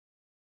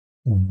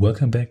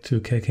Welcome back to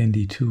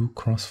KKND2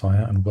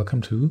 Krossfire and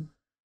welcome to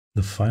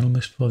the final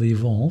mission for the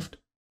Evolved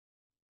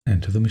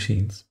and to the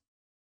machines.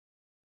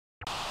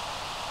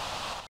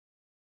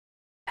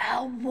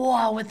 Our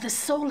war with the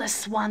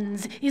Soulless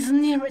Ones is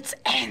near its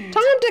end.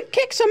 Time to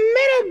kick some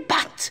metal.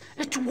 But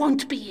it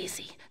won't be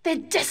easy. They're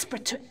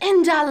desperate to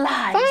end our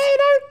lives. They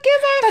don't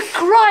give a They're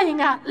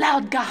crying out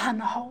loud,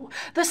 Gahanaho.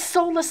 The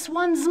Soulless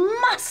Ones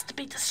must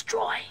be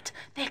destroyed.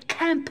 Their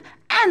camp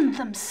and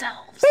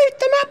themselves. Boot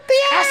them up the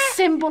ass.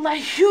 Assemble a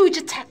huge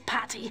attack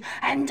party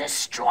and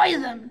destroy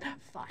them.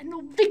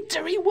 Final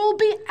victory will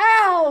be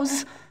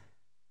ours.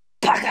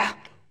 Bugger.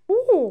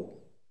 Ooh.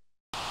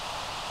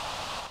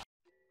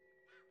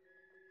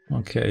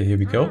 Okay, here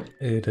we go.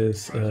 It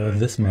is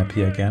this map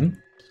here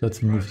again.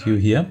 Let's move you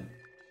here.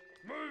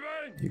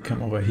 You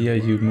come over here,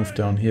 you move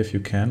down here if you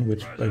can,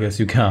 which I guess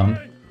you can't.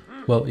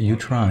 Well, you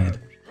tried.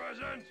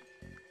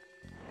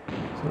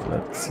 So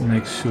let's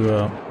make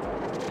sure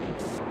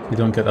we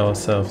don't get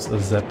ourselves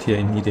zapped here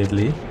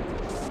immediately.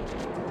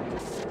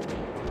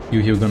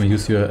 You're gonna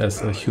use your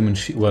as a human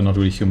shield, well, not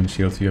really human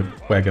shields, your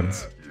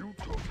wagons.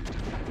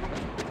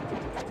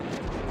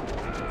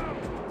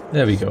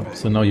 There we go.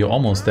 So now you're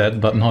almost dead,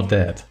 but not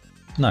dead.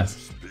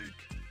 Nice.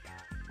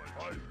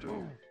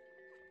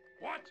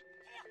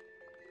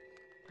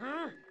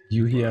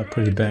 You here are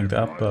pretty banged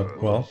up,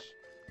 but well,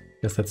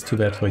 guess that's too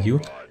bad for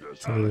you.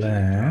 So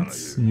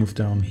let's move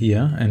down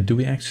here. And do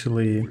we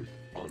actually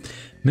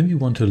maybe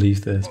want to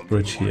leave this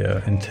bridge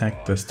here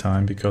intact this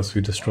time because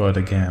we destroy it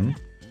again?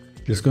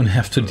 We're just gonna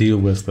have to deal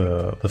with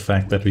the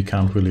fact that we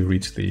can't really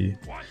reach the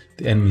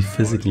enemy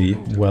physically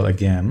well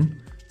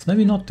again. So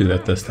maybe not do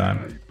that this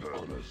time.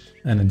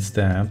 And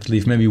instead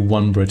leave maybe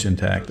one bridge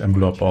intact and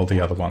blow up all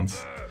the other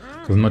ones.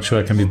 Because I'm not sure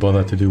I can be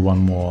bothered to do one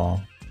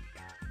more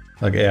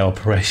like air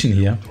operation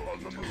here.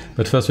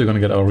 But first we're gonna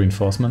get our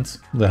reinforcements.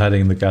 They're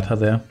hiding in the gutter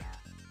there,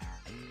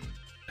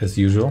 as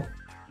usual.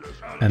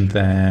 And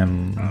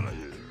then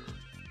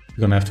we're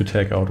gonna have to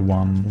take out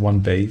one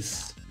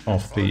base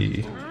of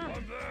the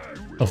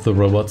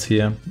robots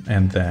here,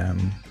 and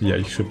then yeah,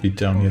 you should be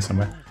down here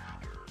somewhere.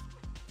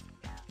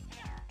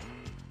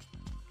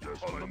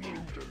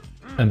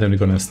 And then we're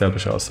gonna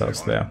establish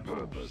ourselves there.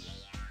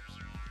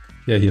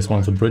 Yeah, here's one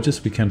of the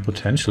bridges we can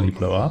potentially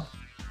blow up.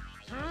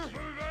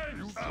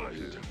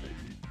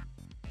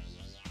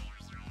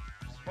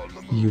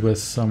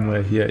 US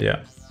somewhere here,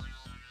 yeah.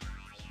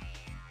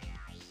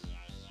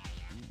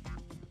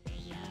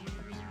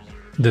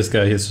 This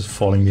guy here is just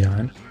falling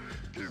behind.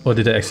 Or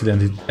did I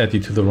accidentally add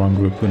you to the wrong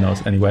group? Who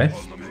knows? Anyway.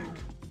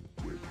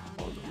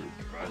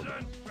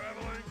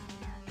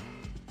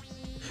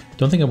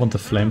 Don't think I want the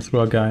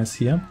flamethrower guys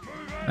here,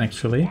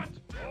 actually.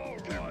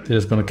 They're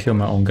just gonna kill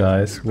my own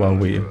guys while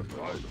we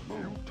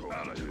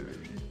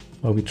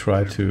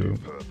try to...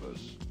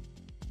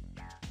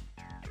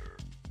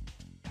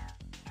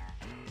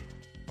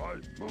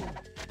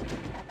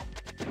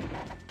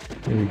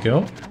 Here we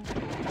go.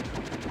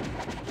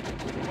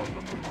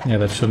 Yeah,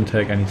 that shouldn't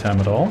take any time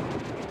at all.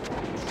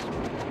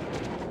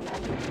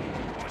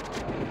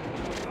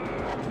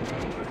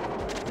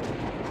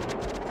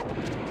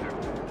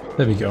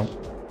 There we go.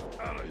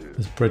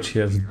 This bridge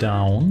here is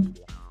down.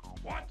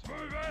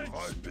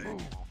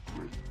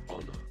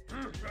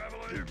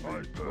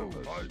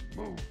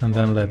 And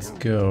then let's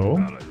go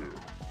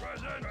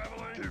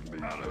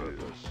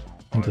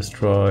and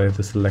destroy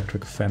this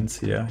electric fence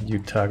here. You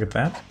target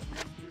that.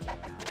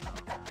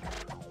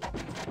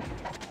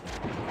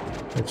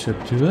 That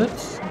should do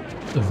it.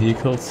 The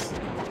vehicles,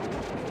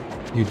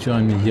 you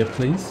join me here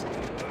please.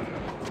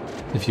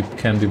 If you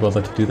can be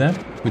bothered to do that,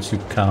 which you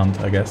can't,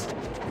 I guess.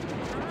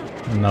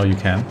 And now you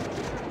can.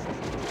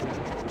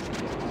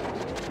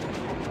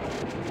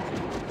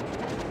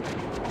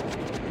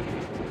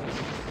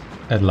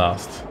 At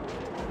last.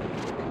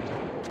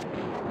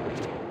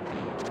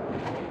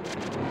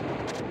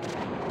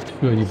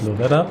 Sure, you blow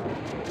that up.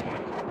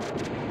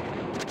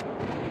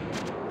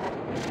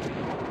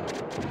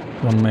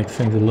 Want to make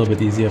things a little bit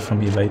easier for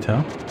me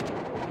later.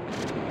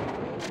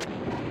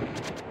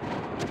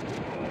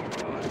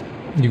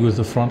 You go with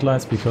the front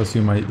lights because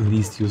you're my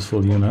least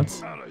useful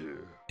units,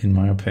 in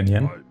my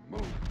opinion.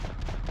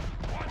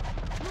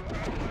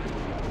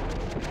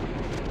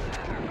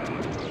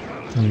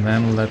 And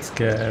then let's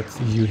get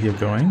you here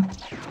going.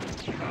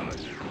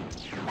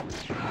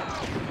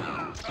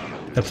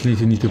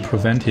 Absolutely need to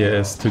prevent here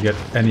is to get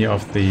any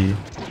of the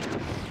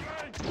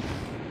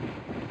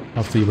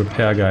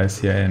repair guys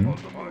here in.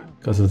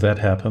 Because if that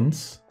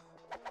happens,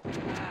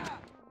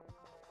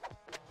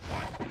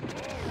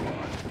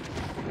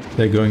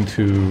 they're going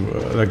to,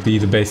 like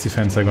the base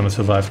defense are going to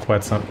survive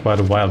quite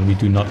a while, and we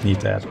do not need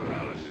that.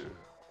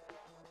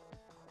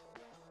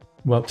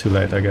 Well, too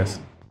late, I guess.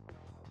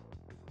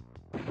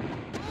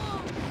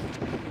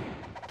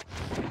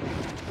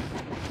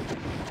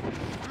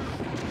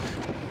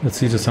 Let's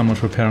see just how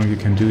much repairing you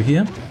can do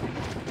here.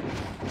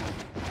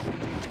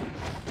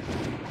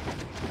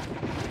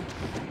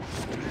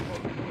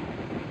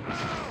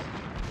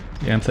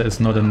 The answer is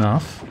not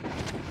enough,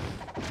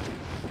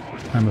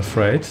 I'm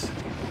afraid.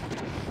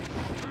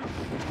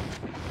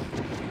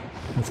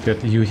 Let's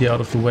get you here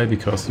out of the way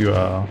because you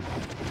are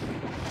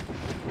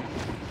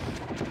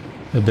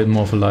a bit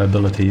more of a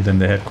liability than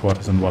the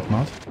headquarters and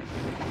whatnot.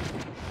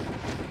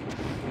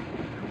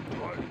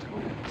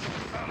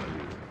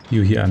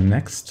 You here are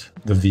next,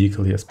 the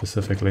vehicle here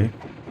specifically.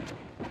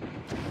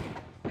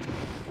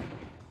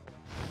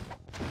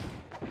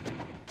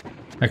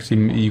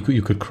 Actually,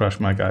 you could crush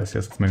my guys,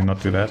 yes, let's maybe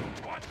not do that.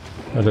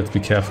 But let's be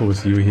careful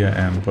with you here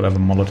and whatever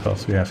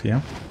Molotovs we have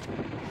here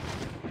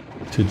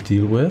to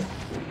deal with.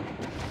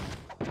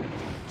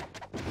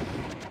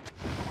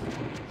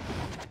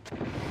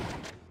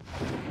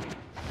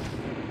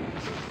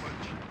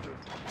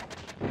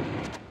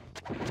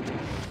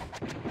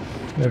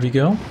 There we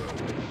go.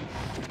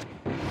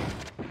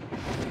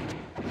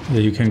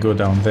 Yeah, you can go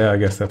down there, I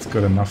guess that's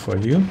good enough for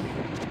you.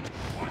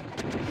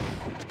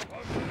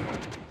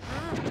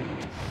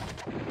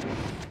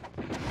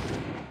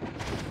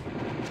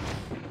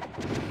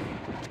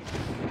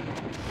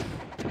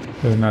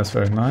 Very nice,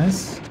 very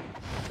nice.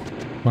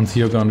 Once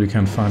you're gone, we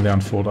can finally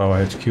unfold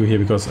our HQ here,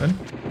 because I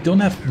don't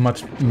have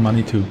much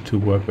money to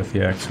work with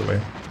here,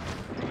 actually.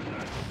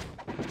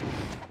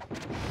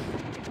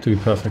 To be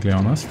perfectly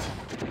honest.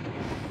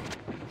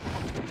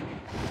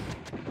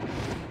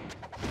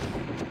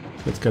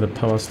 Let's get a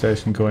power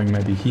station going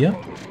maybe here.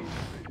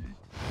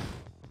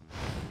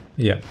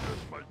 Yeah.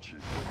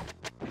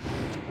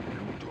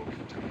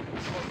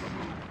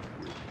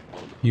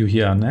 You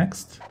here are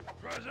next.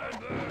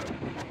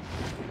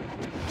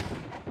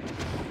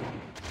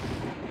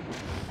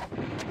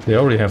 They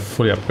already have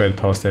fully upgraded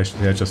power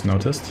stations here, I just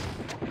noticed.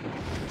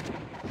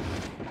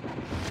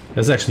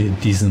 There's actually a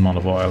decent amount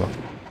of oil.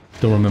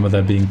 Don't remember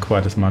there being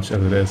quite as much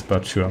as it is,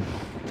 but sure.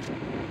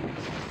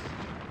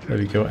 There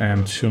we go,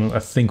 and Shunul, I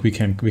think we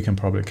can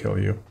probably kill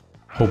you.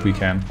 Hope we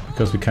can,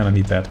 because we kinda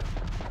need that.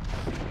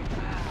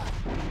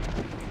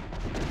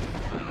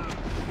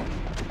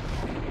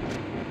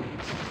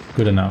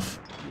 Good enough.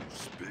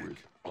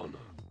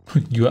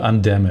 You are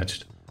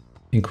undamaged.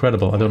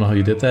 Incredible, I don't know how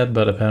you did that,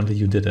 but apparently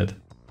you did it.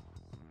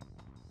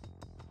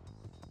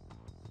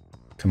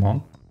 Come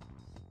on.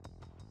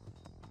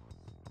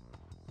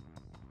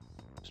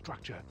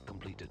 Structure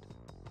completed.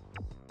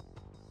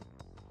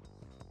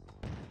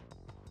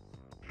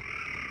 You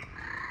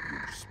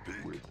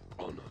speak with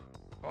honor.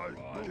 I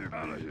move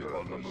out of here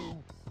on the move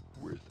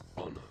with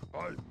honor.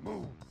 I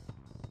move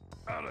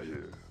out of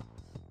here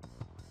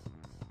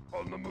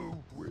on the move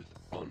with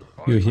honor.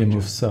 You here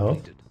move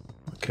south.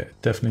 Okay,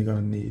 definitely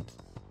gonna need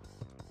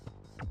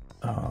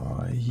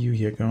you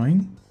here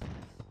going.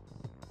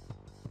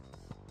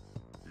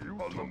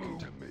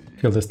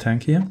 Kill this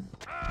tank here.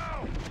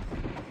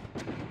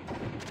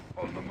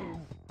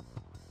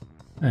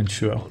 And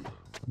sure,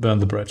 burn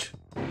the bridge.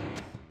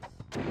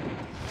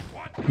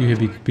 You here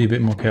be a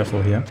bit more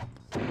careful here.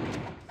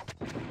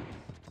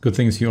 Good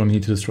thing is you only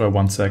need to destroy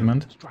one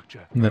segment,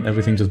 and then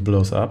everything just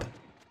blows up,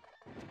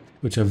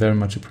 which I very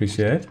much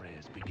appreciate.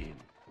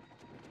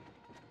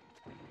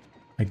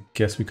 I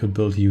guess we could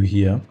build you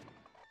here.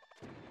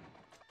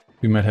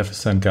 We might have to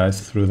send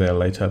guys through there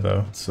later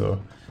though,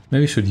 so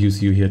maybe we should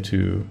use you here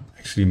to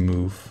actually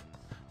move.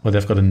 Well,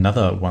 they've got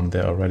another one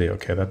there already.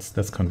 Okay,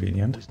 that's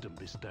convenient.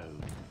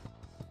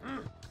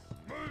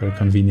 Very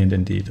convenient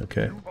indeed.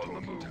 Okay,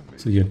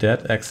 so you're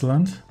dead.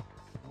 Excellent.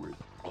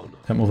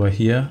 Come over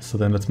here. So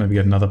then let's maybe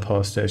get another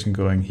power station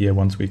going here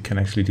once we can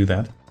actually do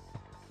that.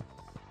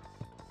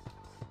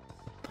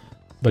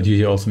 But you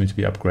here also need to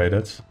be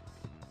upgraded.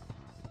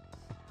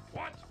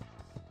 I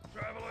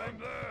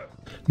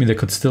mean, they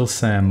could still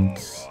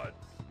send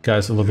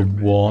guys over the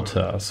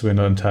water, so we're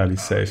not entirely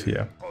safe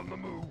here.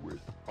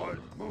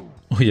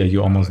 Oh yeah,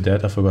 you're almost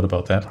dead. I forgot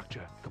about that.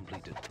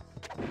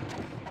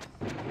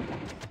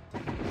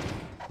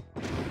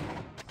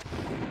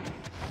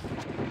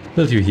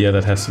 Build you here,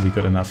 that has to be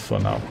good enough for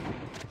now.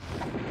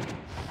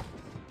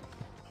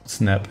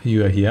 Snap,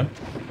 you are here.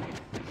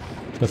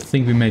 But I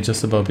think we may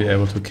just about be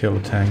able to kill a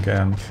tank.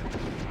 And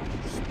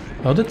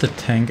how did the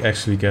tank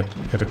actually get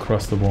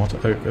across the water?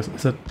 Is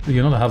that,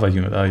 you're not a hover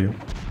unit, are you?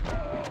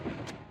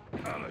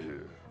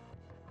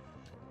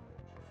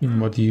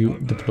 What do you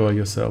deploy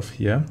yourself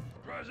here?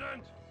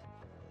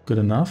 Good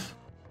enough.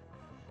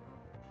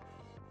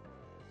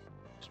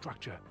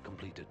 Structure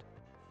completed.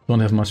 Don't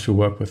have much to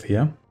work with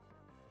here.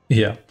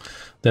 Yeah,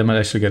 that might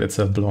actually get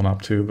itself blown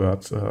up too,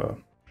 but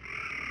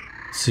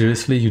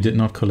seriously, you did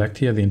not collect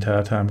here the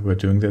entire time we were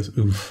doing this?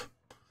 Oof.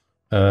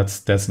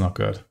 That's not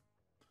good.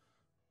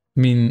 I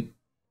mean,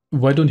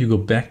 why don't you go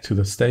back to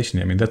the station?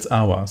 I mean, that's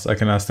ours. I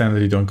can understand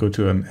that you don't go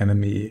to an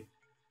enemy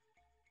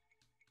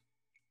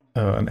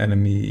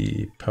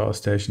power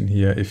station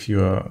here if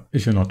you're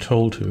not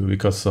told to,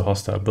 because it's a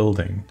hostile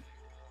building,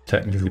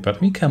 technically. But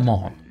I mean, come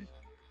on.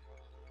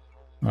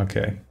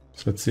 Okay,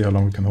 so let's see how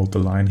long we can hold the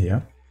line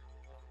here.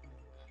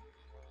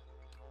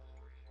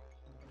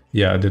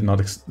 Yeah, I did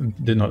not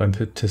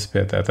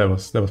anticipate that. That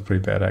was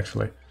pretty bad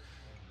actually.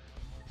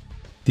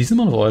 Decent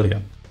amount of oil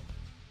here.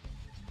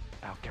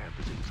 Our camp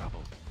is in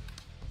trouble.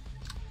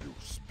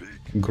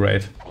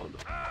 Great.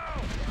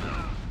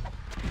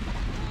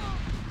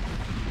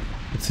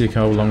 Let's see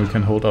how long we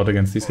can hold out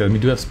against these guys. We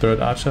do have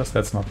spirit archers,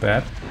 that's not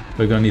bad.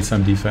 We're gonna need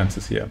some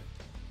defenses here.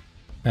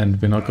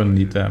 And we're not gonna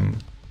need them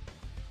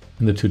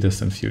in the too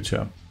distant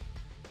future.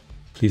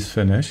 Please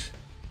finish.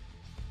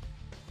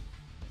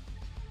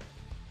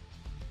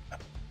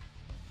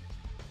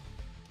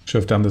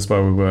 Should have done this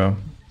while we were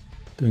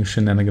doing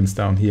shenanigans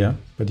down here.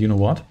 But you know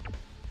what?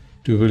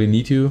 Do we really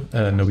need you?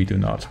 No, we do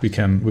not. We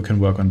can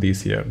work on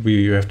these here.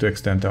 You have to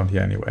extend down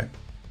here anyway.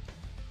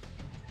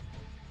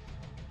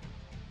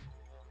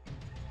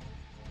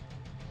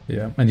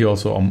 Yeah, and you're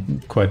also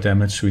quite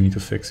damaged, so we need to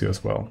fix you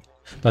as well.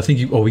 But I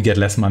think we get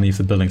less money if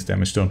the building's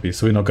damaged, don't we?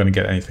 So we're not going to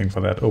get anything for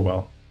that. Oh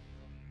well.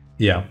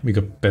 Yeah, we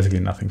got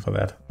basically nothing for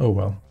that. Oh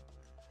well.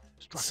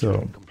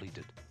 So,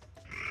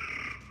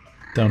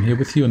 down here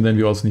with you, and then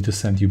we also need to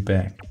send you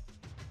back.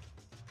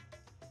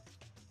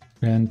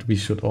 And we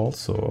should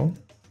also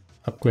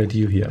upgrade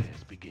you here.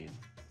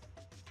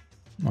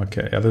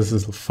 Okay, yeah, this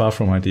is far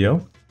from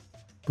ideal,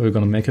 but we're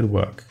gonna make it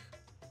work.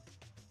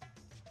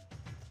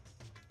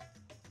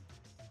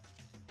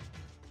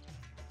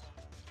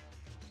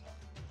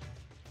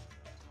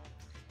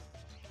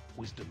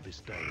 Wisdom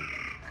bestowed.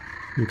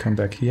 You come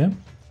back here.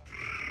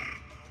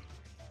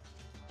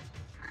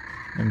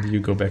 And you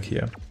go back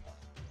here.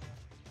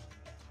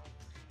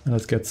 And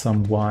let's get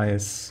some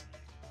wise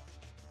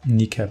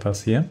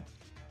kneecappers here.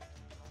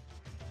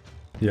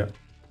 Yeah.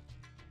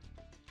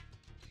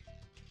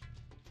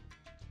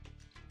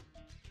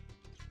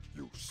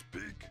 You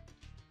speak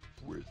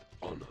with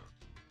honor.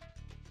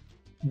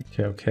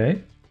 Okay,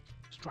 okay.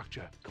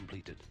 Structure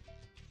completed.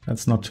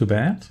 That's not too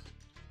bad.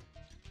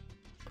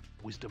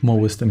 Wisdom More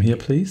wisdom here,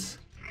 please.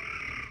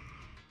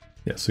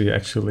 Yeah, so you're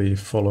actually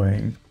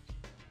following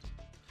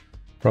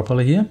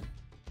properly here.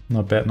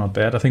 Not bad, not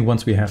bad. I think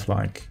once we have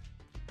like...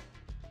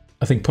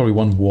 I think probably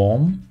one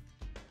worm.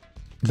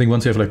 I think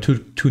once you have like two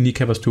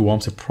kneecappers, 2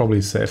 worms, you're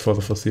probably safe for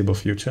the foreseeable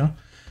future.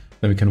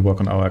 Then we can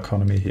work on our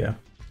economy here.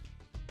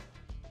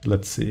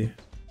 Let's see.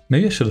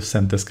 Maybe I should have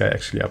sent this guy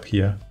actually up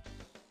here.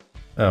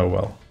 Oh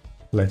well,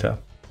 later.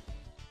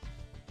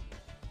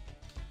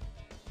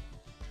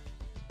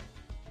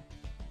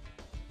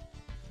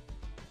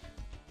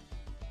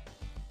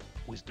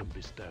 Wisdom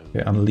bestowed.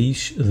 Okay,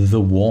 unleash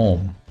the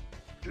worm.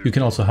 You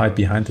can also hide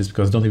behind this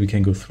because I don't think we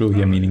can go through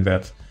here, meaning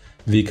that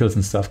vehicles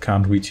and stuff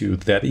can't reach you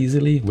that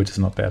easily, which is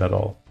not bad at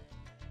all.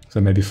 So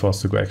I may be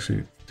forced to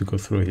go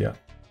through here.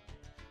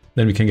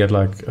 Then we can get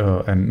like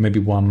and maybe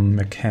one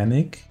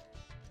mechanic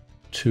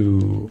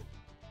to...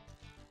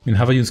 I mean,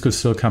 hover units could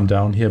still come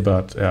down here,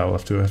 but I'll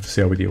have to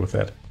see how we deal with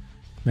that.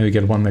 Maybe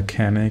get one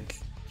mechanic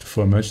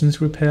for emergency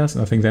repairs,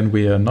 and I think then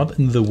we are not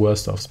in the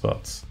worst of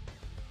spots.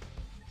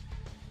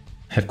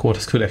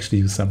 Headquarters could actually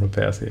use some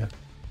repairs here.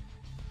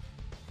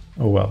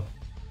 Oh well.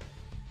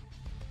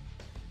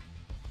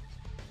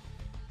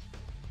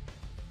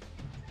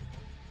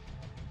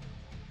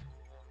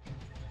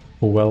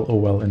 Oh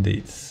well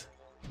indeed.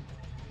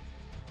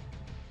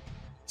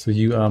 So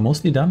you are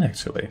mostly done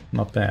actually,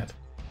 not bad.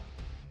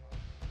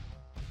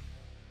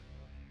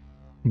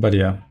 But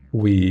yeah,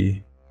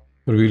 we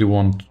really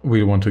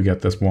want to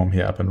get this worm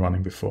here up and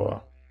running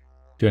before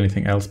do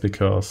anything else,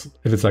 because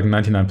if it's like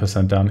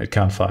 99% done, it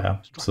can't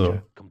fire. So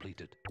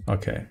Completed.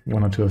 okay,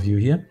 1 or 2 of you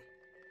here.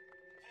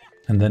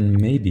 And then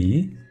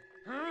maybe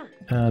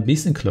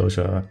beast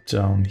enclosure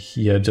down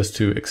here just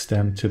to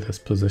extend to this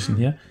position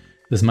here.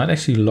 This might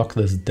actually lock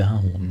this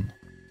down.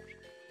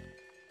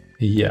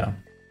 Yeah.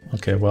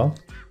 Okay, well.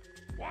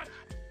 What?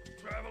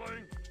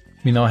 Traveling?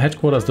 I mean, our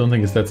headquarters don't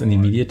think that's an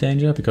immediate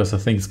danger, because I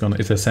think it's gonna,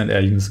 if they send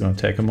air units, it's gonna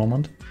take a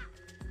moment.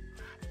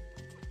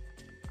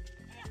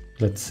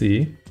 Let's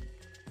see.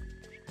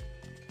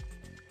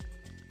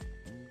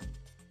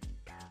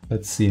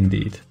 Let's see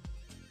indeed.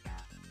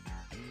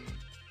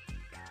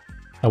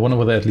 I wonder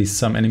whether at least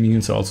some enemy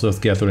units are also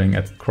just gathering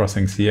at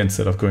crossings here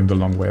instead of going the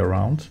long way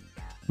around.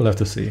 We'll have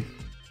to see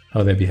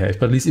how they behave.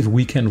 But at least if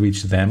we can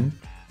reach them,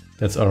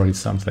 that's already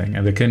something.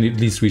 And they can at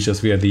least reach us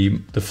via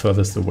the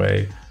furthest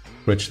away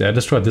bridge there. I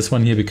just tried this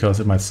one here because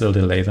it might still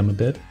delay them a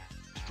bit.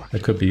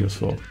 That could be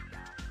useful.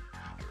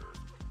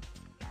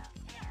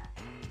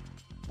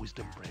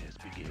 Wisdom prayers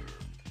begin.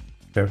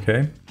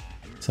 Okay.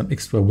 Some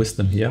extra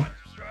wisdom here.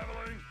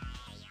 Traveling?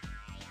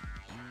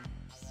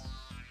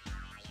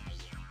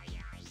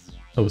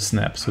 Oh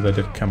snap, so they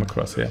did come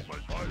across here.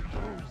 I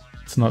move.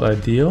 It's not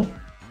ideal.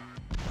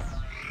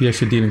 We're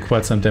actually dealing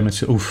quite some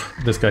damage. Oof,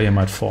 this guy here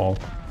might fall.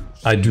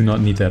 I do not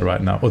need that right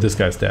now. Oh, this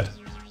guy's dead.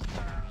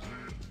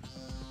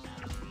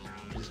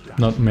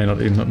 May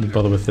not even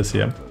bother with this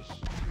here.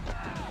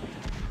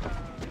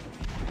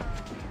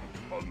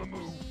 On the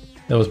move.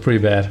 That was pretty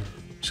bad.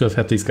 Should have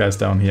had these guys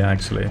down here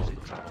actually.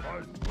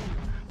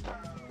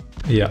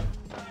 Yeah.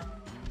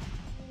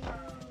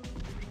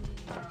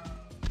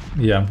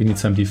 Yeah, we need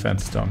some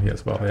defense down here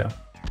as well, yeah.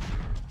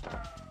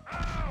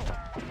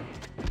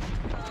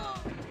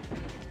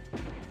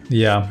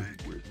 Yeah.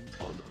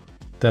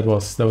 That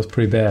was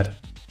pretty bad.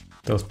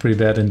 That was pretty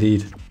bad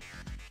indeed.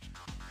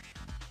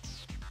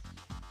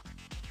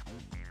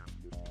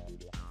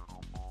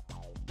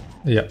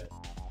 Yeah.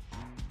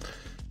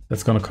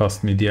 That's gonna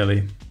cost me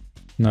dearly.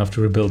 Now I have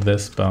to rebuild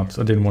this, but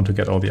I didn't want to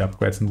get all the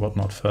upgrades and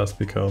whatnot first,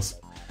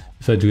 because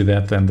if I do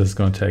that, then this is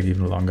gonna take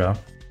even longer.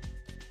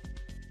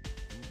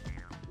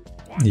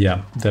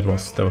 Yeah, that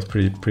was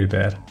pretty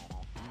bad.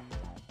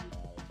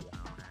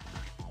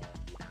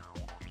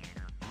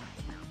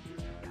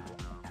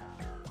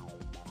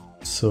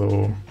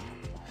 So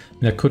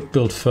I could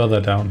build further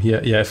down here.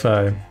 Yeah, if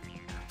I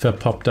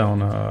pop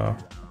down,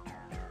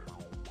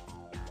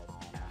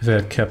 if I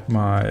had kept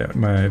my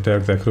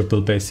direct, I could have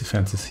built base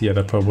defenses here.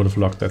 That probably would have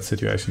locked that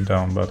situation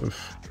down. But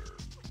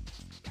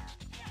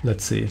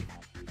let's see.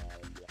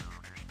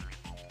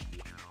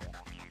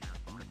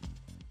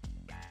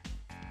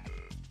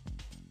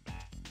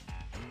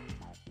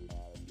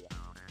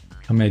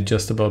 I may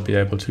just about be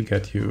able to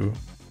get you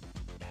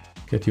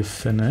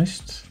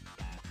finished.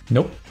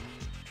 Nope.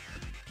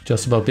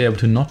 Just about be able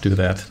to not do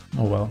that.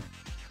 Oh well.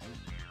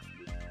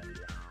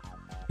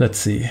 Let's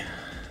see.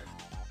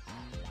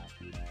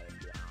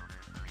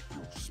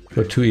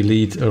 Got 2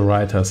 elite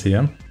writers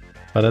here,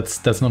 but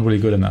that's not really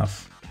good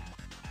enough.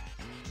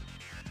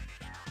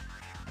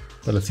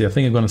 But let's see. I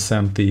think I'm gonna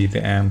send the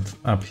ant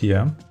up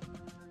here,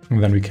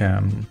 and then we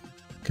can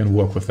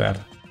work with that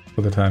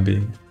for the time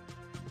being.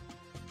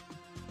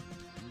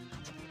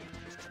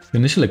 The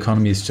initial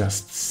economy is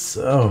just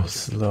so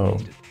slow.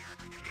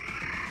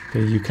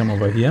 Okay, you come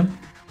over here.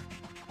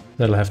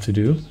 That'll have to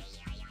do.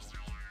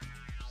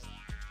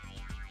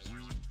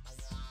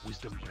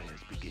 Wisdom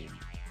prayers begin.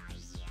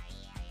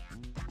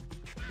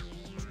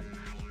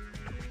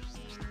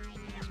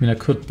 I mean, I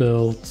could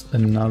build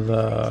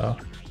another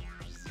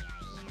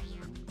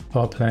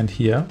power plant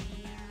here,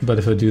 but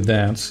if I do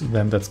that,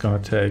 then that's gonna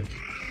take...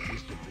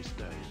 Wisdom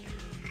bestowed.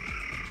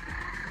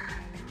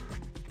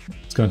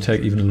 It's gonna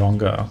take even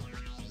longer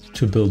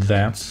to build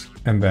that,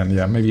 and then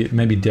yeah,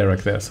 maybe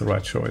Derek there's the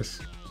right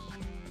choice.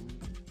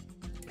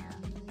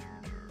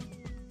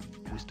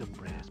 Wisdom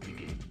prayers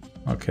begin.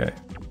 Okay,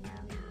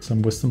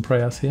 some wisdom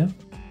prayers here.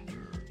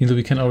 Either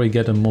we can already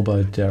get a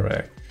mobile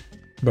Derek,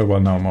 but well,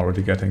 now I'm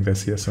already getting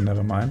this here, so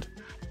never mind.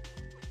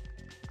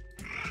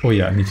 Oh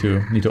yeah, I need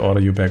to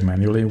order you back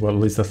manually. Well, at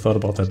least I thought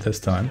about that this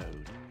time,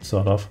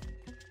 sort of.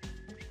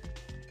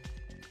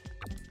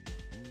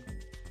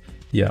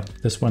 Yeah,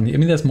 this one. I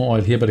mean, there's more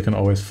oil here, but I can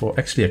always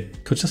actually, I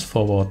could just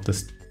forward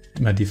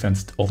my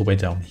defense all the way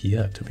down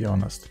here, to be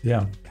honest.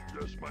 Yeah,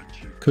 Yes, my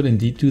chief. could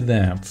indeed do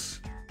that.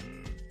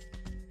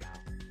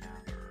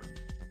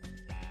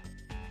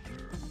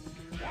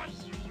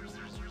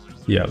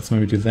 Yeah, let's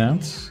maybe do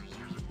that.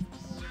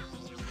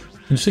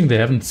 Interesting, they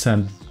haven't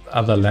sent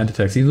other land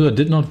attacks. Either I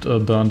did not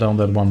burn down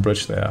that one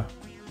bridge there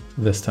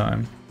this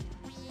time.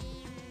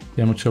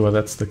 Yeah, I'm not sure why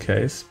that's the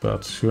case,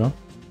 but sure,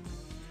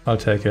 I'll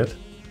take it.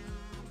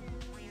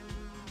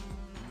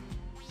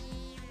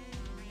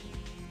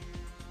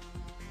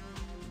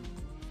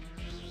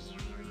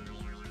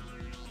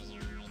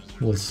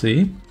 We'll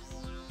see.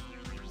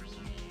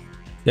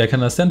 Yeah, I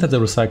can understand that they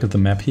recycled the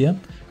map here,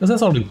 because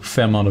there's already a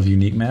fair amount of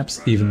unique maps,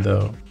 even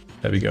though...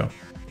 There we go.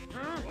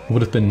 It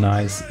would have been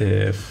nice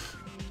if...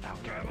 Our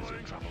camp is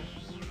in trouble.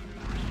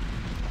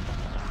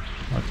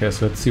 Okay,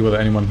 so let's see whether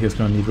anyone here is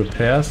going to need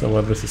repairs, or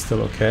whether this is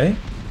still okay.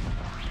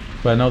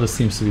 Right now this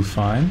seems to be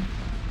fine.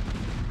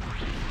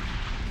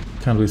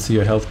 Can't really see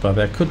your health bar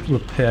there. I could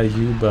repair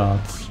you,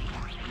 but...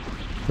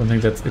 don't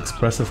think that's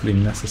expressively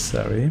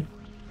necessary.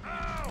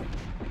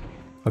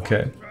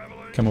 Okay,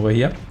 come over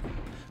here.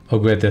 Oh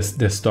great, there's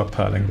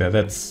stockpiling there.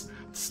 It's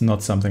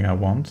not something I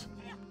want.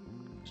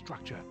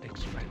 Structure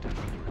extractor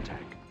under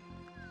attack.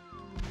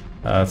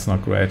 That's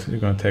not great. You're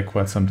gonna take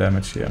quite some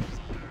damage here.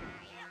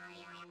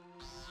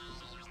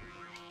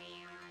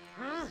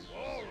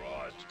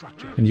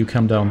 Structure Can you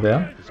come down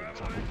there? is in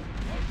trouble.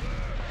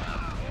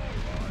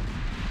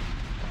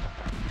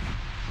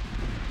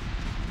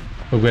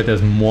 Oh great,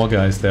 there's more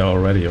guys there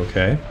already,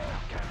 okay.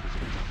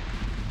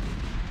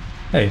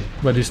 Hey,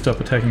 why did you stop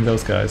attacking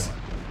those guys?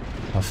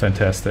 Oh,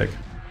 fantastic.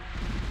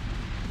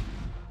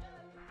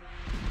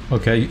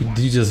 Okay, did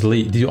you just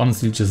leave? Did you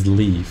honestly just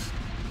leave?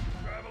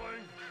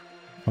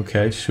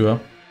 Okay, sure.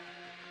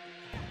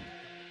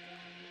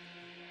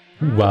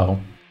 Wow.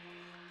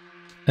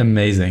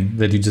 Amazing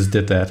that you just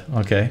did that,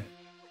 okay.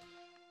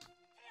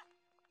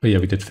 Oh yeah,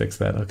 we did fix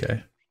that,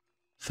 okay.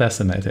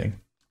 Fascinating.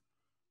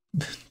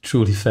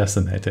 Truly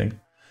fascinating.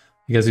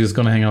 I guess you're just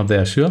gonna hang out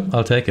there, sure,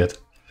 I'll take it.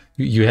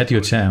 You had your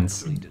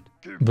chance.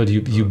 But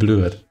you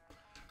blew it.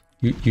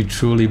 You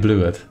truly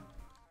blew it.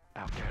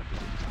 Our camp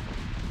is in trouble.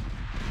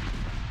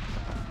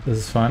 This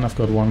is fine. I've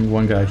got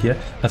one guy here.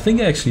 I think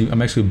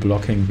I'm actually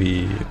blocking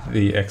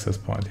the access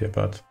point here,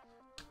 but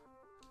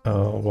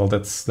well,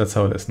 that's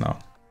how it is now.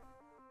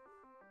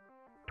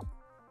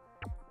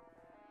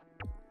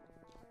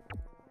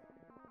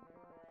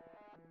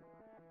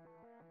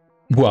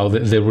 Wow,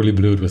 they really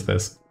blew it with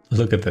this.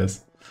 Look at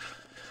this.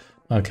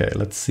 Okay,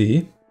 let's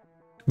see.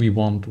 We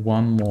want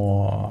one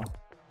more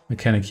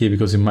mechanic here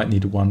because you might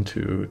need one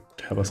to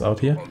help us out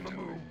here. On the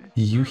move.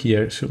 You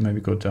here should maybe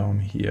go down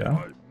here.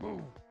 I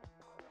move.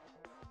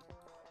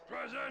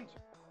 Present.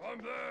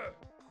 I'm there.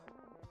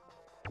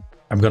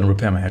 I'm gonna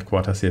repair my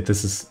headquarters here.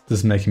 This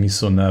is making me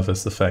so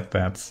nervous, the fact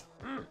that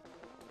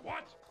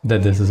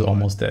this is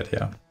almost dead,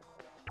 yeah.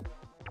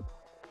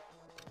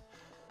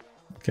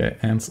 Okay,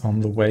 ants on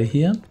the way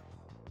here.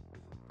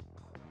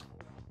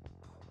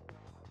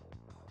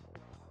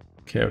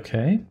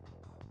 Okay.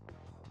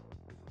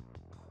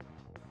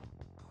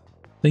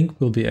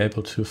 Think we'll be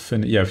able to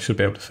finish. Yeah, we should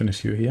be able to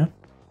finish you here.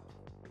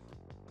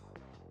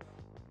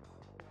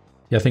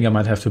 Yeah, I think I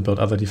might have to build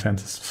other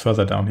defenses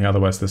further down here,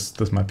 otherwise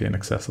this might be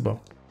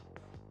inaccessible.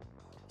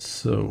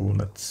 So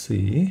let's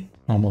see.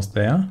 Almost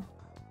there.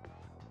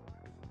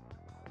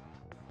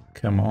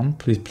 Come on,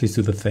 please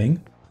do the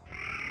thing.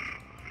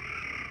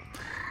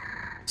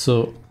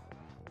 So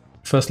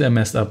firstly I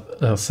messed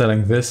up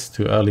selling this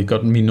too early,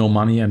 got me no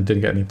money and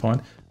didn't get any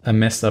point. I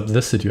messed up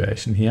this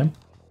situation here.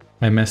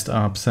 I messed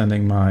up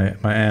sending my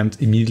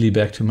ant immediately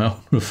back to my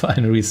own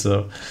refinery,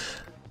 so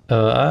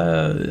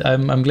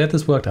I'm glad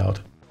this worked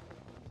out.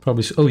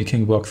 Probably oh, you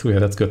can walk through here,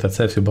 that's good, that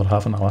saves you about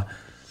half an hour.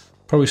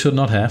 Probably should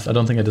not have, I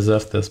don't think I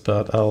deserved this,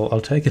 but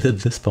I'll take it at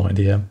this point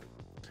here.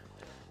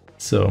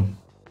 So,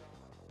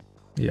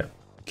 yeah,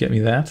 get me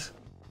that.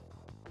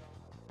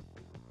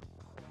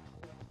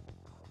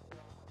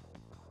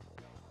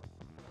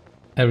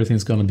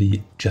 Everything's gonna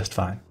be just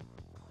fine.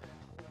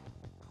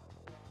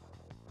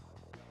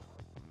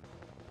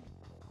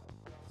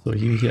 So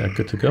you here are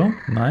good to go,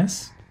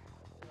 nice.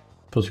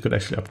 Suppose you could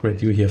actually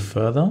upgrade you here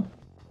further.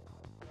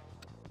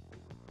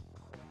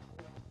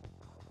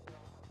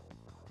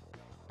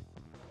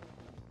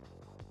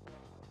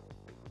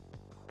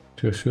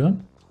 Sure.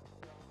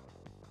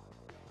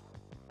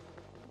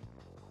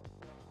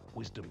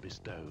 Wisdom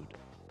bestowed.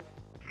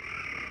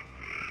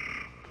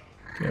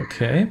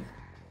 Okay.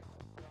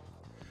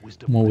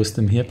 More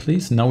wisdom here,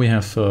 please. Now we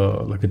have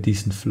like a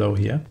decent flow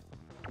here.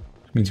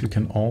 Which means we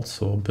can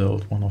also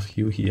build one of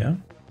you here.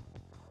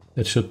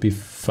 That should be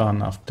far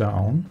enough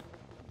down.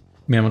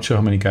 I mean, I'm not sure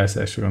how many guys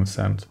they're actually going to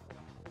send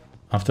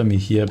after me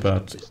here,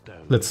 but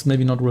let's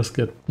maybe not risk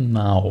it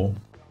now.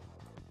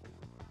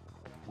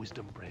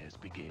 Wisdom prayers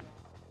begin.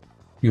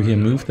 You here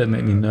move, that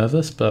made me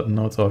nervous, but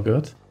no, it's all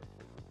good.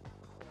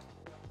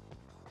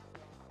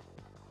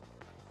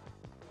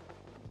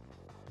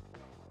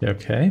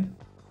 Okay.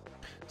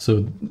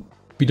 So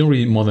we don't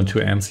really need more than 2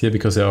 ants here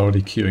because they're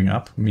already queuing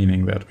up,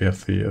 meaning that we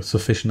have the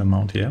sufficient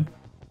amount here.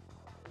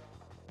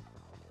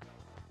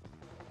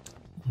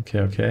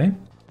 Okay.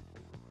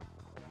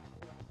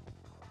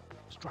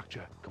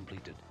 Structure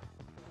completed.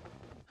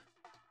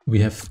 We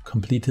have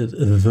completed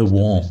the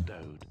wall.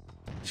 Bestowed.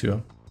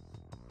 Sure.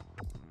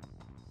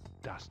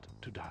 Dust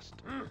to dust.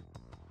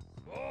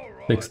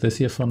 Fix this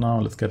here for now.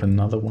 Let's get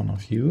another one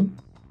of you.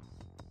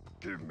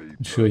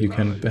 Sure, you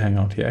can hang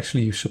out here.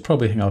 Actually, you should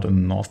probably hang out in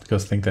the north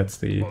because I think that's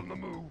the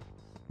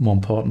more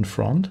important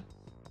front.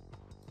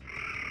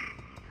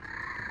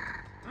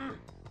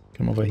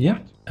 Come over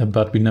here.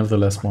 But we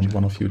nevertheless want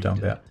one of you down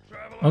there.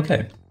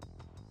 Okay.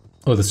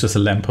 Oh, that's just a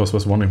lamppost.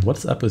 Was wondering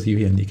what's up with you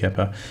here,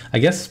 Kneecapper. I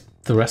guess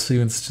the rest of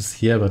you is just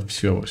here, but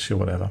sure,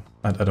 whatever.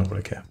 I don't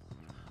really care.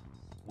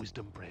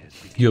 Wisdom prayers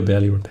begin. You're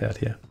barely repaired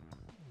here.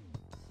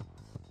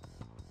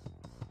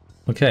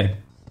 Okay.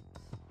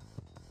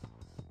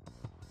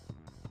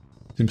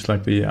 Seems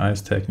like the AI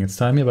is taking its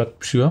time here, but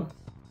sure,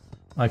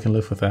 I can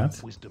live with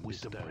that.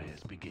 Wisdom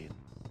prayers begin.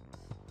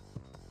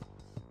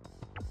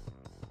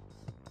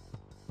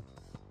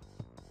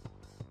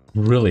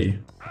 Really?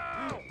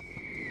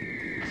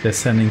 They're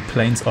sending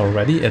planes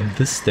already at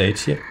this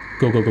stage here?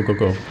 Go.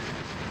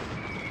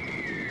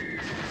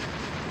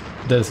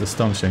 That is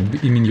astonishing.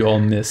 You mean you all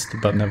missed,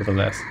 but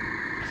nevertheless.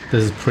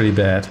 This is pretty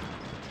bad.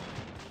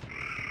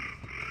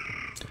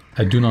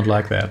 I do not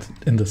like that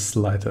in the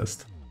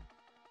slightest.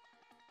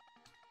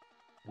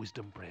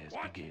 Wisdom prayers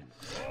begin.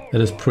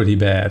 That is pretty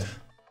bad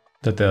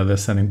that they're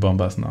sending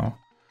bombers now.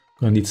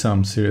 Gonna need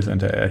some serious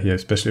anti-air here,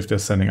 especially if they're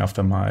sending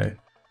after my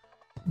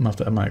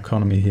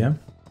economy here.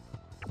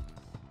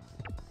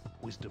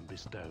 Wisdom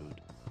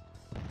bestowed.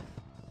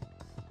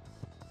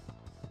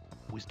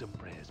 Wisdom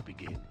prayers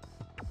begin.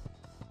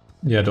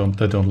 Yeah, I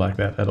don't like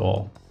that at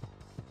all.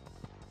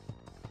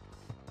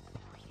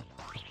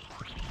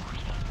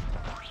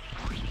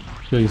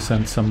 Sure, you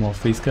send some more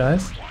of these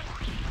guys.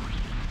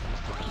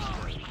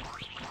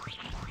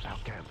 Our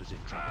camp is in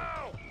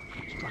trouble.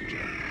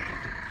 Structure.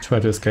 Try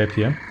to escape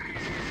here.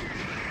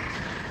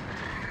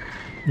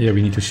 Yeah,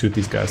 we need to shoot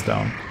these guys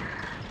down.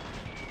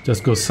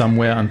 Just go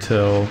somewhere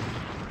until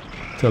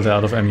they're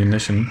out of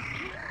ammunition.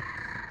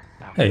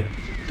 Hey,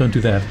 don't do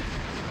that.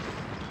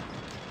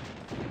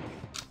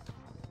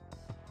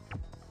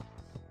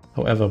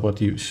 However,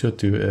 what you should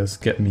do is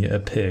get me a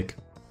pig.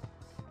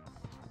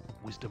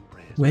 Wisdom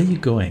prayers. Where are you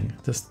going?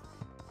 Just...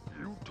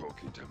 You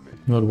talking to me?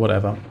 Well,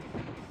 whatever.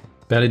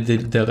 Barely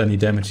dealt any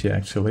damage here,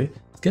 actually.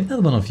 Let's get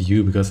another one of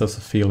you, because that's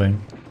a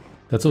feeling.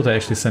 That's what they're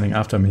actually sending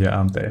after me here,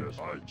 aren't they?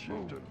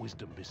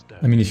 Wisdom bestowed.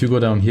 I mean, if you go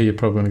down here, you're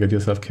probably going to get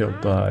yourself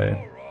killed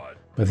by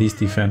these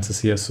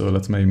defenses here, so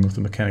let's maybe move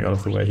the mechanic out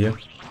of the way here.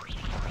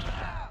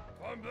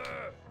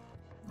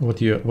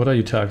 What are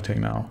you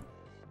targeting now?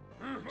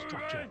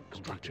 Structure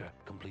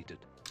completed.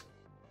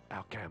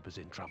 Our camp is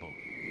in trouble.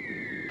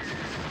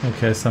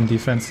 Okay, some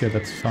defense here,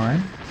 that's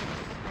fine.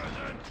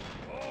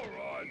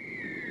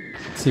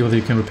 See whether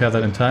you can repair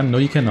that in time. No,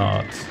 you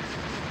cannot.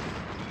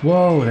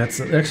 Whoa,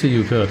 that's actually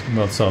you could.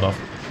 Well, sort of.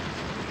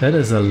 That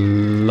is a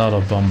lot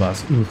of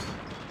bombers. Oof.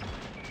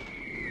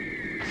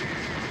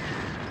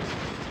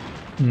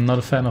 Not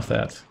a fan of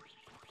that.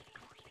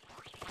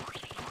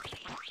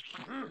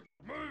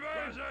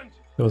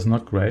 It was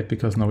not great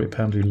because now we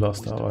apparently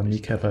lost our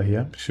kneecapper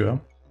here. Sure.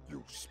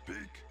 You speak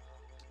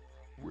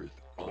with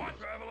honor.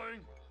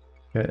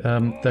 Okay,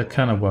 that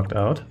kind of worked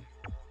out.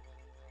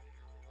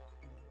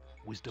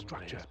 Wisdom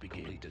structure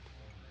completed.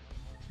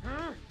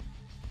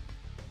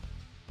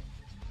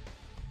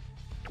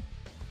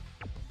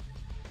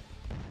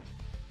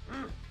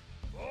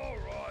 All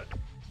right.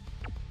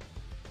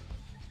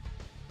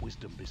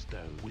 Wisdom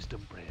bestowed.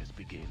 Wisdom prayers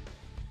begin.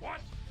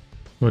 What?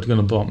 We're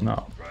gonna bomb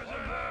now. Present.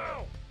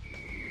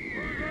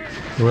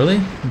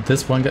 Really?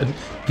 This one guy?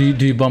 Do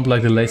you bomb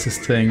like the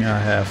latest thing I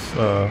have?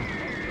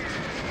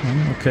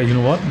 Okay, you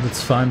know what?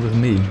 That's fine with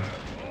me.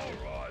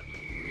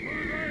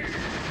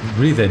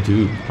 Really, they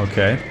do.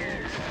 Okay.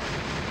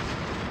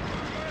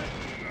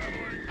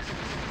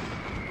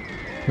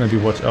 Maybe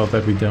watch out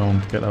that we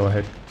don't get our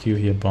HQ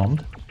here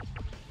bombed.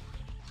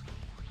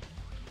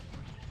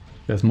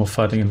 There's more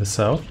fighting in the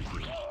south.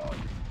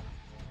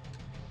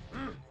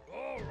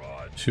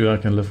 Sure, I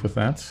can live with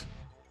that.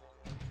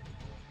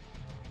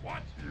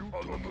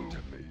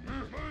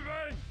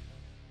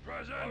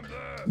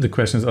 The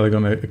question is, are they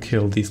gonna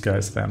kill these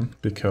guys then?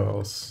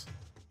 Because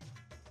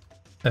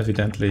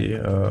evidently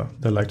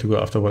they like to go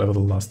after whatever the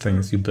last thing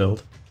is you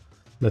build.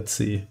 Let's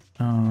see.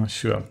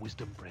 Sure.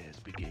 Wisdom prayers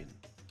begin.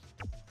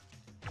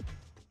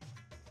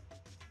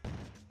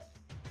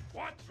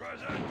 What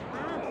present?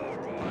 All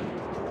right.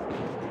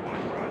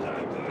 What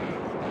present?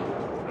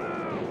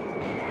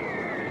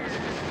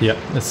 Yeah,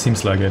 it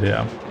seems like it,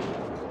 yeah.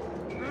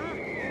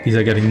 These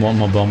are getting more and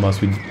more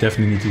bombers. We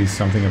definitely need to do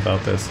something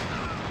about this.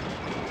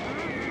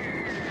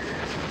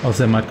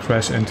 Also, they might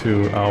crash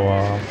into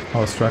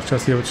our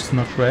structures here, which is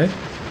not great.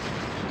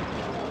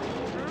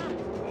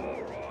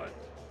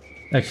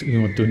 Actually, you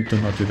know what, do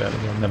not do that.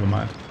 Well, never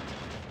mind.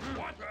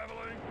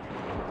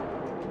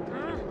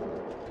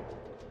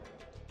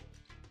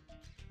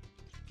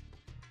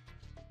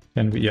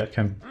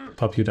 Can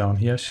pop you down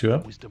here, sure.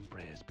 Wisdom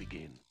prayers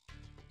begin.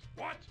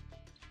 What?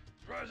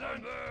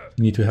 Present there.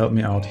 You need to help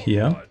me out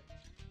here.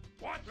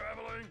 What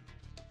traveling?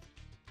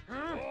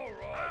 All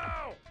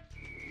right.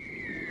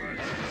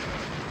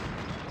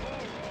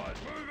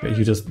 Yeah,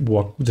 you just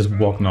walk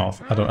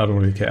north. I don't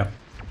really care.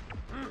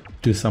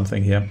 Do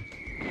something here.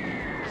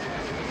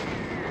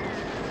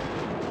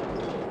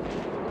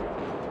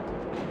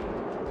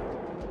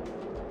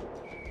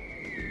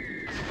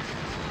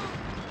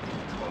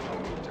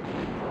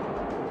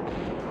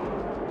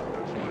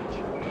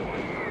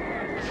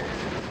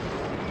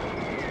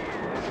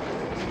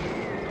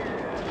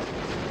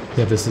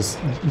 Yeah, this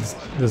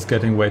is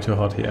getting way too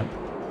hot here.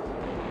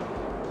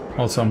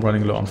 Also, I'm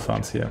running low on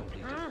funds here.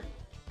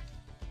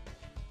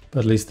 But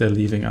at least they're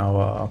leaving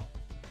our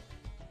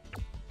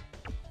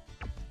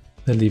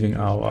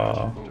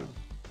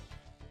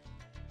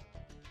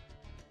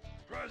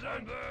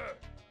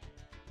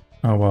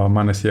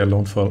minus here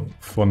alone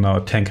for now.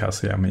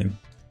 Tankers here, I mean.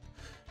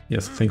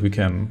 Yes, I think we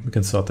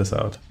can sort this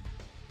out.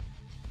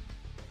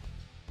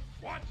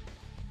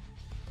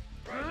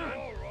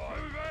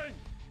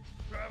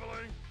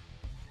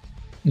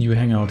 You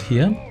hang out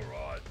here.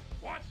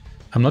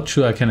 I'm not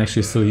sure I can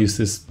actually still use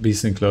this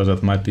beast enclosure.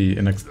 It might be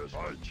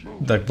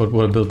like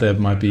what I built there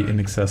might be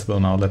inaccessible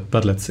now.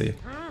 But let's see.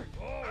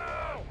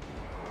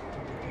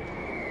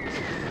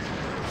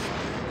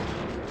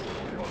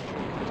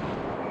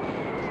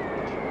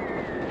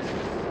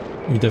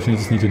 We definitely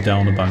just need to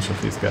down a bunch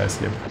of these guys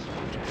here.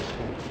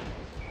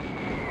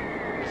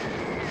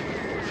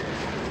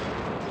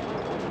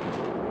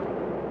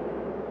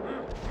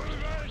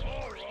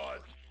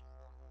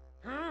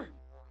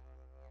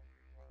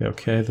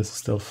 Okay, this is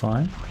still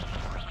fine.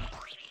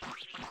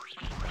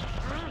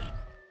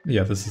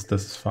 Yeah, this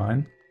is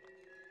fine.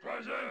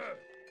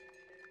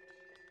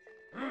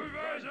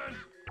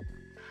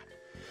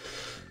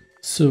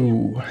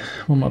 So,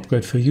 one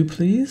upgrade for you,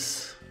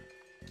 please.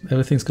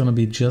 Everything's gonna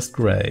be just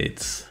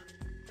great.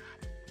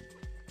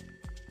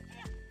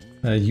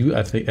 You,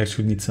 I think,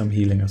 actually need some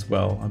healing as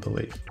well, I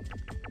believe.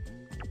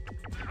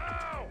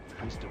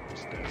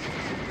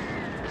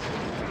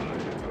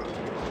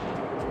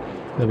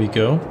 There we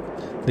go.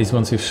 At least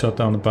once you've shot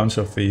down a bunch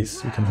of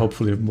these, you can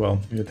hopefully,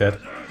 well, you're dead,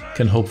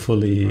 can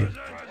hopefully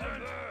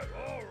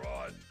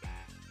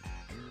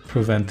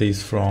prevent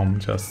these from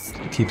just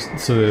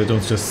so they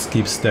don't just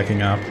keep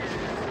stacking up.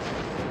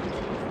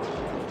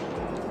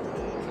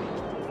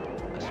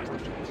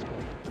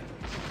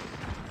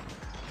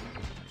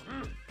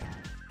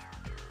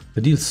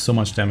 It deals so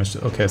much damage.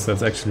 Okay, so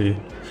that's actually,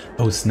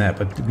 oh snap!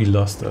 We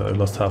lost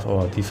half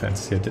our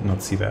defense here. Did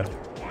not see that.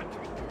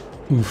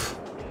 Oof.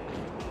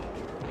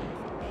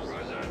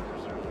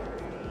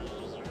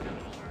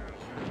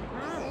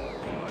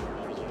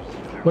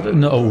 What?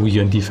 No, oh,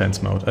 you're in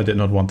defense mode. I did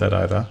not want that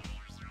either.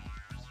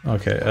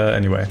 Okay,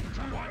 anyway.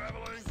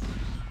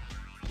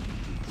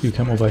 You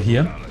come over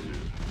here.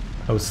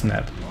 Oh,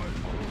 snap.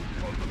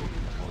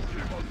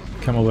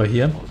 Come over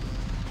here.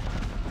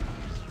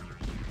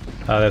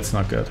 Ah, that's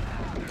not good.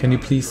 Can you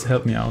please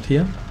help me out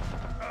here?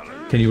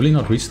 Can you really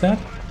not reach that?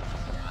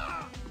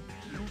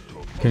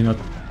 Can you not?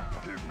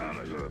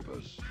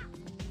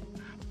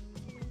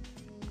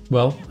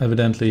 Well,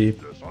 evidently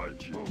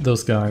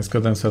those guys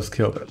got themselves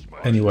killed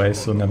anyway,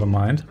 so never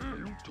mind.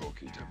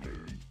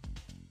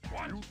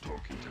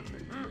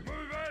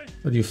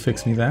 But you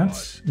fix me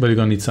that? But you're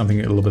gonna need something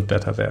a little bit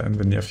better there in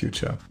the near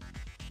future.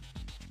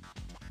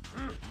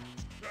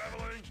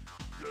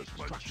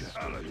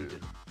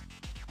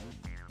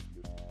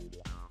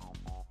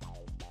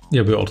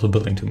 Yeah, we're also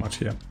building too much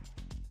here.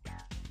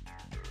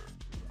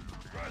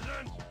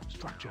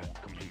 Structure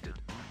completed.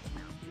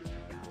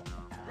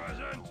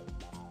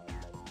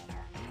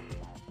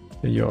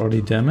 You're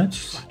already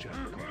damaged.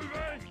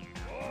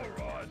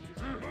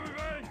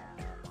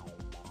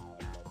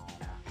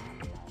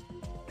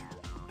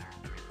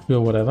 Or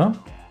whatever.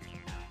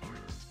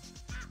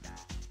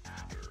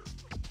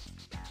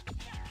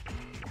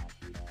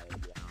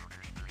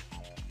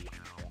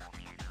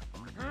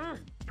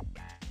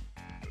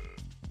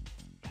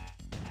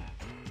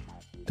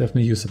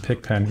 Definitely use a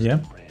pig pen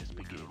here.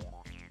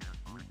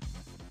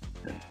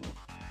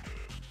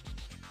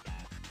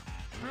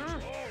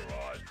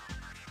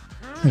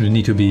 We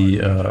need to be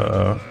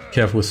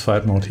careful with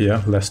fight mode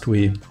here, lest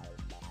we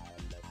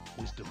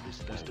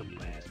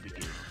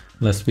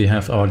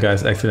have our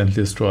guys accidentally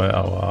destroy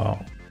our...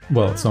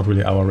 Well, it's not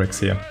really our rigs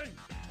here.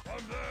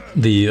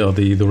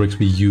 The rigs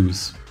we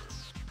use.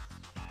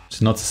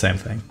 It's not the same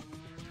thing.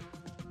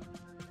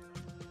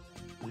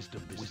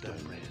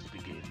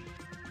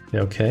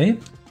 Yeah, okay.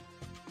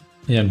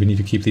 Yeah, and we need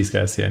to keep these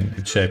guys here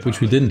in shape,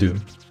 which we didn't do.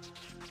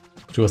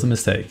 Which was a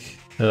mistake.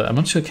 I'm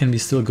not sure, can we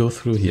still go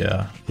through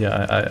here?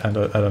 Yeah, I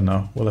don't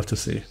know. We'll have to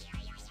see.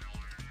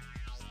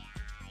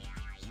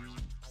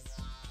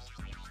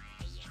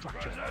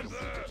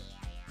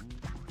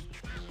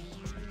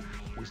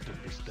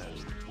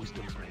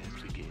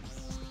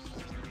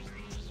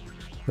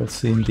 We'll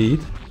see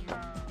indeed.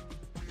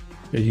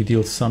 Yeah, you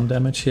deal some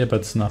damage here, but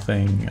it's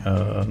nothing,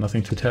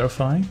 nothing too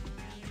terrifying.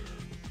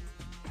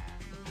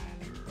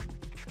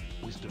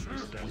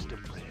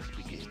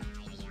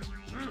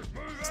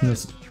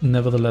 Let's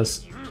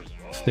nevertheless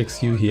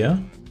fix you here.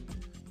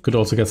 Could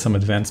also get some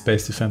advanced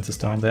base defenses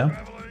down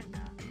there,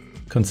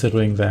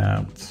 considering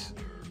that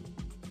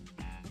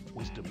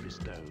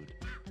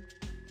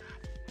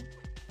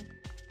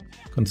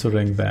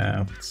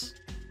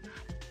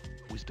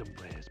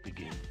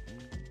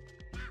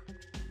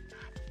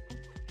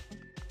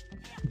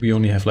we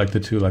only have like the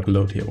two like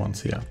low tier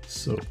ones here.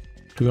 So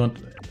do we want?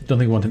 Don't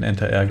think we want an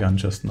anti-air gun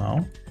just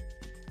now.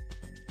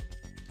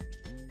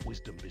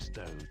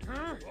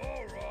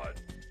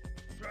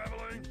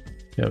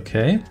 Yeah,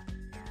 okay.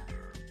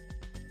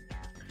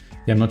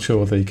 Yeah, I'm not sure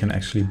whether you can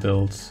actually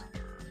build...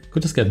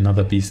 Could just get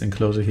another beast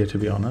enclosure here, to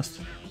be honest.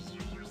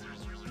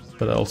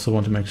 But I also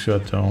want to make sure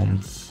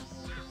don't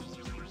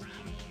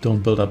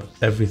build up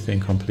everything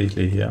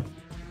completely here.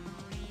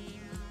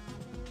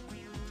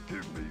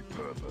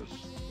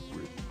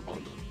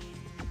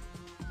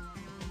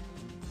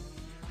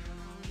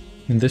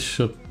 And this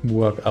should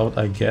work out,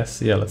 I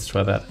guess. Yeah, let's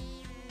try that.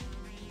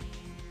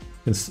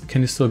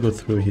 Can you still go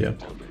through here?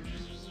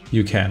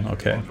 You can,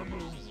 okay.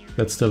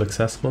 That's still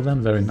accessible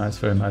then, very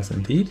nice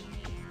indeed.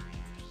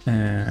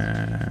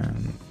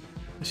 And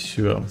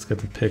sure, let's get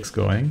the pigs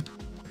going.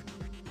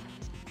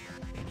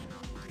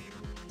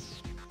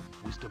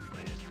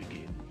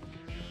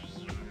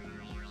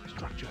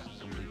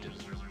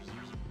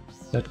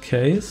 In that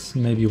case,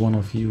 maybe one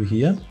of you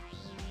here.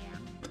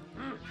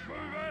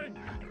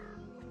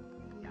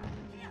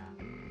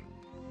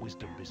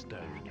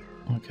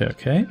 Okay,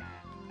 okay.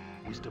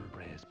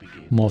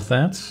 More of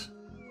that.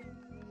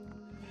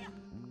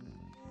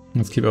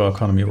 Let's keep our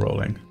economy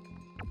rolling.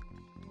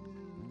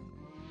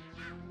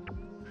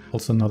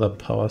 Also another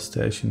power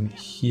station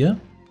here.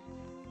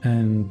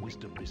 And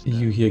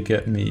you here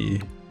get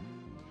me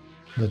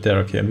the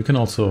derrick here. And we can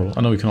also,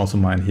 I know we can also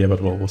mine here,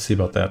 but we'll see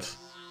about that.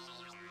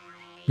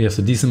 We have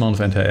a decent amount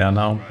of anti-air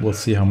now. We'll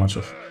see how much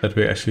of that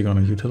we're actually going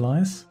to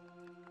utilize.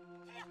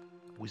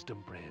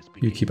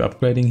 You keep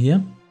upgrading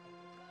here.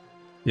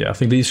 Yeah, I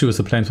think the issue with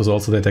the planes was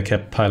also that they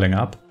kept piling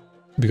up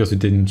because we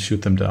didn't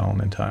shoot them down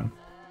in time.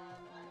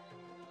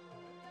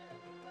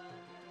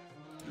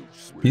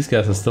 These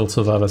guys are still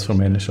survivors from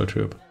my initial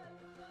troop.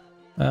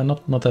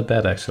 Not that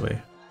bad actually.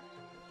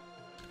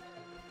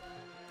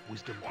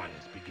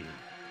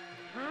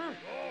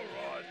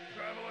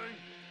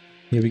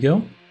 Here we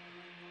go.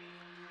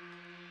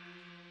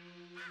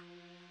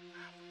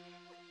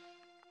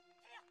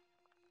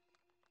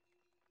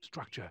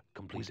 Structure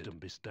completed. Wisdom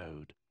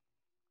bestowed.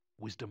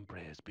 Wisdom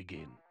prayers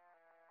begin.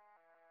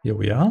 Here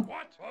we are.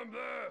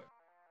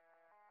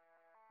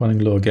 Running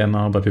low again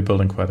now, but we're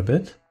building quite a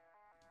bit.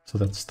 So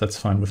that's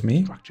fine with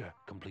me. Structure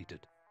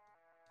completed.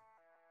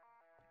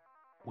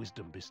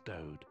 Wisdom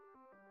bestowed.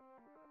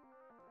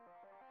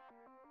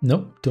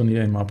 Nope, don't need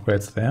any more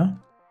upgrades there.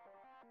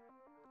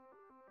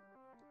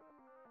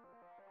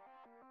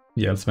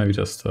 Yeah, let's maybe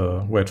just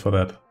wait for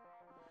that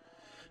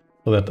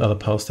other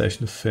power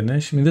station to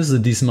finish. I mean, this is a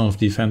decent amount of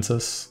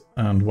defenses,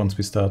 and once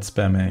we start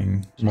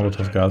spamming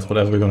Molotov guards,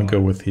 whatever we're gonna go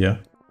with here,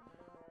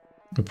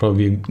 we're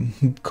probably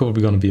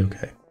gonna be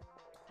okay.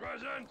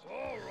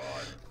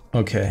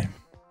 Okay.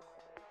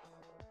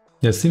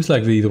 Yeah, it seems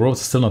like the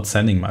robots are still not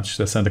sending much.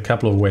 They sent a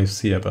couple of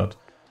waves here, but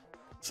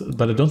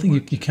I don't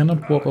think you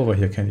cannot walk over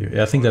here, can you?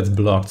 Yeah, I think that's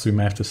blocked, so we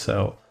may have to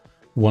sell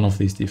one of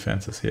these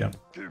defenses here.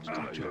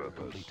 Structure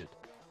completed.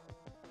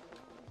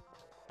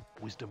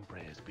 Wisdom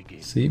prayers begin.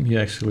 See,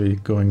 you're actually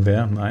going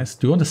there. Nice.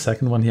 Do you want a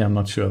second one here? I'm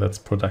not sure that's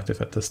productive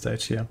at this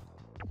stage here.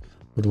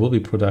 What will be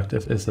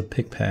productive is a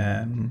pig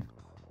pen.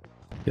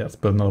 Yeah, let's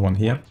build another one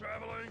here.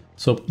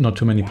 So not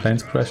too many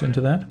planes crash into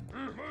that.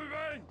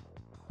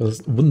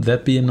 Wouldn't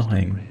that be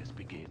annoying?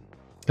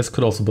 This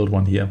could also build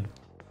one here.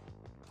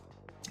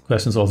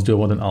 Question is also, do I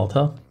want an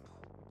altar?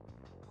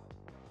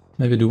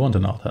 Maybe I do want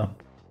an altar.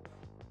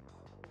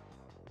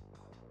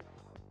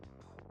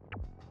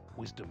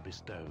 Wisdom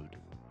bestowed.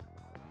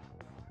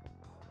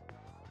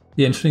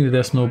 Yeah, interesting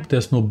that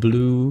there's no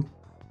blue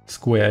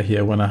square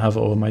here when I have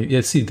over my...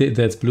 Yeah, see,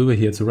 that's blue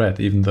here, it's red,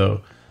 even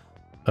though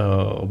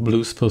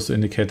blue is supposed to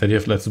indicate that you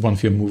have like one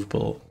of your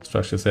movable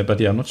structures there. But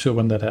yeah, I'm not sure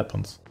when that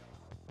happens.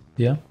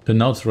 Yeah, then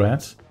now it's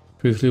red.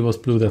 Previously it was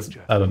blue, that's...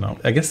 I don't know.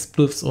 I guess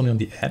blue is only on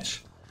the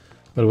edge.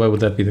 But why would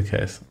that be the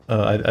case?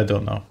 I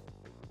don't know.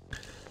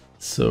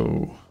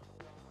 So...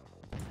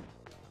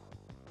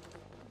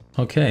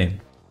 Okay.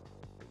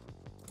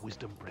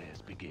 Wisdom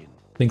prayers begin.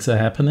 Things are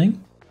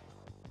happening.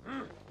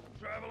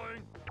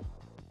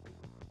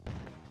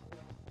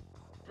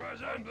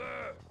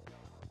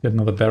 Get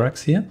another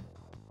barracks here.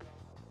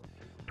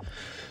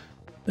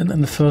 And then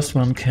the first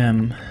one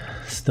can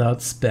start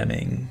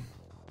spamming.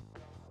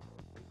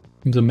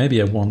 So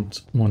maybe I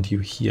want you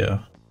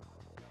here.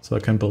 So I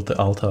can build the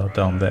altar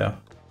down there.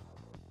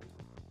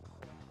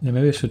 Yeah,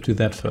 maybe I should do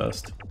that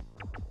first.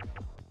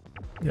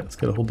 Yeah, let's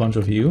get a whole bunch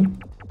of you.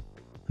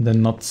 And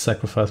then not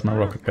sacrifice my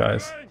rocket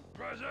guys.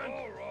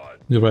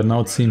 Yeah, right now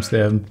it seems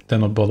they're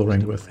not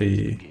bothering with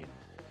the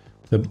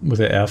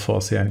air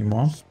force here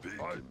anymore.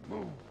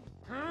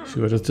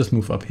 Sure, just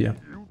move up here.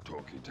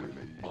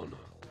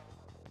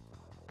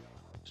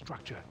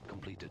 Structure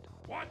completed.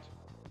 What?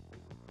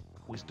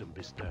 Wisdom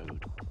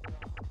bestowed.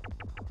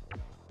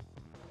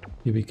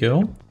 Here we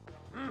go.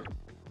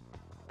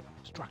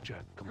 Structure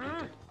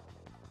completed.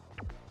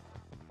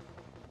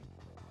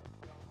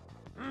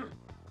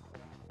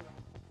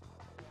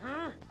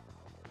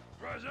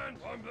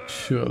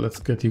 Sure, let's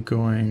get you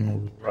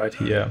going right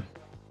here.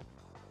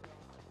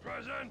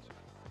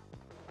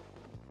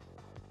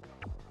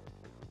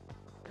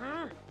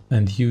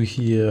 And you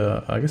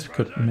here, I guess we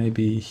could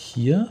maybe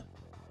here?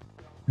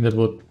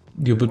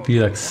 You would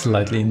be like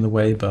slightly in the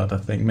way, but I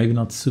think maybe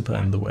not super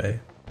in the way.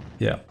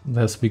 Yeah,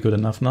 that has to be good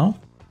enough now.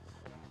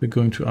 We're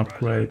going to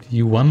upgrade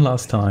you one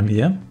last time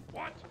here.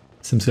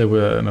 Seems like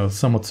we're in a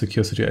somewhat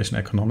secure situation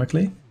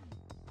economically.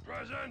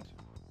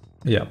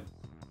 Yeah.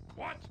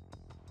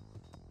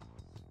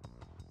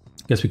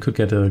 Guess we could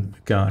get a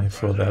guy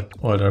for that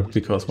order,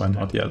 because why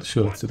not? Yeah,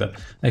 sure, let's do that.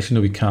 Actually,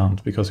 no, we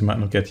can't, because we might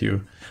not get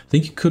you. I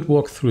think you could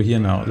walk through here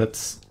now.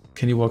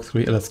 Can you walk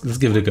through here? Let's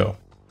give it a go.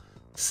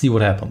 See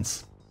what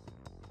happens.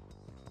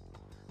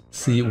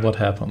 See what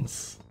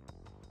happens.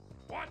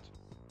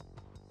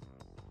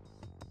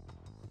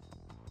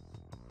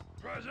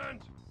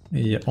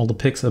 Yeah, all the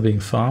pigs are being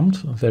farmed.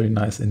 Very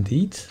nice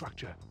indeed.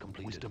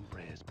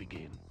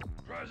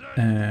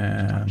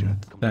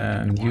 And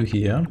then you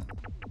here.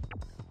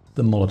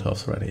 The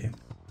Molotov's ready.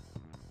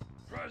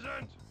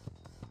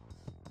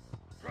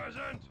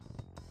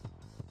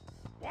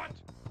 What?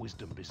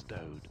 Wisdom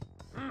bestowed.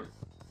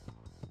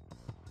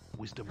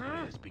 Wisdom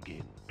prayers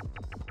begin.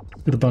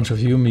 With a bunch of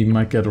you, we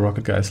might get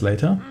rocket guys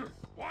later.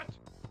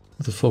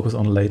 Let's focus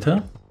on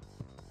later.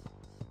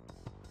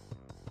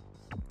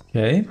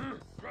 Okay.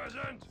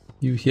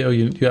 You here, oh,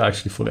 you're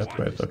actually fully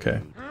upgraded,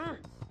 okay.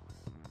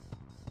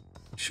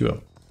 Sure.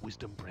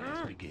 Wisdom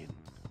prayers begin.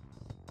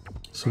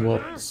 So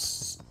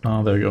what's...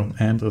 Oh, there we go.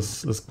 And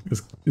is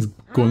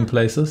going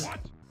places.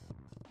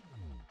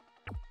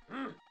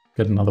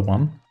 Get another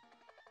one.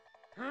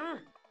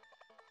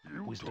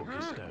 Wisdom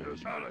bestowed.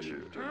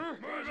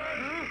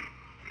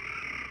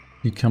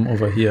 You come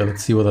over here.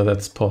 Let's see whether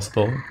that's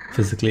possible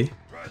physically.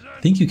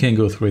 I think you can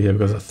go through here,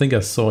 because I think I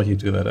saw you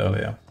do that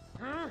earlier.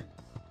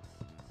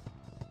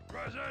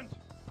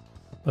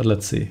 But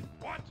let's see.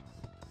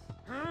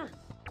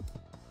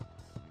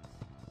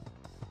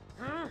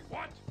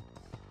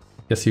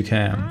 Yes, you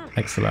can.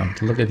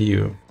 Excellent. Look at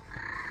you.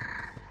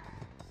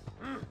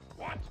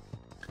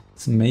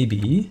 So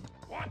maybe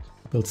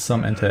build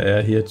some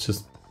anti-air here,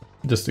 just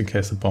in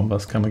case the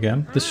bombers come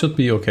again. This should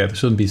be okay. This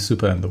shouldn't be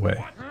super in the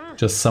way.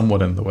 Just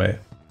somewhat in the way.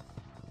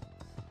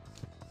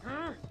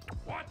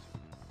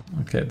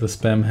 Okay, the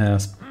spam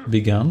has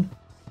begun.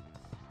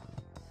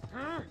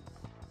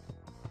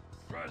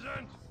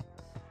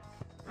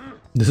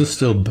 This is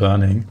still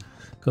burning,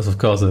 because of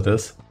course it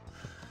is.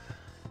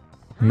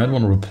 I might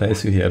want to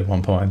replace you here at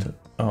one point.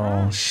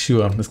 Oh,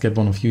 sure. Let's get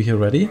one of you here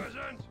ready.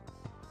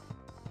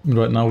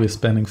 Right now we're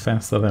spending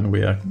faster than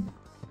we are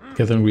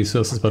gathering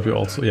resources, but we're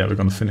also, yeah, we're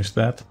gonna finish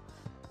that.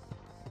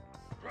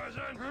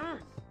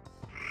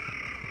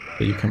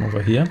 Okay, you come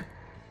over here.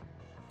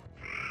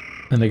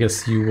 And I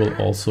guess you will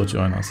also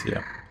join us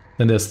here.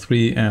 Then there's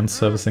 3 ants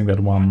servicing that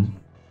one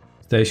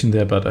station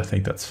there, but I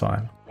think that's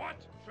fine.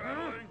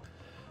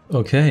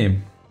 Okay.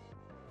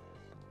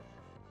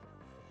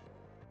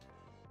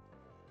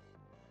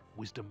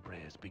 Wisdom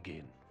prayers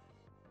begin.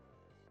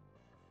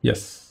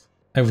 Yes.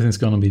 Everything's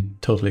gonna be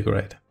totally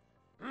great.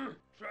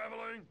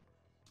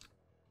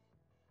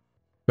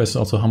 Question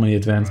also how many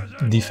advanced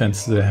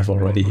defenses they have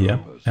already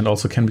here. And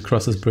also can we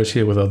cross this bridge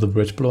here without the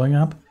bridge blowing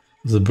up?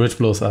 If the bridge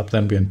blows up,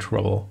 then we're in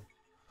trouble.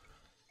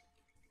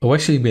 Oh,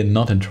 actually we're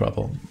not in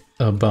trouble.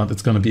 But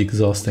it's gonna be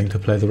exhausting to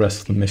play the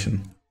rest of the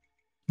mission.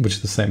 Which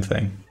is the same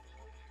thing.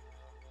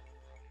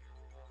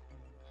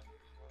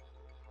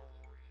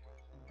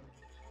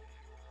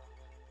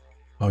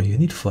 Oh, you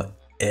need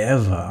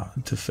forever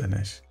to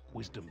finish.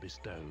 Wisdom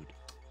bestowed.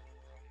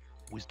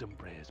 Wisdom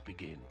prayers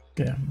begin.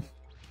 Okay. I'm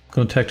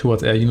gonna attack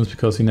towards air units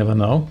because you never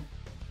know.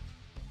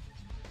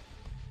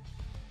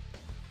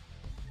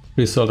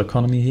 Result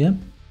economy here.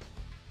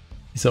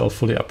 These are all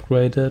fully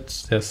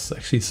upgraded. There's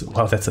actually,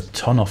 wow, that's a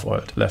ton of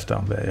oil left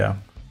down there, yeah.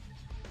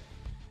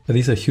 But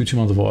these are huge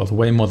amounts of oil,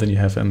 way more than you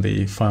have in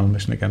the final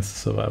mission against the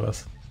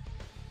survivors.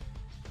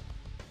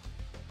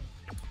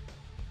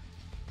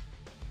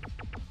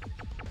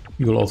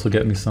 You will also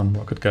get me some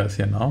rocket guys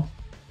here now.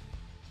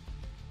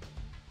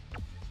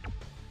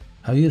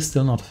 How are you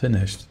still not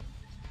finished?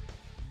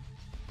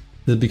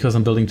 Is it because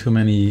I'm building too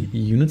many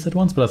units at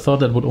once? But I thought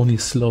that would only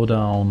slow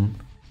down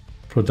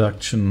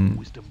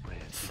production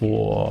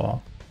for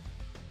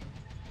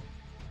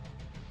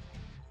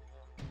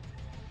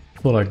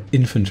like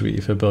infantry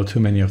if I build too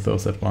many of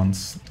those at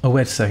once. Oh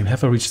wait a second,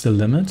 have I reached the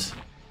limit?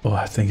 Oh,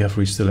 I think I've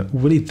reached the limit.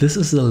 Really, this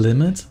is the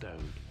limit?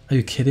 Are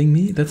you kidding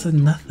me? That's a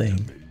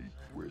nothing.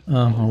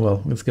 Oh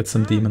well, let's get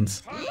some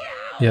demons.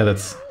 Yeah,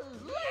 that's...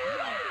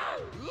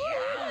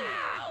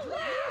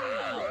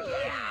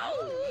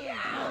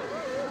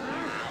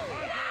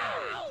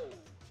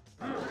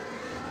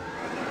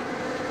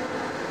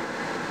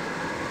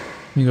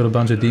 We got a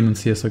bunch of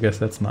demons here, so I guess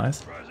that's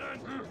nice.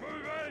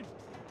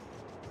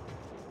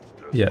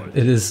 Yeah,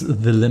 it is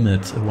the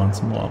limit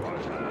once more.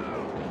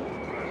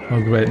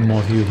 Oh great, more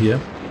of you here.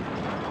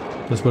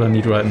 That's what I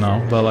need right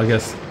now. Well, I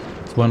guess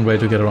it's one way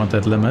to get around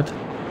that limit.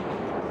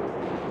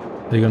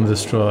 They're gonna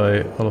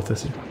destroy all of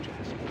this.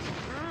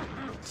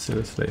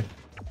 Seriously.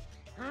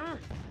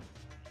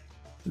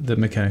 The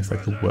mechanic's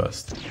like the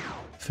worst.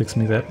 Fix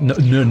me that. No,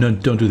 no, no,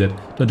 don't do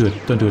that. Don't do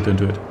it, don't do it, don't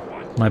do it.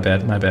 My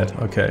bad,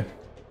 okay.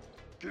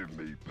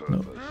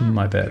 No,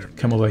 my bad.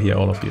 Come over here,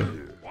 all of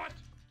you.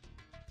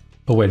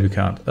 Oh wait, we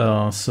can't.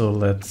 So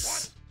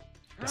let's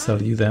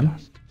sell you then.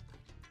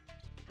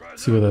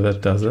 See whether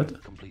that does it.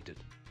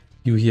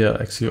 You here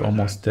are actually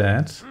almost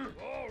dead.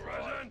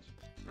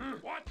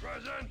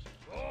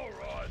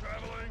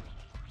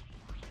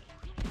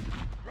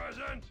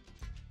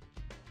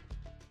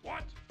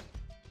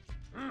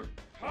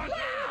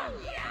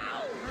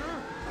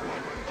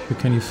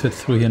 Can you fit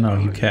through here now?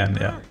 You can,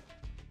 yeah.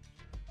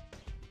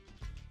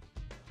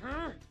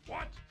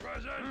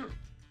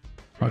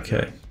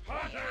 Okay.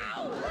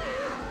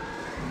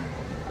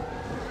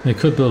 You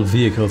could build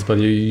vehicles, but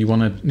you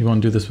want to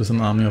do this with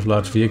an army of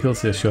large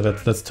vehicles? Yeah, sure,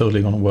 that's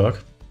totally gonna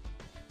work.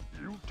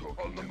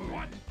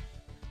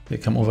 They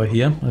come over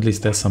here. At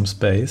least there's some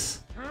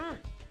space.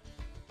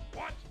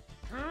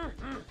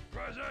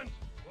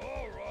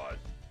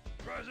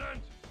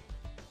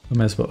 I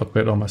may as well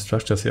upgrade all my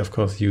structures here. Of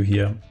course, you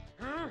here.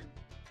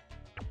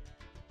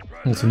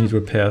 Also need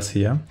repairs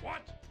here.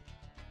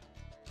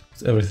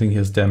 So everything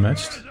here is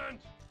damaged.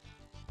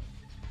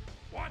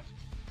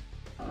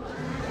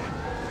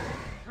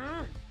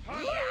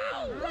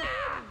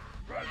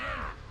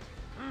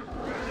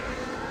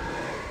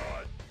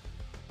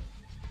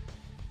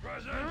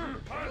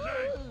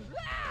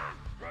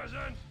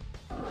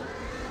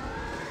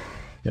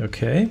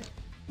 Okay.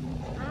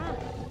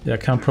 Yeah, I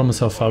can't promise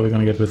how far we're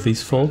gonna get with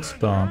these folks,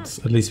 but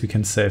at least we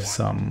can save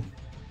some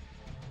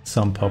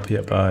pop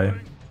here by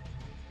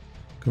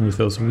going with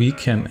those. We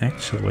can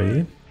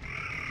actually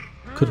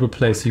could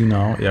replace you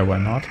now. Yeah, why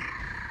not?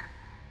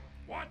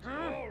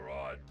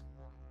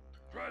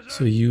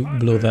 So you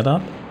blow that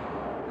up.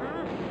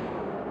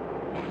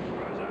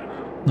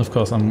 Of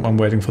course, I'm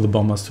waiting for the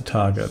bombers to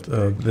target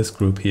this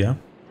group here.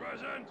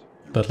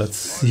 But let's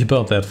see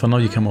about that. For now,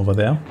 you come over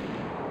there.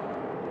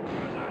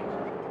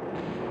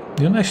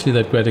 You're not actually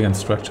that great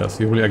against structures.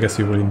 You really, I guess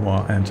you're really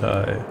more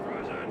anti...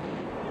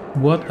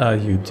 What are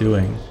you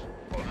doing?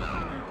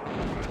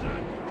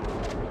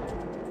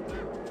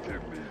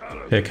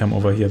 Okay, come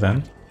over here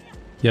then.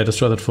 Yeah,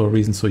 destroy that for a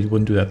reason, so you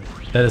wouldn't do that.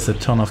 That is a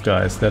ton of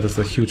guys. That is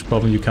a huge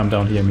problem. You come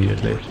down here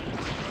immediately.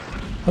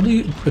 How do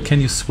you... Can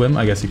you swim?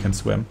 I guess you can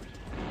swim.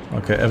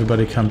 Okay,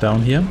 everybody come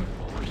down here.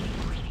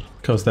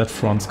 because that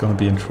front's gonna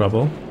be in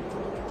trouble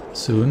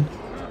soon.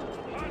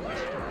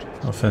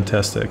 Oh,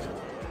 fantastic.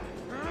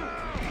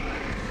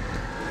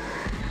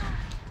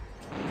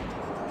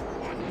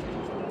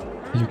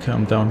 You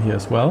come down here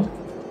as well.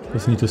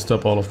 Just need to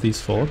stop all of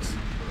these folks.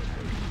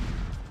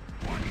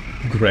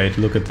 Great,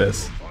 look at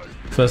this.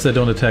 First they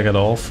don't attack at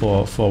all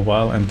for a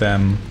while, and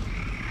then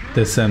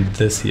they send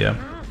this here.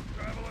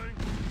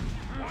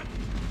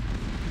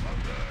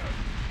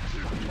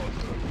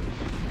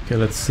 Okay,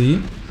 let's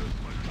see.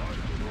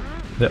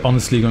 They're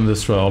honestly gonna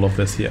destroy all of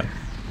this here.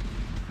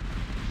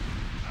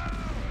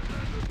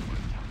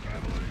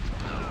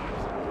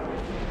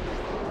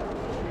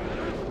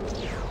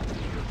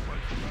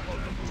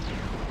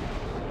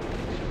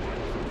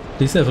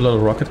 These have a lot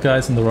of rocket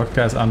guys, and the rocket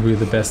guys aren't really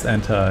the best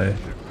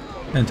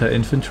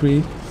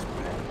anti-infantry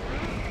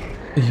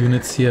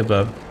units here,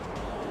 but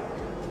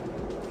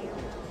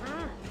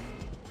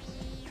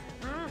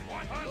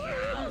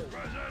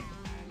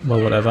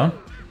well, whatever.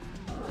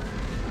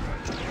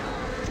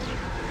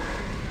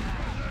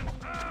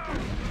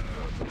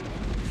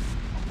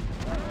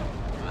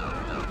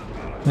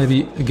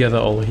 Maybe gather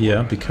all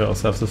here,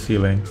 because I have the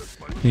feeling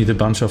we need a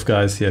bunch of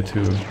guys here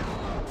to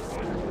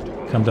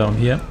come down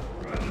here.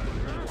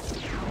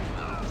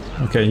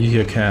 Okay, you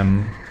here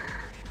can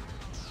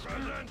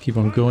keep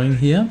on going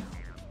here.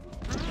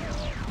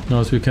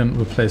 Notice we can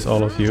replace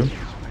all of you.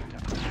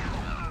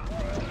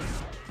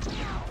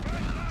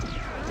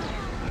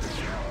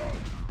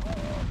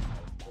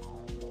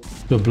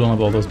 We've blown up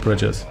all those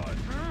bridges.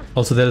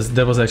 Also,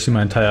 that was actually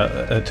my entire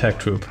attack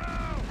troop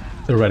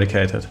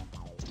eradicated.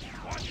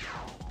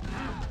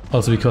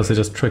 Also because they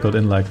just trickled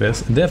in like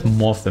this, and they have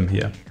more of them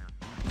here.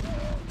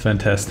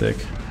 Fantastic.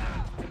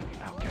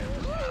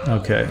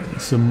 Okay,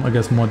 so I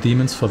guess more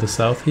demons for the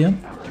south here.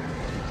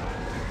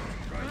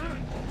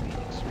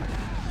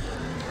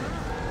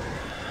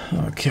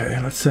 Okay,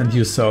 let's send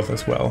you south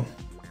as well.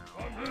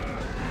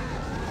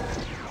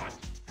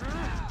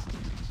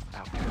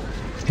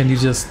 Can you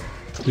just,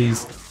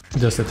 please,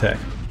 just attack?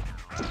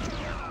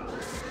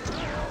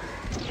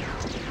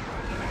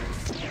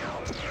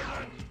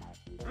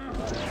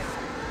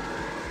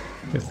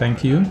 Okay,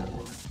 thank you.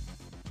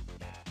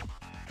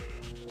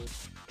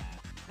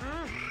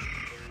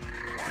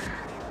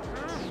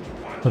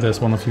 Oh,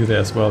 there's one of you there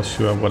as well,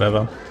 sure,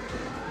 whatever.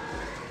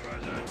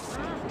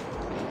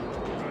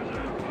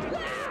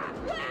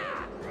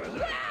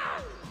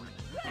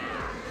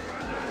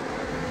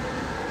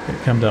 Okay,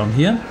 come down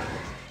here.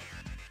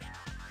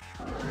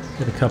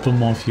 Get a couple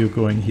more of you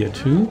going here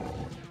too.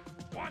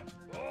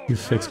 You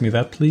fix me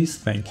that, please.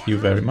 Thank you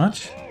very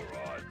much.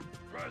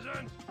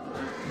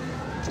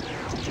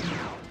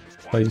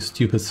 By you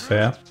stupid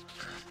sphere.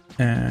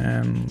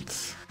 And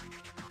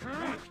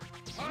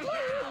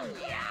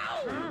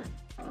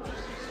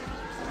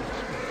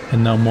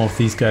now more of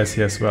these guys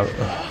here as well.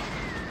 Ugh.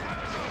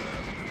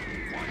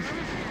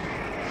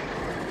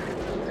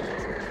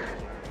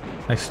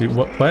 Actually,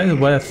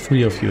 why are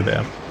 3 of you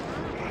there?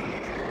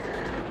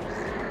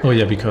 Oh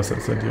yeah, because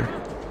that's in you.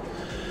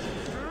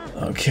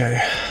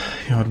 Okay,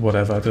 you know,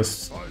 whatever,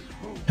 just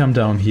come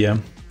down here.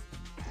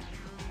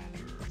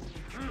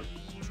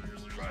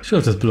 Should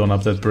have just blown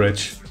up that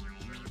bridge.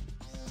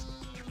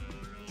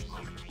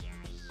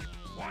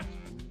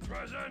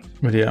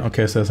 But yeah,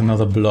 okay, so there's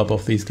another blob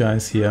of these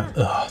guys here.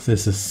 Ugh,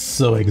 this is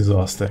so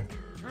exhausting.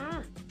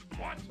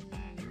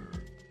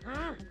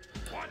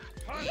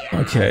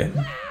 Okay.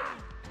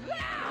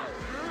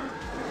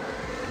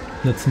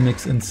 Let's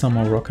mix in some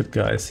more rocket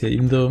guys here,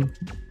 even though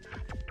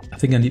I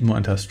think I need more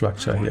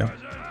anti-structure here.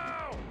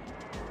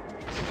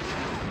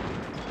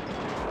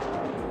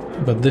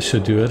 But this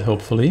should do it,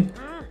 hopefully.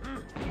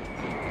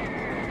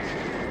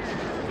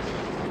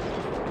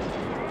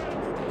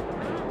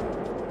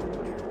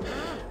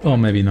 Or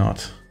maybe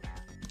not.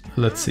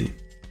 Let's see.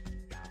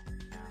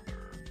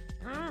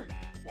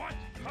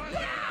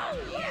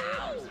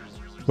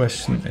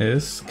 Question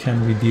is,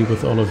 can we deal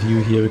with all of you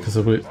here? Because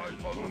I will...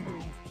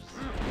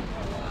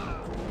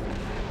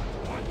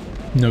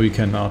 No, we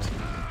cannot.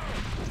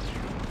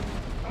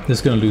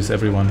 Just gonna lose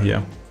everyone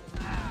here.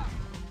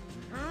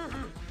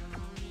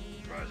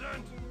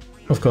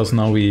 Of course,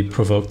 now we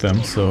provoke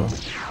them, so...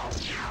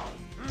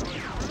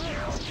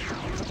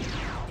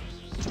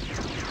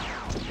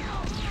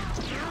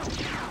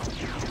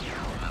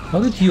 How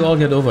did you all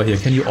get over here?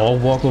 Can you all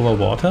walk over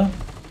water?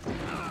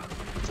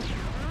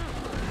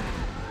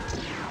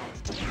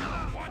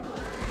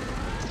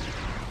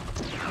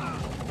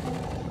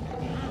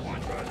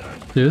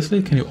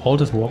 Seriously? Can you all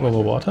just walk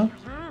over water?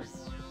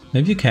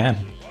 Maybe you can.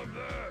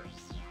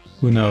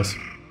 Who knows?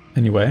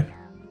 Anyway.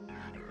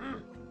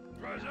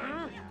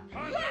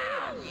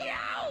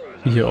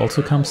 Here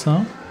also comes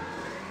down.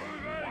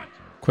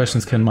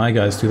 Questions, can my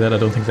guys do that? I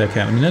don't think they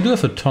can. I mean, I do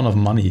have a ton of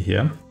money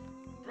here.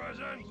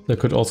 They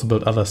could also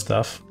build other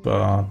stuff,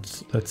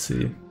 but let's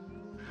see.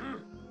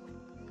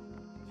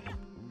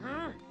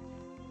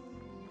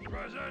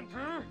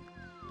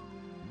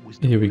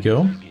 Here we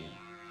go.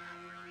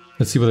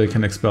 Let's see whether I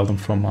can expel them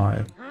from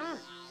my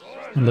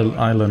little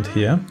island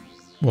here.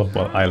 Well,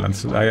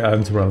 island's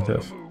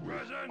relative.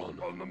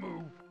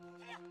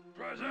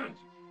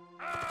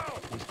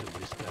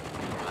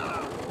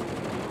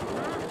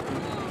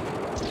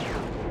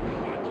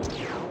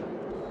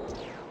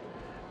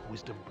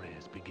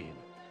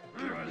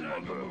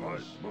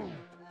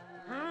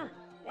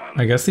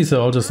 I guess these are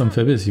all just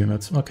amphibious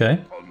units. Okay.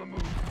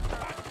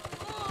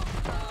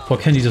 Or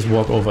can you just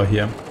walk over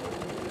here?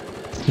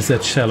 Is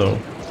that shallow?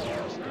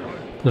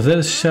 If that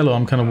is shallow,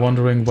 I'm kind of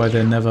wondering why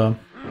they never...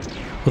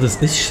 Oh,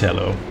 this is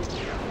shallow.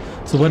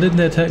 So why didn't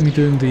they attack me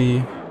during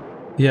the...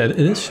 Yeah, it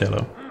is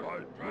shallow.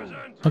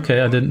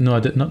 Okay, I did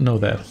not know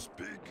that.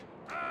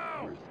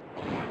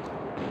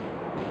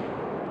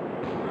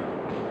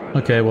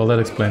 Okay, well that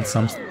explains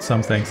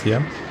some things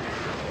here.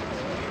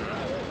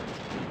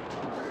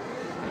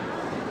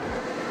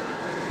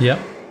 Yeah,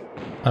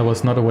 I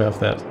was not aware of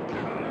that.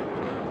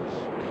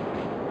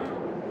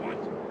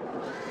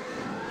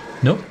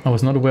 Nope, I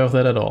was not aware of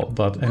that at all,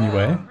 but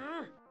anyway.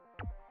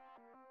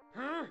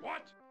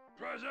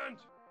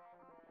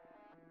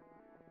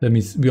 That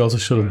means we also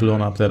should have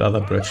blown up that other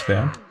bridge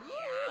there.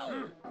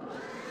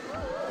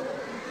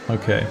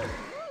 Okay,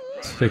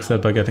 let's fix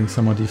that by getting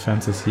some more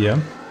defenses here.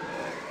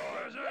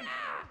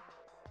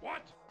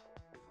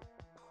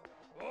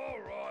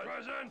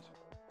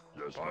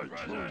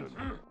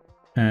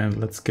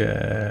 And let's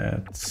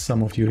get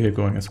some of you here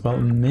going as well.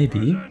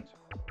 Maybe I'm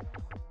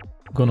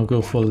gonna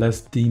go for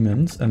less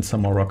demons and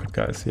some more rocket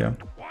guys here.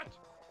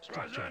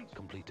 Structure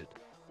completed.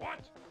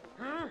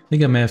 I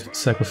think I may have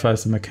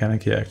sacrificed the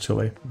mechanic here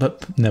actually,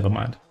 but never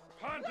mind.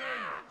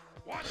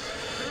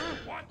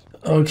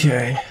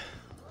 Okay.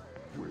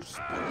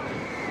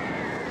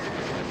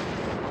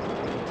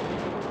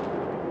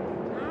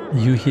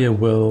 You here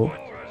will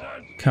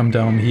come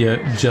down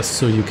here just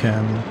so you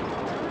can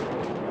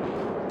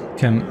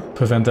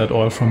prevent that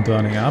oil from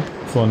burning up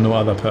for no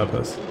other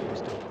purpose.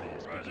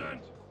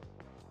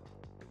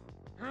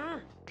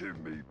 Give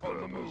me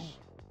purpose.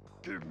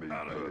 Give me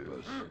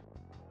purpose.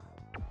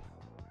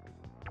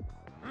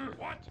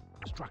 What?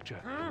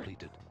 Structure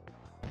completed.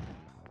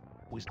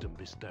 Wisdom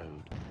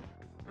bestowed.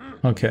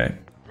 Okay,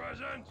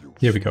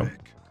 here we go.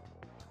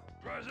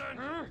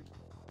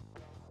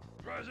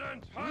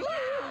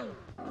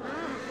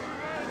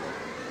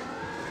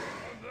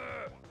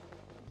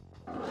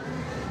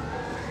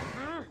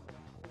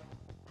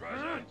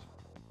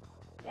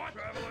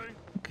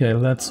 Okay,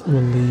 let's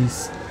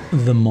release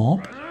the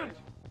mob.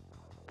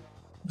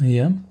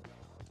 Here.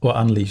 Or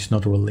unleash,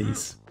 not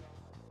release.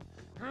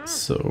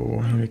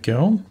 So, here we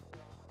go.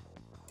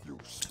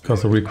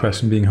 Because the real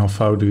question being, how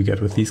far do we get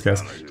with these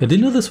guys? I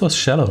didn't know this was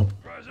shallow.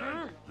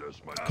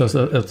 Because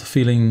I had the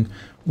feeling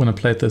when I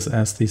played this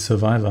as the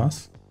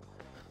survivors,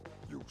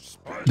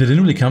 they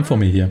didn't really come for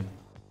me here.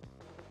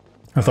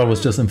 I thought it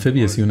was just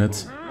amphibious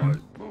units.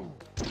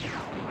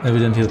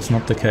 Evidently it's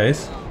not the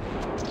case.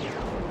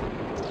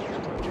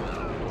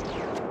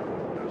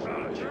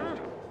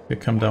 Okay,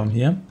 come down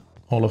here,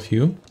 all of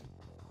you.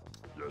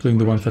 Including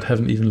the ones that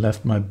haven't even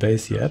left my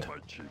base yet.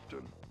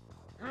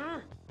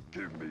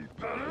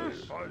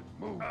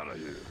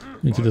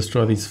 Need to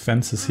destroy these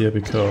fences here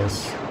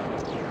because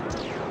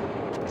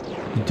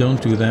if you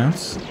don't do that,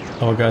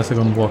 our guys are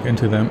gonna walk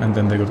into them and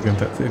then they're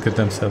gonna get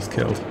themselves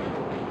killed.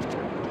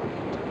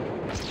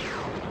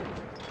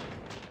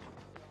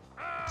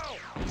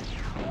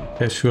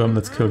 Okay, sure,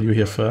 let's kill you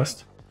here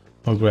first.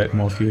 Oh great,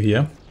 more of you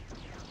here.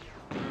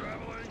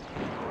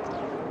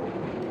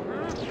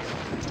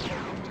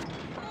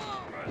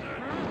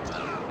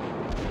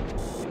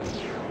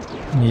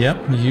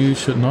 Yep, you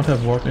should not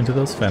have walked into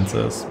those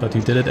fences, but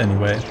you did it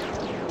anyway.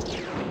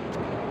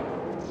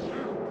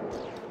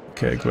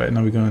 Okay, great,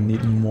 now we're gonna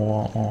need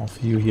more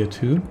of you here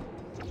too.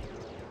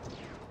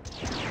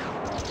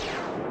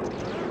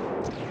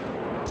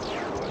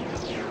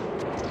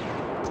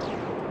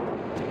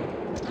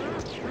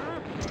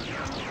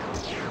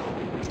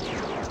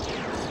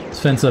 These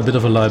fences are a bit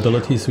of a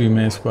liability, so we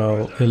may as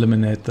well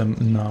eliminate them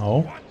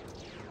now.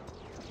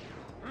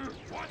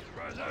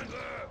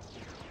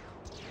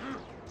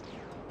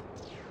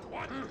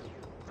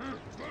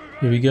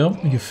 Here we go,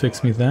 you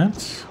fix me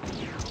that.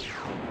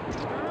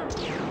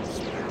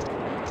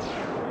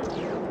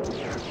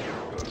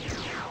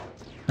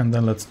 And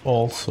then let's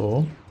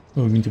also...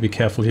 Oh, we need to be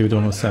careful here, we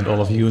don't want to send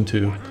all of you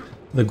into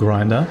the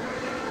grinder.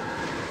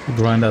 The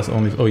grinder is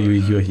only... Oh,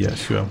 you're here,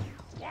 sure.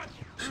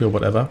 Sure,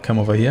 whatever, come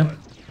over here.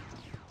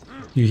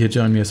 You here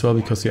join me as well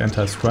because you're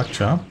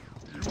anti-structure.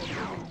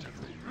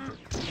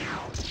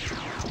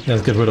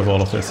 Let's get rid of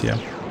all of this here.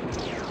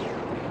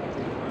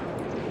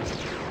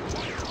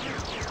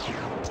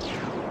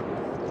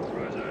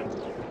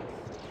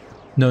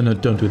 No,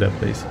 don't do that,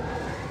 please.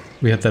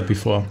 We had that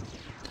before.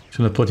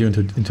 Should not put you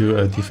into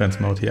a defense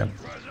mode here.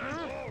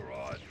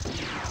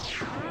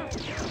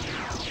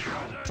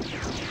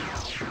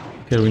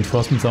 Okay,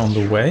 reinforcements are on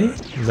the way.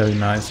 Very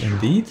nice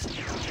indeed.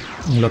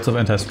 Lots of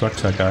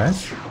anti-structure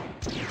guys.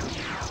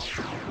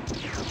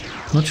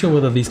 Not sure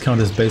whether these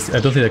count as base... I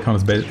don't think they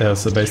count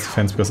as a base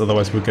defense, because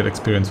otherwise we'll get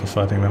experience for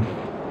fighting them.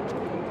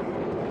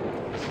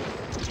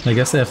 I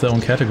guess they have their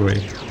own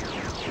category.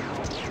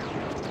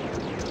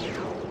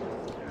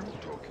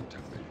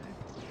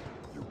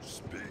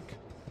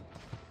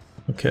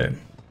 Okay.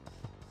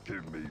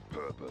 Give me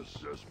purpose,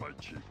 yes, my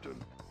chieftain.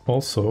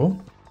 Also,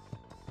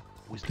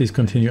 please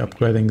continue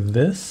upgrading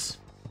this.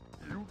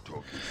 You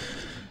talking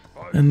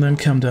to me. I And then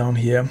come down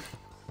here.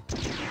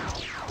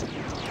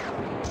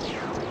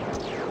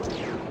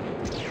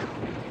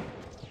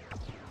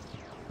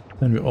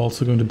 Then we're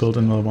also going to build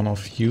another one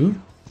of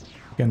you.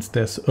 Against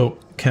this. Oh,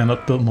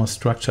 cannot build more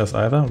structures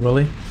either,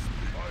 really?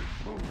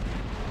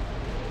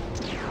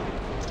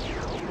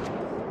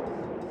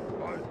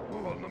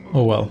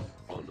 Oh well.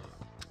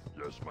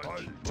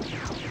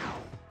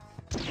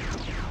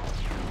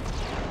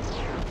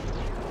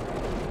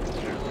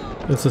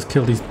 Let's just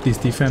kill these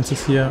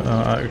defenses here.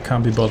 I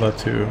can't be bothered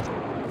to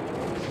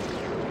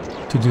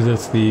do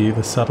this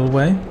the subtle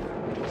way.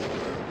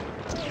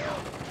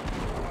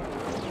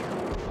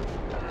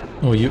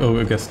 Oh,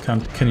 I guess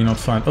can you not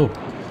find? Oh,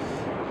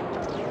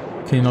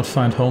 can you not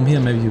find home here?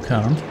 Maybe you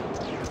can't.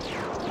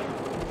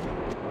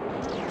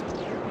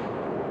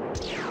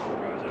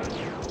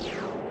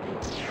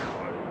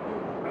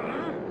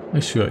 Are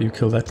you sure you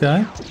kill that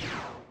guy?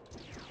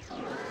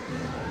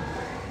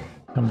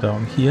 Come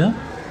down here.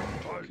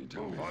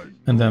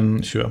 And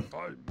then, sure,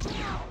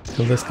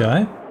 kill this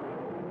guy.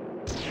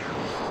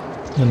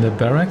 Then the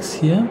barracks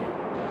here.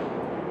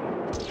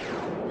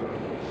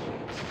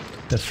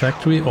 The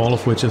factory, all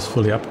of which is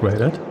fully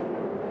upgraded.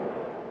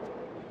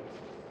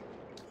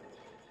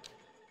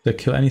 Did they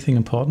kill anything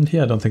important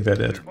here? I don't think they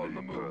did.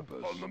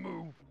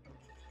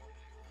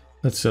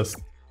 Let's just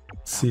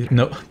see.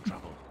 No.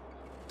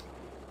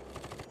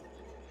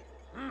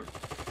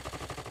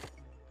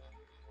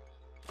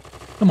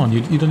 Come on,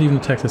 you don't even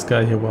attack this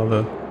guy here while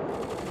the...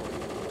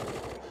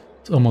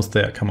 It's almost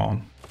there, come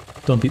on.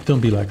 Don't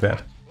be like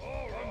that.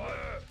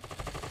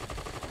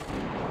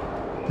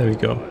 There we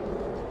go.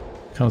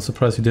 Kind of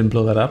surprised you didn't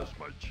blow that up.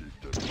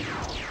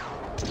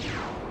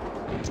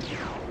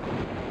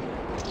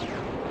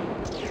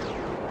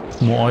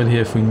 More oil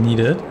here if we need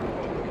it.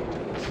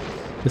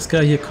 This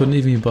guy here couldn't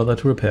even be bothered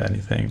to repair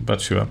anything,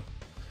 but sure.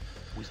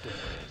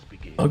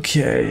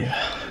 Okay.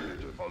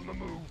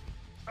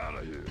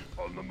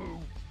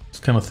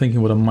 Just kind of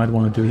thinking what I might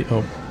want to do here.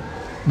 Oh,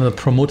 another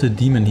promoted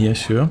demon here,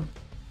 sure.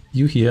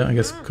 You here, I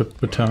guess, could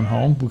return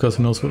home, because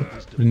who knows what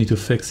we need to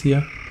fix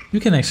here. You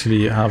can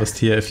actually harvest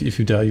here. If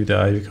you die, you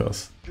die,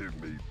 because...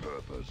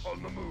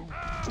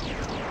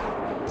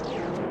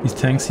 These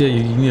tanks here,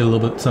 you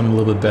need something a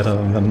little bit better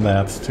than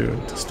that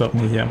to stop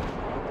me here.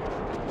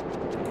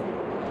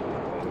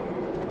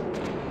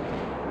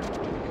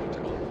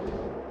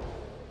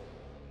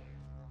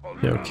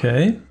 Yeah,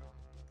 okay.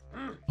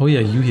 Oh yeah,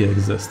 you here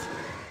exist.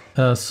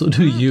 So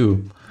do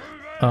you.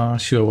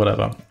 Sure,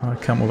 whatever.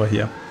 Come over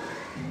here.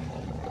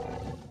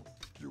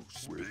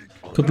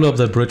 Could blow up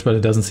that bridge, but it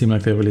doesn't seem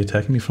like they're really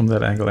attacking me from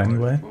that angle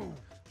anyway.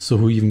 So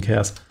who even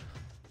cares?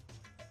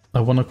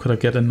 I wonder, could I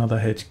get another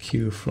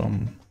HQ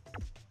from...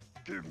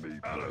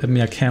 I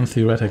mean, I can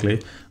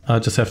theoretically. I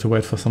just have to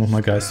wait for some of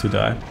my guys to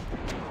die.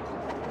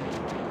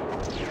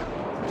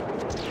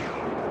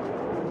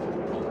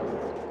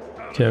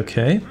 Okay,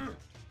 okay.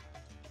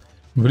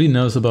 I'm really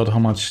nervous about how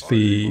much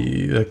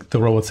the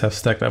robots have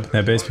stacked up in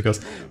their base,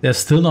 because they're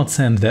still not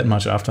sent that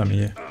much after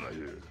me.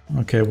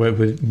 Okay, what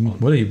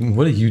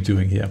are you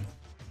doing here?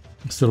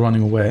 I'm still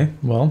running away.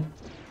 Well,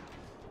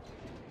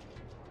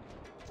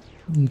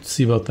 let's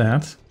see about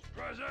that.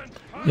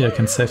 Yeah, I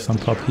can save some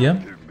pop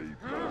here.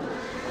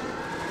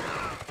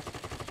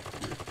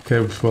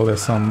 Okay, well,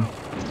 there's some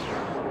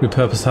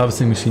repurposed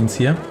harvesting machines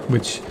here,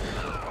 which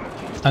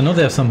I know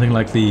they have something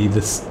like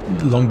this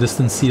long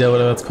distance seeder,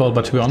 whatever it's called,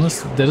 but to be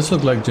honest, they just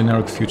look like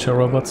generic future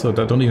robots, so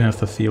I don't even have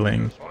the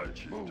feeling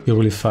you're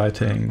really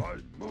fighting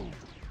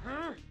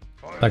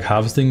like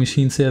harvesting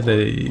machines here.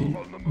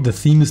 The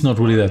theme is not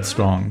really that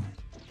strong.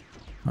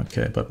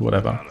 Okay, but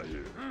whatever.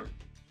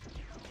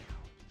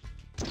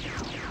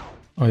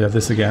 Oh yeah,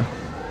 this again.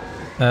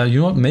 You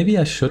know what, maybe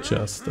I should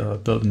just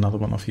build another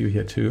one of you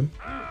here too.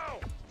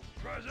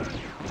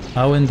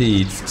 Oh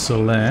indeed,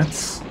 so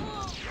let's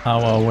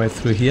hour our way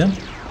through here.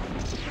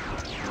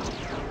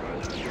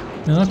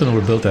 They're not going to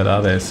rebuild that,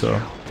 are they? So,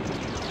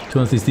 to be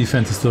honest, these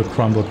defenses still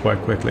crumble quite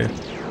quickly.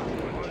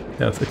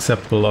 That's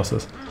acceptable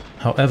losses.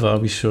 However,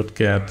 we should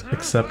get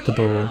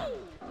acceptable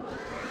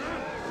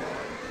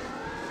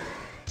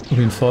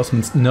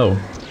reinforcements. No.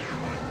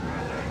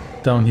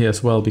 Down here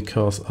as well,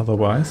 because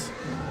otherwise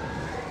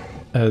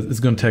it's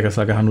going to take us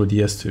like 100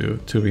 years to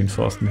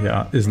reinforce them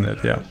here, isn't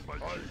it? Yeah.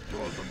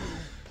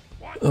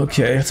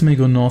 Okay, let's maybe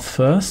go north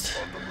first.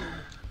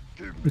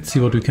 Let's see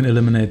what we can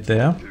eliminate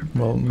there.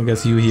 Well, I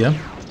guess you here.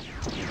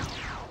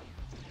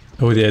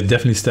 Oh, they're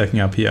definitely stacking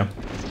up here.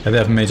 Yeah, they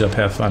have major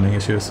pathfinding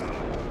issues.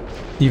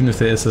 Even if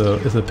there is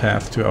a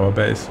path to our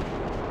base.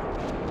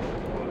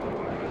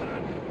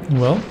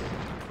 Well,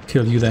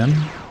 kill you then.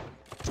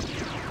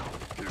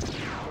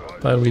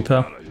 Bye,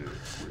 Reaper.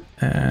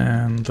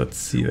 And let's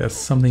see, there's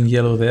something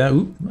yellow there.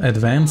 Ooh,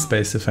 advanced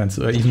base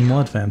defenses, or even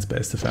more advanced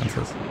base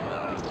defenses.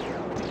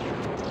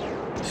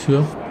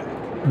 Sure,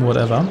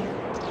 whatever.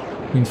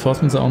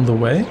 Reinforcements are on the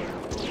way.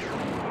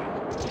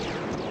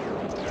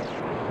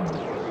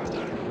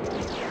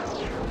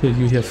 Kill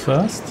you here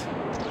first.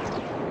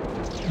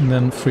 And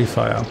then free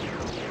fire.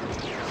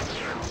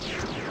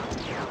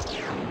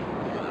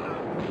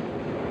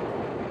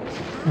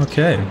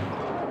 Okay.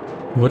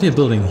 What are you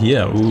building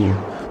here? Ooh.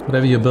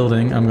 Whatever you're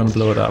building, I'm gonna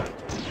blow it up.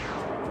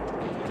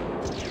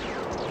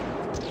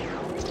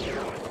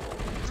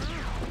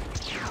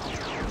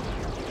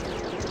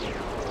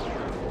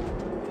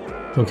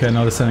 Okay,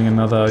 now they're sending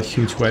another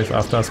huge wave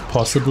after us,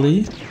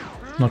 possibly.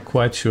 Not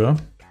quite sure.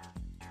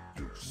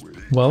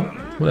 Well,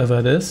 whatever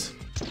it is.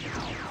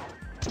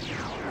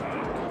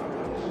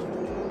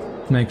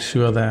 Make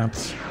sure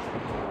that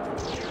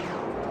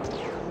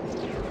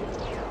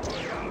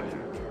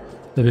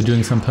we're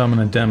doing some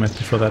permanent damage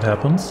before that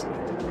happens.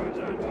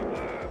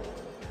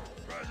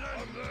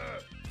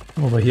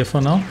 Over here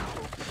for now.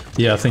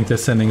 Yeah, I think they're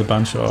sending a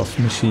bunch of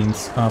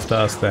machines after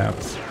us that...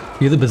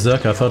 You're the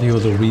Berserker, I thought you were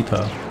the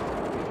Reaper.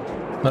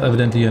 But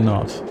evidently you're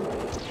not.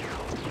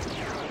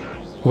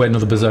 Wait, no,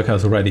 the Berserker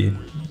is ready.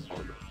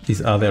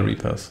 These are their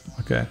Reapers.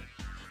 Okay.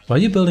 Why are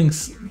you building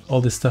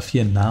all this stuff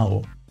here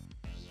now?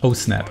 Oh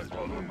snap.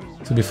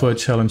 So before I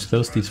challenge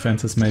those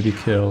defenses, maybe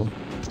kill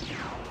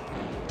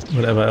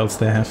whatever else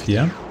they have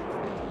here.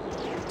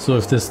 So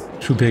if this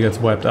troop here gets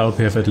wiped out,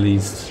 we have at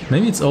least...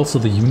 Maybe it's also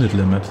the unit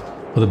limit,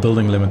 or the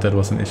building limit that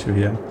was an issue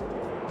here.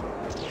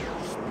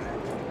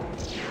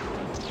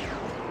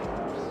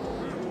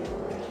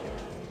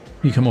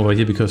 You come over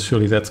here because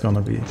surely that's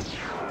gonna be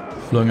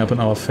blowing up in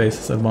our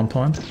faces at one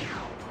point.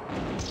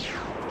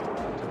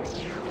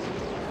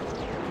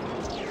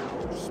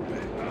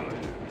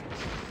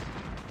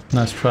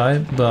 Nice try,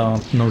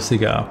 but no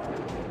cigar.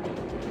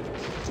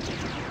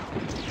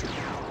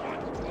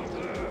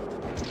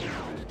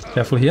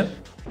 Careful here.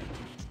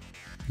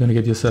 You're gonna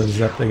get yourself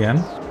zapped again.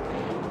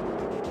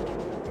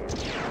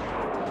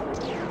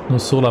 No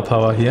solar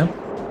power here.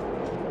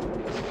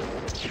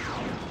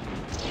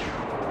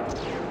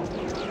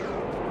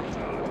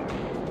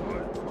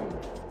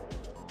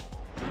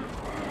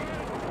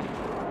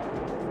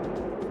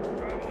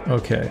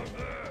 Okay.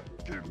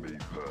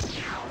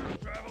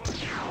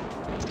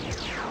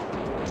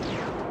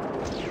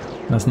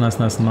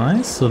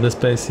 Nice. So this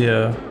base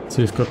here,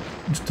 so we've got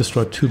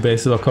destroyed 2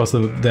 bases. Of course,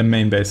 their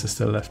main base is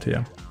still left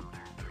here.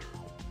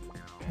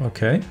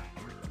 Okay.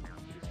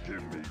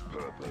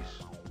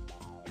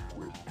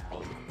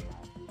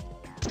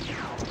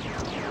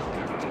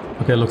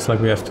 Okay, looks like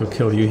we have to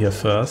kill you here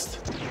first.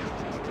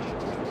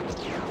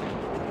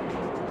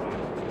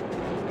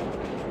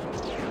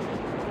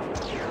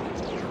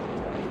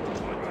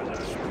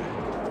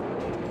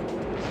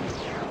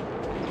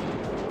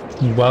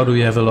 Wow, do we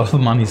have a lot of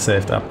money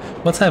saved up.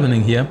 What's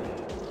happening here?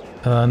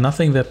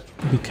 Nothing that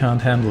we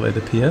can't handle, it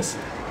appears.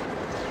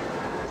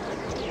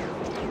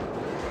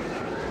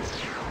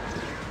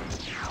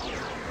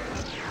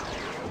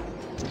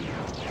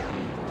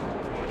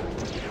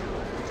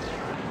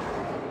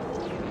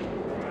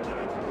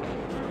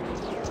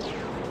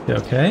 Yeah,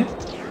 okay.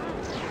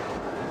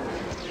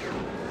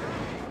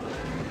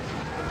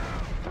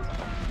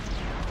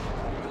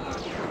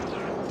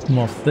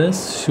 More of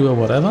this, sure,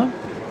 whatever.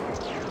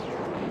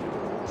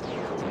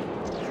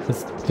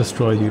 Let's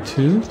destroy you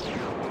too.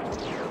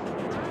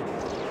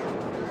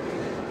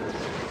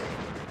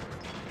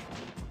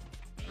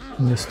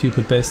 And your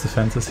stupid base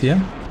defenses here.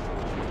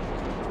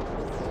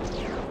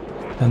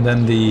 And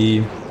then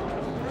the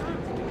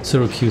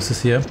Syracuse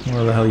is here,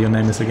 whatever the hell your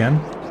name is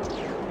again.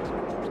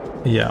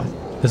 Yeah.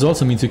 This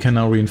also means you can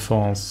now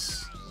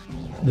reinforce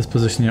this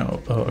position here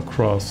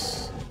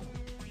across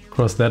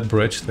that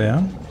bridge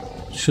there.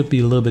 Should be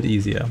a little bit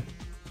easier.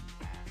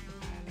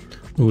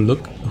 Ooh,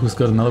 look who's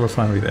got another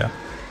refinery there.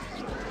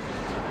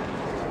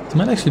 It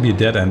might actually be a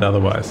dead end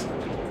otherwise.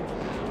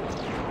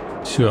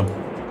 Sure.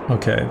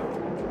 Okay.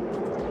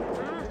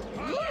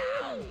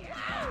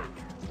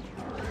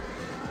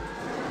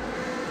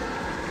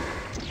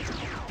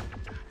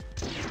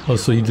 Oh,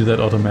 so you do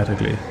that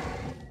automatically.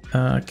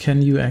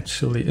 Can you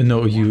actually...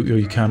 No,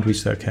 you can't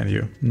reach there, can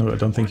you? No, I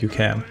don't think you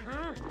can.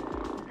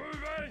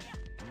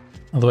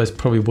 Otherwise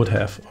probably would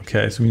have.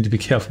 Okay, so we need to be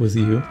careful with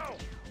you.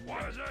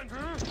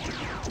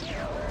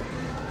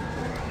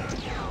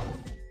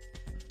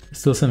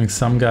 Still sending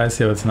some guys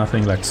here, but it's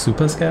nothing like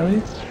super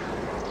scary.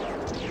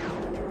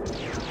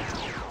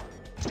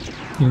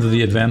 Even though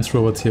the advanced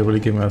robots here really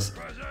giving us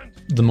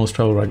the most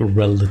trouble, like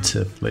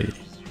relatively.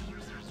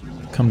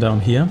 Come down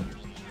here.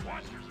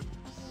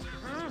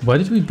 Why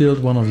did we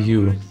build one of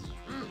you?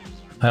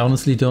 I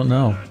honestly don't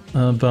know.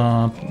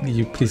 But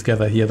you please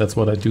gather here, that's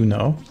what I do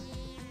know.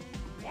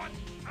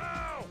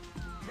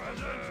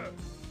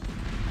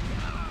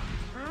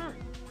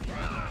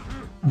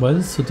 Why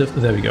is it so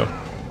difficult? There we go.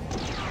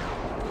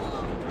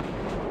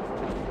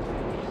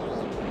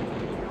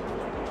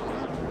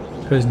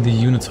 The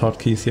units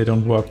hotkeys here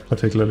don't work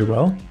particularly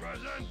well.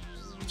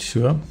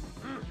 Sure.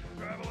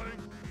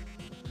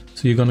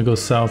 So you're gonna go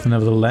south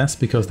nevertheless,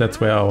 because that's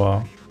where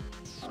our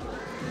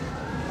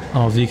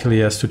vehicle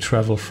here has to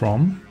travel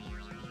from.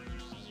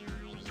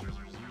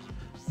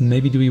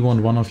 Maybe do we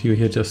want one of you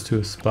here just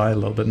to spy a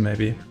little bit,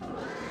 maybe?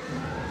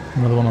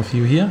 Another one of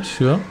you here,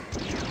 sure.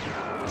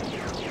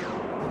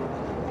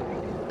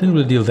 Didn't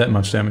really deal that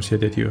much damage here,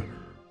 did you?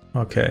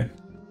 Okay.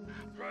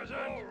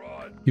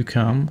 You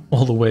come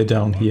all the way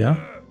down here.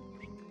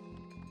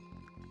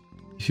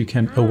 If you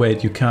can... Oh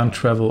wait, you can't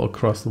travel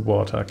across the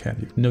water, can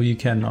you? No, you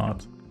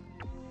cannot.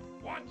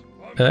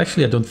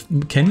 Actually, I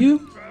don't... Can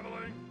you?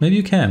 Maybe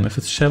you can. If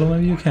it's shallow,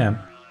 maybe you can.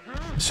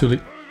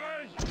 Surely...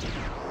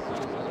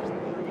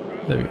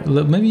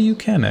 Maybe you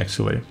can,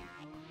 actually.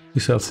 We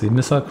shall see.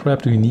 Missile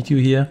crab, do we need you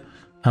here?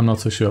 I'm not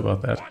so sure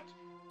about that.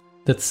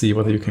 Let's see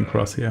whether you can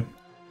cross here.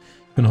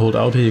 You can hold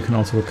out here, you can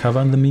also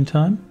recover in the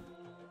meantime.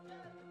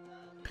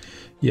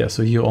 Yeah,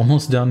 so you're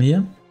almost done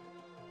here.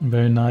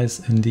 Very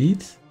nice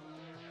indeed.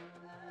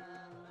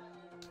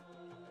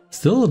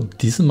 Still a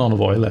decent amount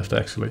of oil left,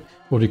 actually.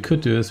 What we could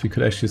do is we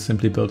could actually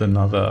simply build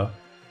another...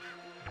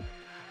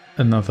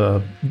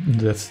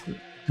 Let's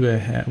do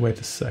wait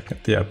a second.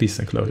 Yeah, beast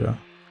enclosure.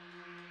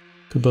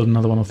 Could build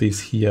another one of these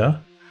here.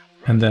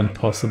 And then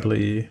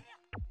possibly...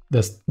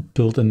 Let's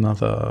build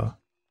another...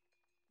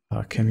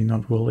 can we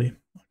not really?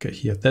 Okay,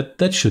 here.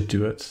 That should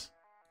do it.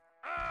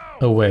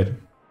 Oh, wait.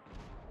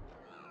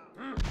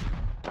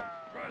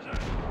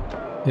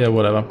 Yeah,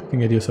 whatever. You can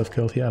get yourself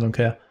killed here, I don't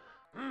care.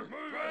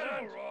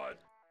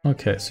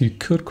 Okay, so you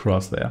could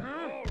cross there.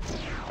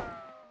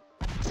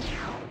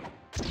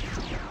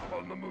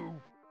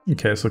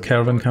 Okay, so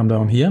caravan come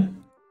down here.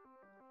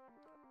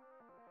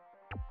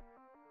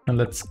 And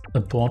let's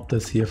abort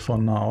this here for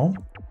now.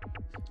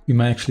 We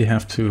might actually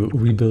have to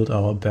rebuild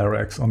our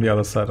barracks on the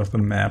other side of the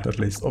map at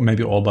least, or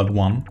maybe all but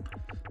one.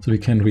 So we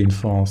can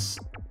reinforce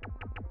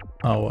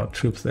our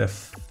troops there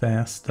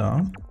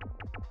faster.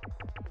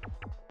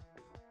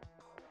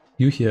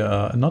 You here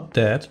are not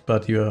dead,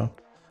 but you're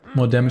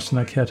more damaged than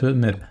I care to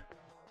admit.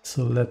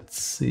 So let's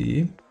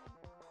see.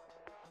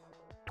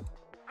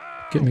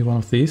 Give me one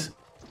of these.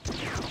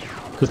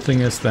 Good thing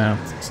is that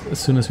as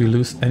soon as we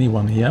lose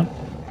anyone here,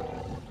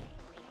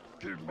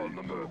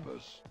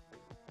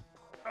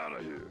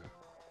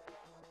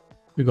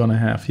 we're gonna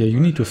have... Yeah,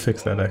 you need to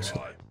fix that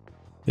actually.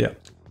 Yeah.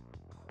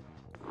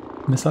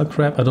 Missile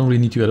crab, I don't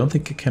really need you. I don't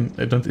think it can...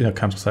 I don't think it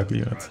comes with cycle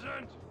units.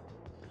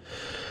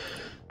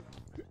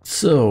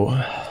 So...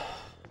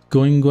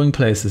 Going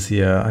places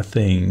here, I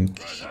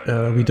think.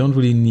 We don't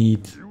really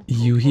need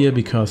you here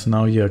because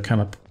now you're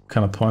kind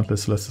of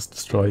pointless. So let's just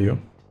destroy you.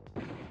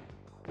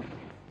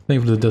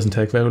 Thankfully, it doesn't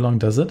take very long,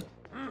 does it?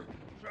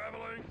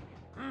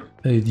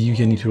 You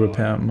here need to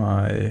repair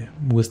my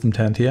wisdom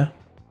tent here.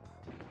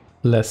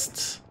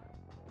 Lest...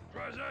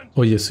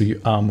 Oh yeah, so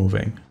you are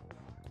moving.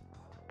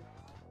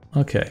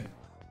 Okay.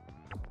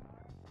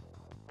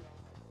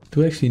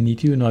 Do I actually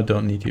need you? No, I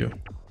don't need you.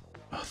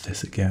 Oh,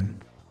 this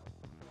again.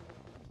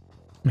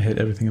 I hate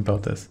everything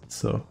about this.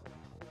 So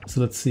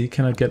let's see,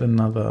 can I get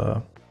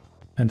another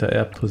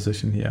anti-air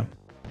position here?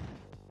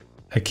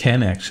 I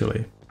can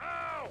actually.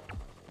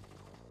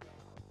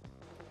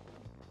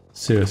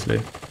 Seriously.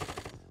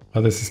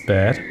 Oh, this is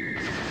bad.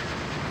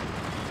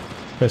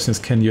 Question is,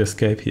 can you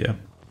escape here?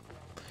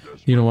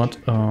 You know what?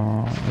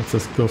 Let's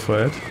just go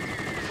for it.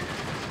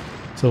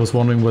 So I was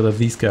wondering whether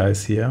these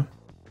guys here...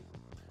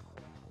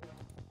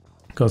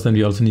 Because then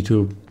we also need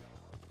to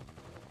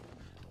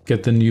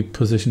get the new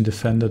position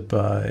defended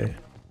by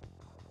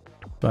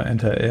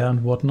anti-air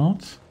and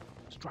whatnot.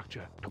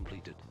 Structure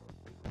completed.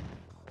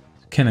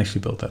 Can actually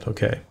build that,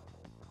 okay.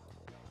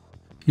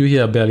 You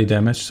here are barely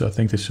damaged, so I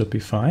think this should be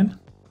fine.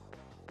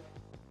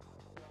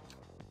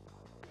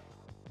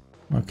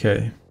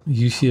 Okay,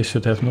 you here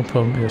should have no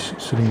problem here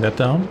shooting that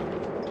down.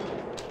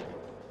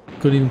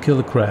 Could even kill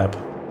the crab.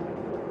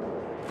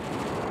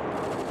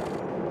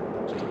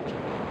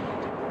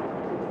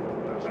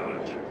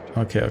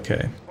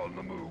 Okay.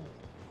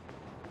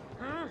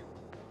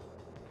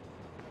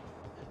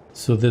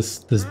 So this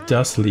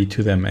does lead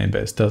to their main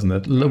base, doesn't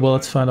it? Well,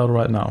 let's find out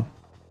right now.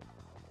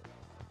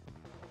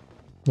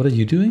 What are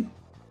you doing?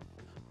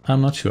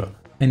 I'm not sure.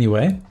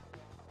 Anyway.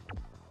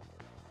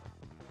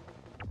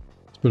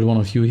 Let's put one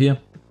of you here.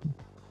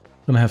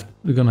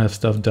 We're gonna have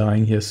stuff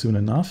dying here soon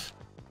enough.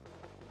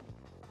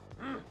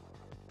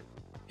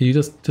 You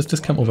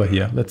just come over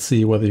here. Let's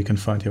see whether you can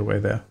find your way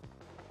there.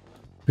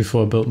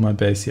 Before I build my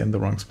base here in the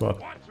wrong spot.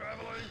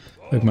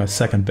 Like my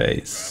second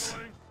base.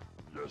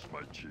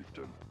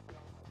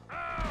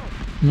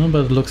 No,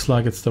 but it looks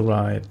like it's the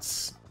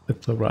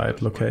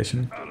right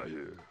location.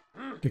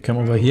 You come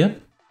over here.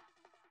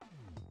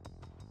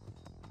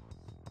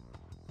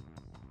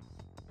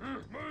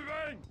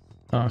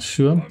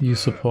 Sure, you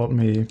support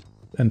me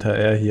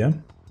anti-air here.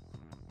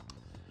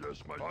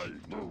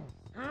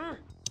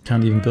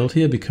 Can't even build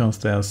here because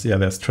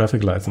there's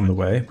traffic lights in the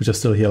way, which are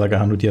still here like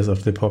 100 years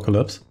after the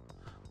apocalypse.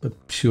 But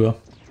sure.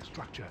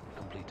 Structure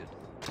completed.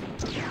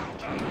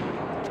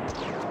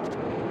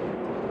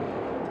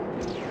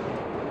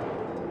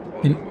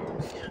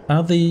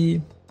 Are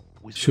the...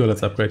 Sure,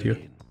 let's upgrade you.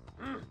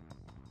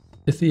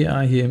 Is the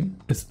AI here...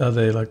 Are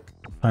they like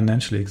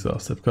financially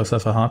exhausted? Because I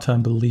have a hard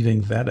time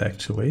believing that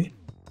actually.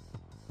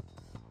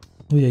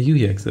 Oh yeah, you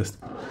here exist.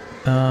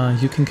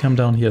 You can come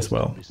down here as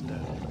well.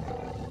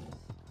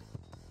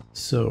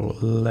 So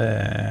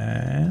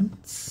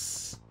let's...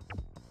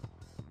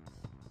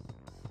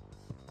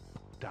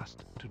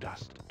 Dust to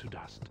dust to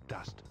dust,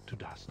 dust to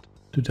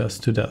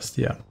dust. To dust,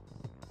 yeah.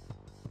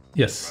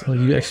 Yes, so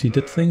you actually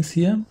did things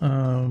here.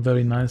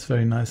 Very nice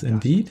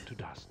indeed. To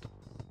dust.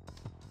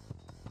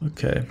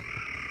 Okay.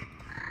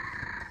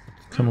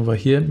 Come over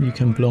here, you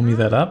can blow me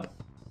that up.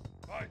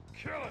 I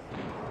kill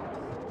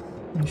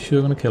it. You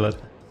sure gonna kill it?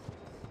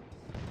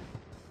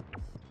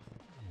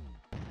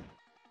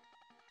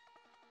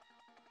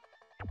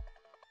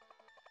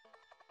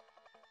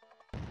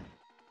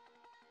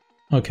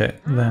 Okay,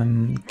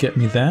 then get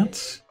me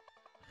that.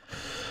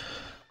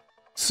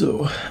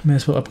 So, may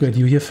as well upgrade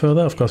you here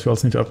further. Of course, we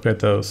also need to upgrade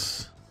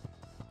those.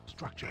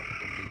 Structure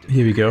completed.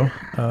 Here we go.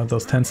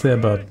 Those tents there,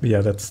 but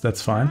yeah,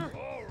 that's fine.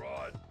 All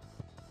right.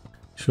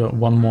 Sure,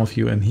 one more of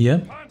you in here.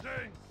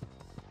 Hunting.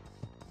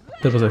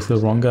 That was actually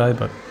the wrong guy,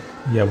 but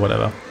yeah,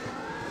 whatever.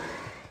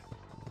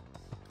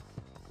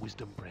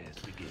 Wisdom prayers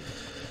begin.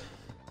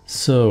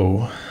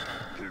 So,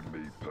 Give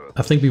me purpose.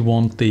 I think we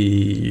want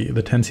the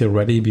tents here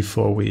ready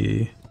before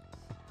we...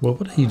 Well,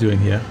 what are you doing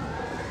here?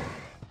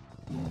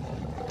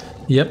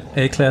 Yep,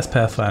 A-class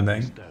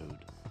pathfinding. Bestowed.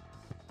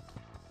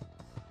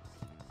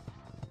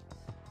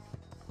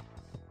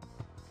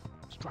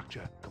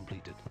 Structure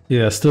completed.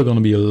 Yeah, still gonna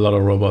be a lot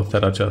of robots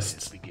that are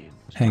just Begin.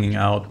 hanging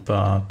out,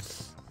 but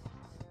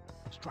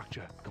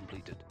Structure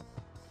completed.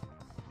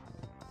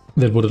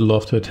 that would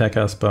love to attack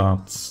us,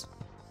 but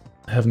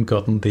haven't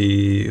gotten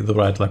the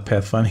right like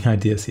pathfinding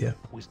ideas here.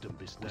 Wisdom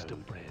bestowed.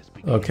 Wisdom prayers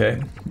begin.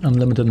 Okay,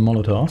 unlimited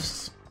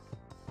Molotovs.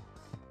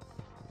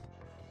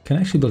 Can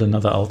I actually build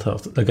another altar?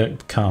 Like, I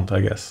can't,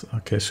 I guess.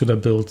 Okay, should I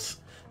build...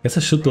 I guess I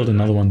should build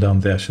another one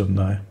down there, shouldn't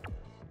I?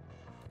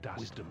 Dust.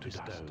 Wisdom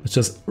bestowed. Let's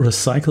just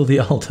recycle the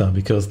altar,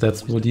 because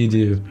that's what you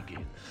do.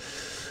 Begin.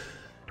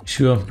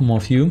 Sure, more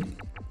of you.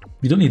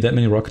 We don't need that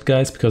many rocket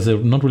guys, because they're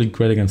not really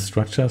great against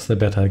structures, they're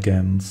better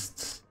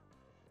against...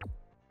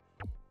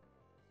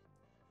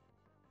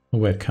 Oh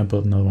wait, can't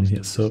build another one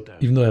here. So,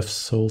 even though I've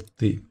sold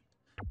the...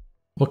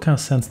 What kind of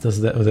sense does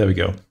that... Oh, there we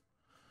go.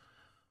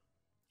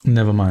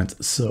 Never mind,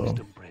 so...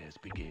 Wisdom prayers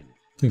begin.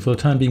 I think for the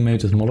time being, maybe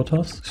just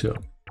Molotovs? Sure.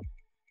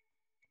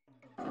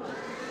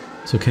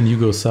 So can you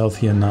go south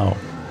here now?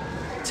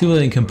 See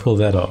whether you can pull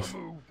that off.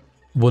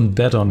 Wouldn't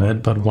bet on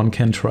it, but one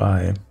can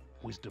try.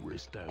 Wisdom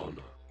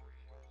bestowed.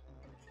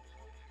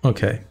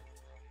 Okay.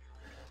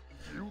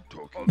 You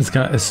took It's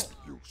kind of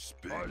you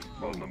speak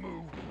on the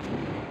move.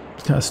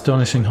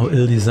 astonishing how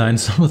ill-designed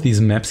some of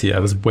these maps here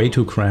are. It's way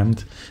too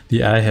cramped.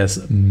 The AI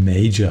has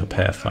major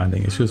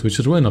pathfinding issues, which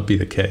should really not be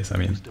the case. I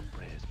mean, Wisdom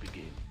prayers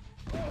begin.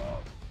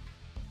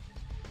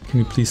 can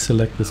we please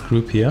select this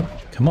group here?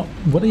 Come on,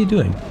 what are you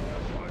doing?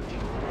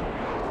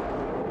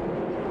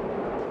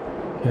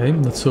 Okay,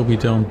 let's hope we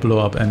don't blow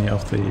up any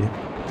of the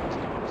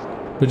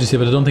bridges here,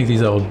 but I don't think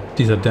these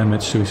are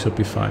damaged, so we should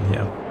be fine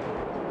here.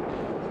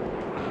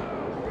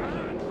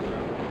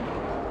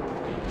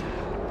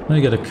 Now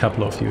you get a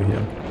couple of you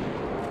here.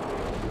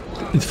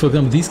 For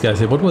example, these guys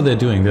here, what were they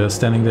doing? They're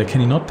standing there.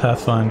 Can you not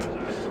pathfind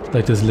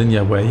like this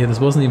linear way here?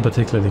 This wasn't even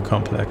particularly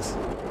complex.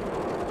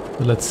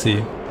 So let's see.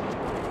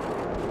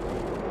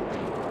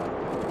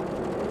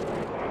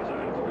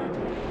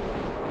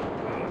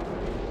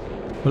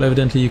 Well,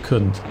 evidently you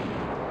couldn't.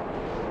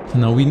 So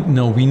now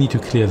we need to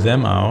clear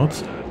them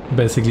out,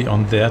 basically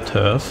on their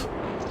turf,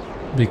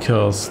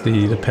 because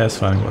the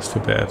pathfinding was too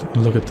bad.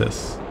 And look at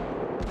this.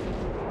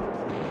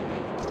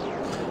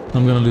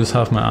 I'm gonna lose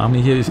half my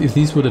army here. If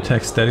these would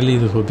attack steadily,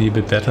 this would be a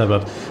bit better,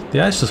 but the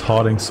AI is just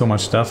hoarding so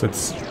much stuff,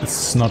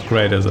 it's not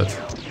great, is it?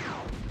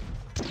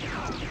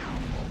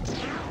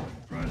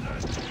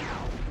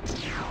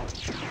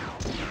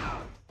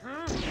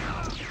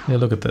 Yeah,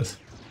 look at this.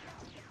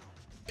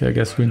 Okay, I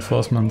guess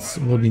reinforcements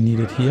will be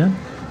needed here.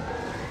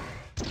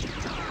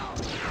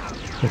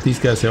 But these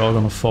guys are all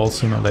gonna fall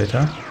sooner or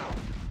later.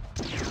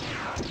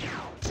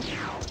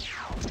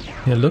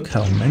 Yeah, look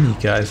how many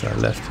guys are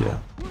left here.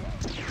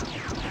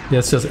 Yeah,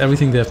 it's just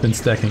everything they've been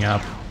stacking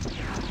up.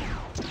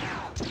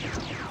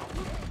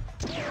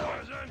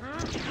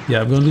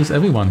 Yeah, I'm gonna lose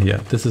everyone here.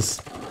 This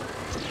is...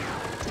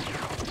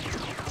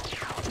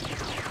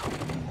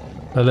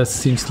 Well, that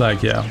seems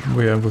like, yeah,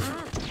 we're with...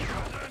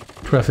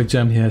 Traffic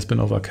jam here has been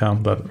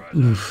overcome, but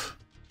oof.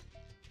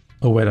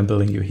 Oh wait, I'm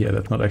building you here.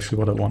 That's not actually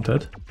what I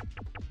wanted.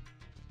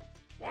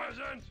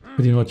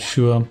 But you're not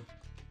sure.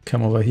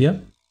 Come over here.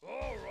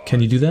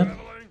 Can you do that?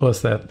 Or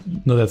is that...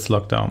 No, that's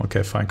locked down.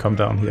 Okay, fine, come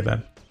down here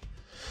then.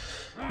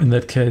 In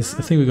that case,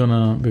 I think we're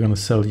gonna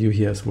sell you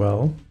here as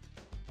well.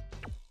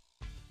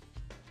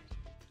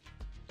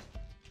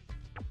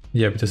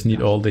 Yeah, we just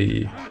need all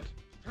the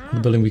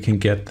building we can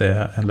get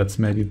there, and let's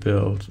maybe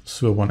build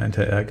sewer one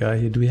anti-air guy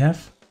here. Do we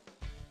have?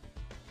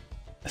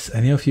 Is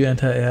any of you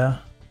anti-air?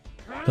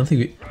 Don't think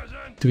we...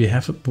 Do we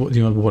have...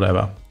 You know,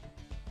 whatever.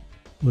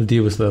 We'll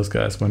deal with those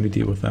guys when we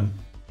deal with them.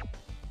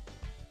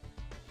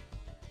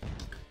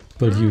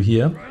 Build you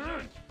here.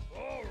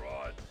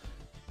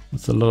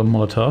 That's a lot of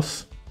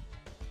Molotovs.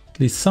 At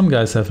least some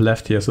guys have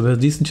left here, so there's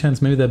a decent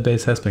chance maybe their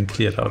base has been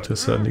cleared out to a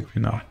certain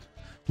degree now.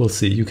 We'll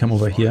see. You come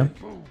over here,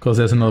 because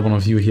there's another one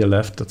of you here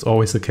left. That's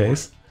always the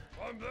case.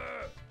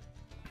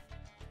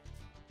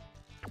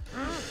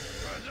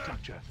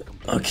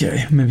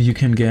 Okay, maybe you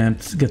can get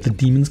the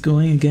demons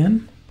going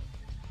again.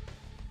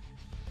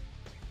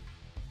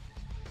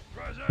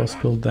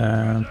 Possible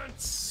that...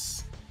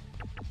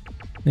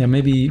 Yeah,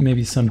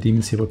 maybe some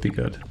demons here would be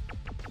good.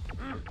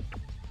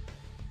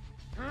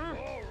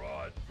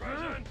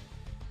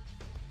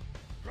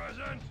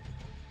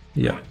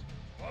 Yeah.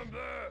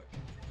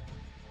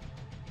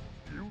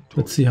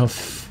 Let's see how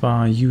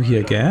far you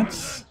here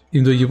get.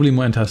 Even though you're really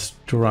more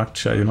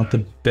anti-structure, you're not the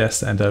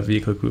best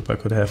anti-vehicle group I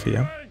could have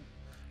here.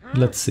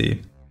 Let's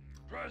see.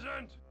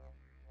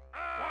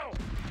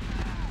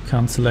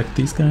 Can't select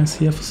these guys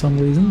here for some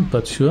reason,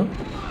 but sure.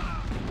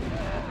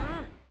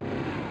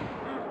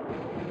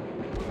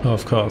 Oh,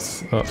 of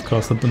course,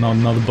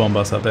 now the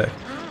bombers are back.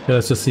 Yeah,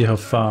 let's just see how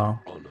far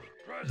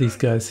these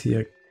guys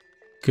here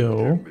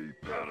go.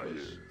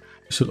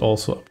 We should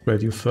also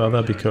upgrade you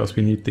further because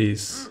we need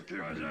these.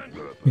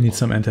 We need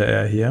some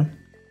anti-air here.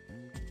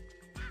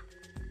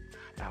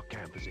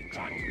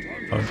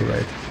 Oh,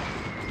 great.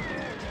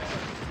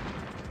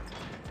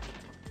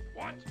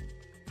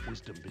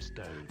 Wisdom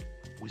bestowed.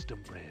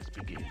 Wisdom prayers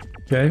begin.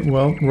 Okay,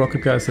 well,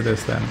 rocket guys it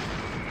is then.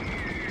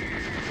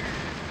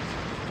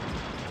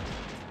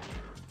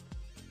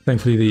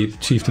 Thankfully the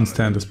chieftain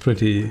stand is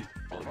pretty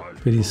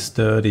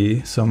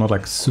sturdy, so I'm not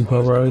like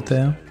super worried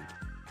there.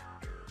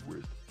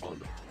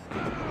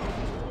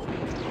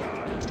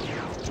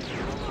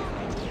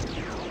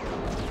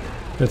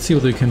 Let's see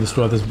whether we can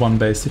destroy this one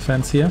base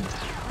defense here.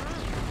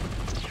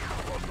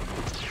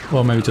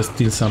 Or maybe just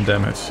deal some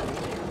damage.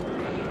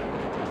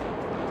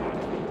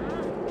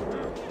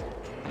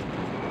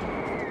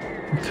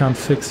 I can't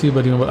fix you,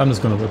 but you know what, I'm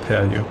just gonna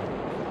repair you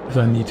if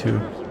I need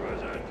to.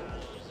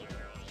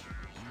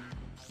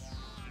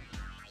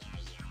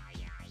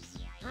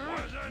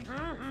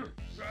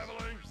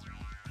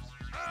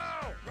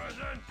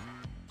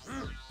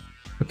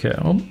 Okay,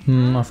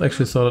 I've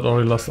actually thought I'd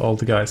already lost all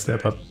the guys there,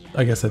 but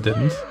I guess I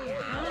didn't.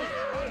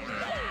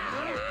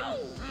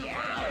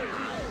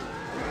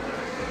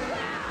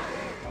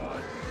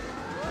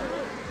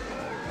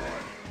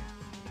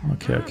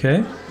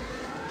 Okay.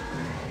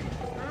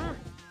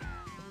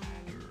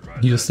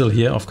 You're still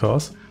here, of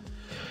course.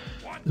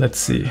 Let's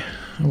see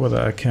whether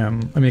I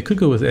can... I mean, I could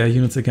go with air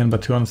units again,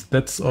 but to be honest,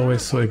 that's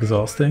always so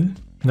exhausting.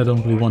 And I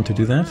don't really want to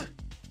do that.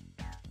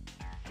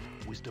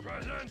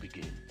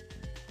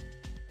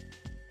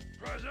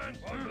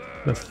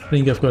 I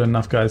think I've got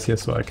enough guys here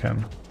so I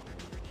can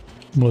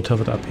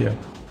Molotov it up here.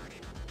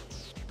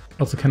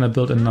 Also, can I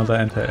build another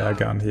anti-air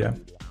gun here?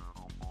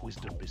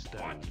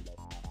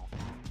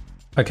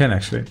 I can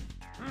actually.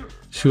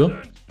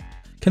 Sure.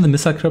 Can the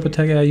missile crab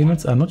attack air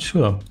units? I'm not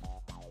sure.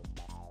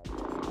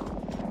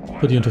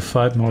 Put you into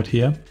fight mode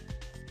here.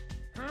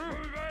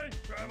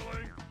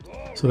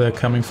 So they're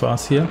coming for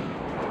us here.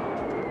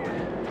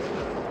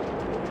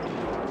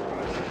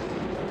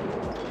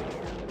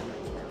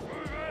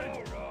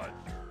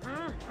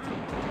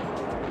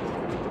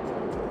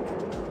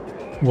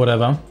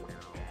 Whatever.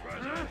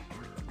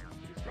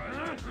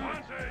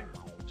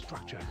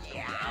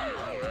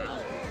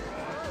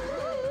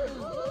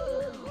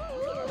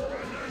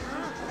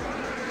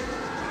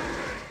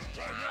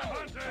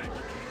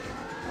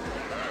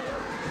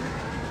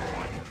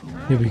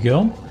 Here we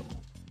go.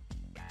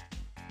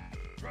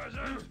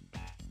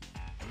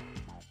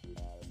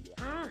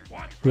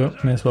 Well,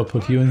 may as well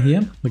put you in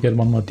here. We get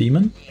one more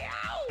demon.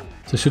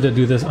 So should I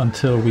do this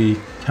until we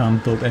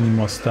can't build any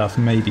more stuff?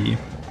 Maybe.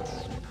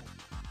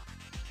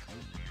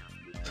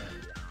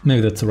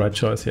 Maybe that's the right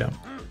choice, yeah.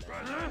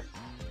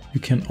 You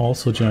can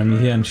also join me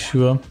here and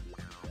sure,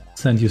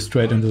 send you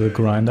straight into the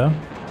grinder.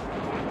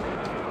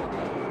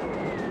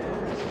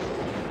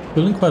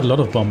 Building quite a lot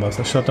of bombers.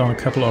 I shot down a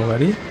couple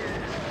already,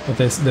 but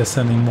they're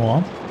sending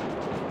more.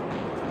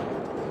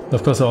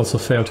 Of course I also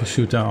failed to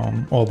shoot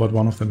down all but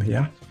one of them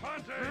here,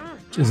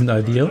 which isn't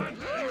ideal.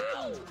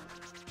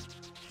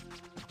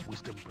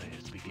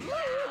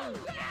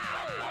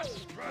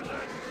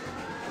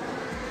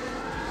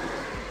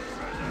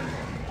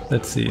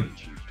 Let's see.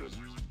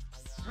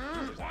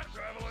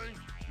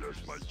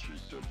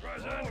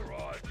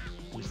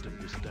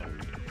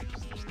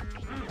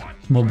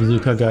 More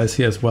bazooka guys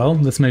here as well.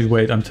 Let's maybe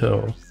wait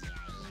until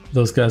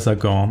those guys are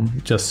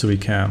gone, just so we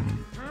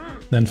can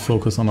then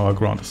focus on our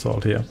ground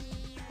assault here.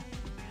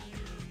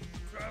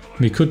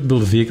 We could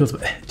build vehicles,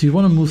 but do you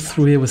want to move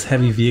through here with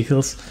heavy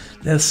vehicles?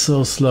 They're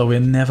so slow, we're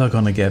never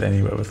gonna get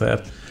anywhere with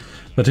that.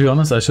 But to be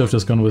honest, I should have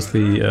just gone with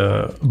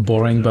the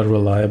boring but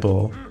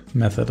reliable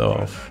method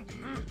of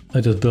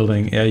just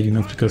building air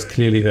units, because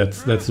clearly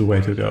that's the way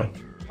to go.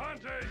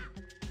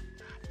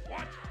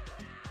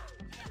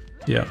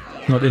 Yeah,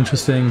 not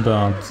interesting,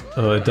 but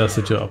it does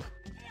the job.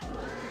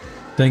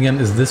 Then again,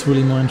 is this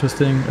really more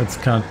interesting? It's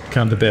kind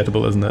of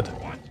debatable, isn't it?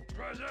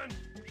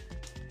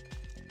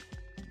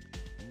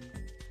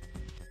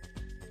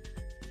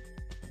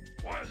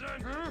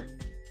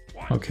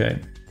 Okay.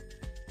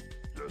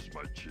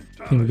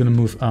 I think we're gonna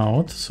move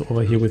out, so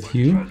over here with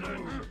you.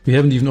 We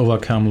haven't even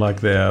overcome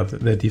like their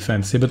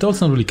defense here, but they're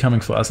also not really coming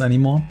for us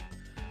anymore.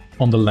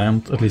 On the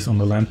land, at least on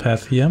the land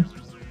path here.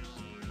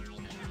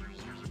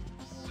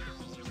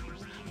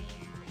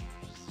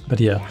 But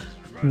yeah,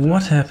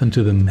 what happened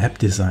to the map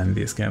design in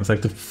these games?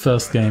 Like the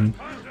first game,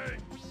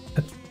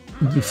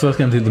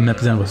 the map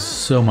design was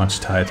so much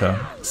tighter.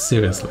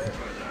 Seriously.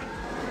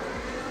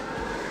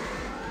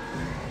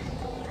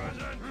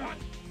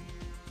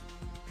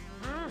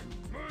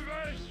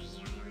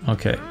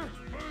 Okay,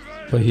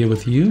 but here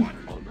with you,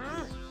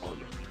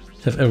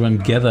 have everyone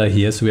gather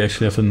here, so we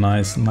actually have a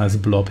nice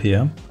blob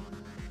here.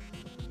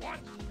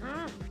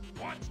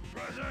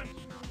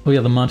 Oh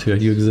yeah, the martyr,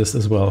 you exist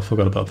as well,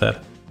 forgot about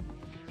that.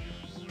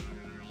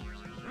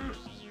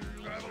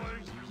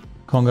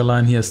 Conga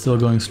line here is still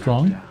going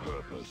strong.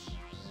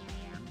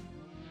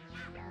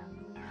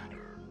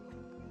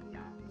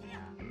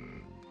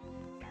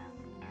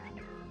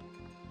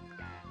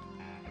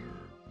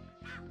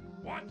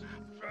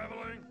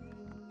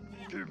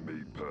 Give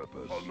me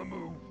purpose. On the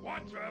move.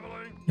 What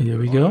traveling? Here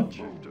we go.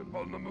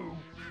 On the move.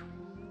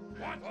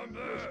 What? I'm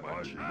there.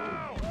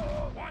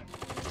 What?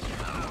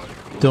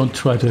 Don't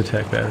try to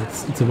attack that,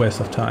 it's a waste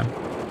of time.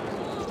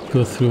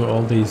 Go through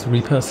all these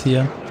reapers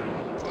here.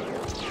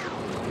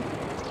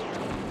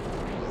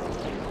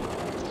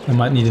 I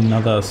might need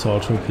another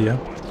assault troop here.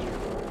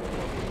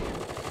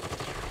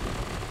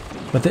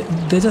 But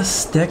they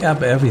just stack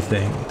up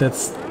everything.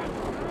 That's...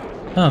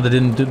 Oh, they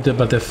didn't do,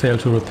 but they failed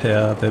to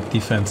repair their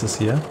defenses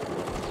here.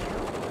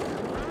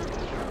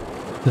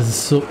 This is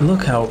so...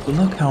 Look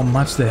how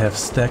much they have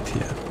stacked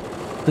here.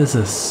 This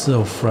is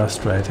so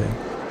frustrating.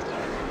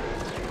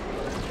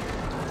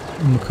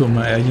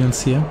 Mukuma air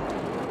units here.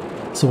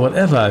 So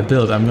whatever I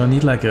build, I'm gonna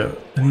need like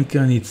I'm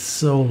gonna need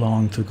so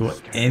long to go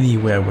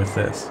anywhere with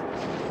this.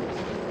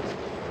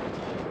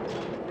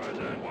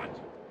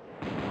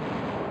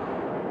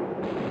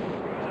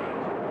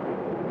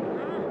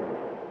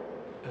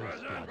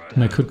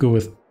 And I could go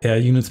with air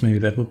units, maybe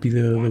that would be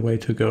the way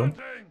to go.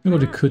 And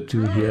what we could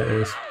do here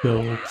is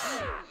build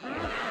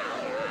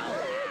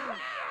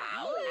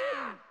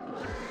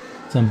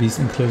some beast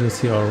enclosures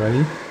here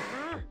already.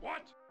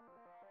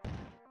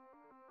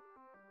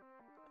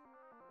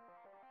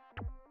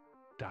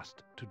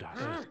 Dust to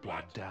dust.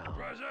 Blood down.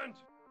 Present.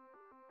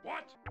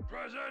 What?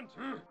 Present.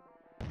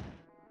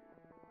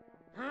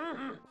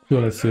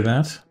 Sure, let's do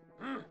that.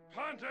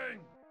 Hunting.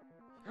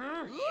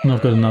 And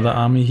I've got another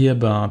army here,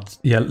 but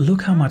yeah,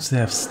 look how much they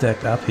have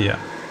stacked up here.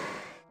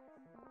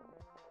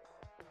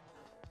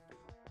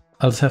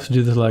 I'll just have to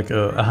do this like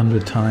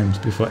 100 times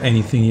before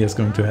anything here is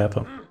going to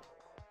happen.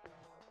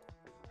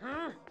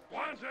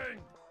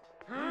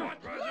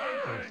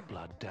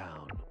 Blood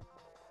down.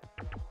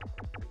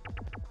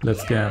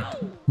 Let's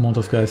get more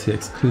of guys here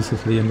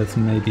exclusively, and let's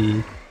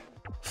maybe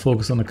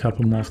focus on a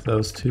couple more of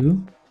those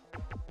too.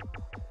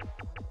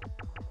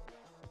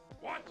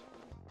 What?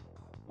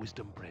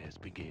 Wisdom prayers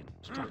begin.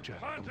 Structure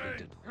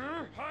completed.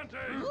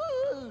 Hunting.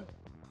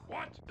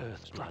 What?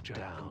 Earth structure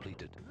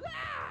completed.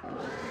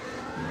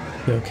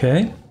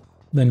 Okay,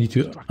 then need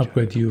to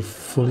upgrade you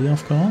fully,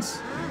 of course.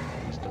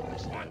 Wisdom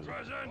bestowed.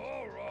 Present.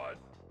 All right.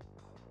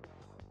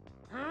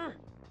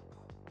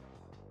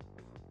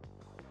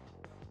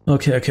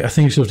 Okay, I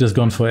think you should have just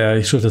gone for air.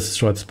 You should have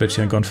destroyed this bitch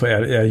here and gone for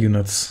air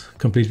units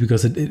complete,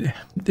 because it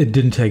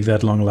didn't take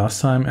that long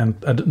last time, and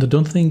I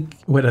don't think...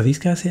 Wait, are these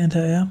guys here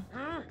anti-air?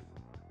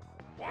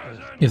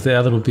 If they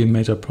are, that would be a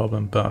major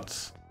problem,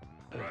 but...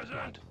 Earth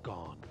blood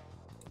gone.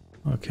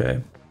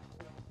 Okay.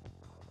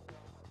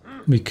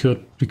 We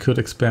could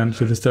expand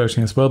to this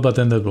direction as well, but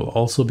then that will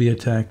also be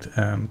attacked,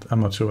 and I'm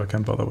not sure I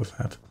can bother with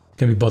that.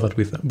 Can be bothered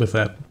with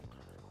that.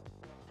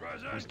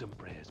 Wisdom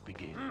prayers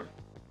begin.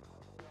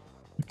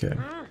 Okay.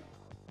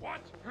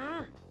 What?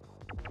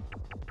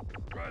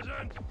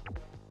 Present.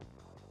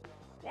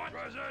 What?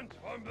 Present.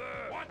 I'm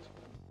there. What?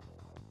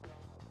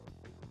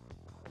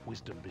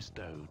 Wisdom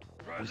bestowed.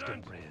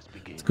 Wisdom prayers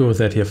begin. Let's go with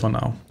that here for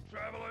now.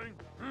 Traveling.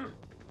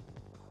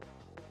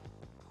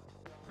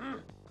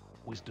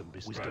 Wisdom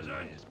bestowed.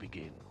 Prayers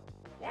begin.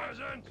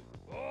 Present.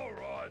 All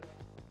right.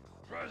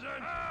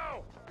 Present.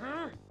 Ow.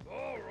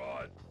 All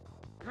right.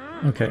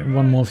 Okay,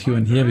 one more of you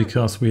in here,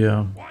 because we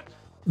are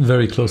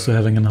very close to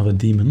having another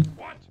demon.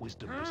 What?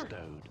 Wisdom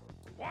bestowed.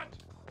 What?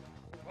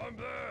 I'm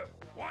there.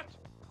 What?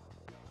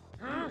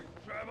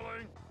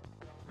 Traveling.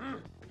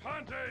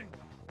 Hunting.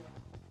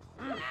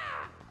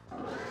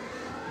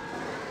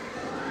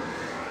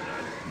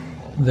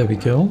 There we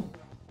go.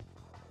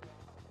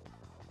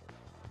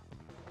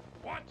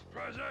 What?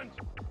 Present.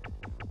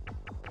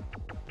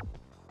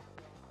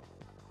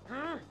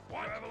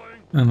 What?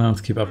 Traveling. And now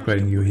let's keep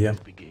upgrading you here.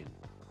 Begin.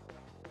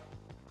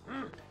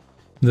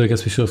 I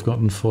guess we should have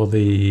gotten for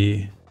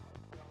the...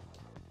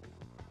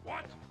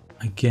 What?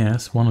 I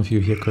guess one of you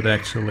here could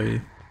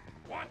actually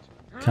What?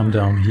 come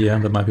down here.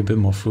 That might be a bit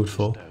more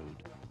fruitful.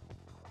 Bestowed.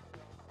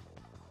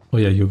 Oh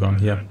yeah, you're gone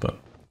here, but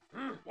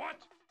What?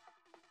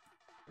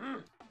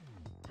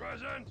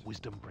 Present.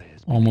 Wisdom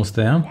prayers. almost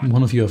there.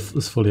 One of you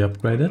is fully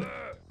upgraded.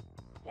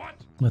 What?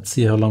 Let's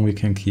see how long we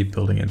can keep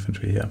building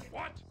infantry here.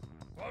 What?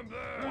 I'm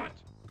there. What?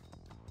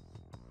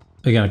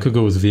 Again, I could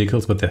go with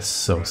vehicles, but they're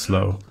so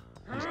slow.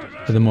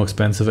 They're more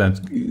expensive, and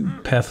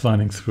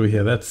pathfinding through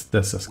here, that's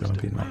just gonna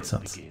be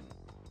nonsense. Begin.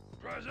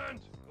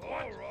 Present. All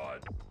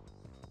right.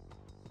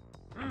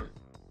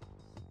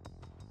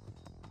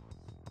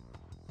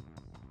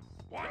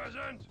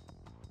 Present.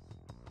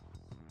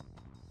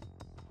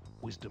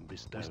 Wisdom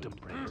bestowed. Wisdom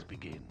prayers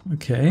begin.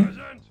 Okay.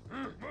 Present.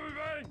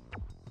 Moving.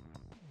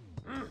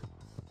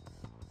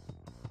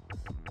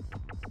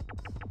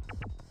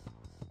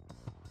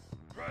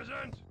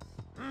 Present.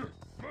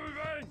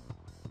 Moving.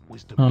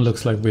 Wisdom Oh,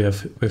 looks like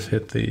we've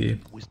hit the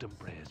Wisdom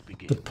prayers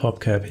begin. pop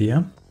cap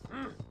here.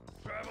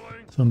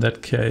 Traveling. So in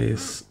that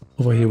case,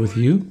 over here with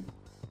you.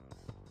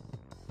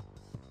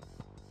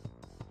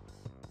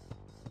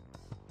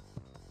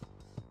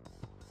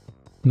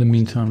 In the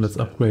meantime, let's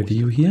upgrade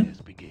you here.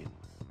 Prayers begin.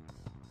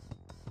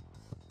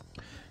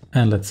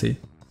 And let's see.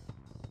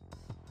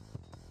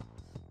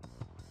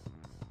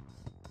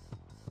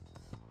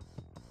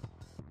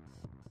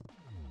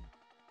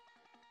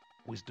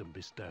 Wisdom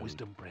bestowed.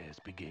 Wisdom prayers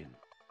begin.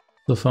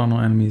 So far no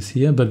enemies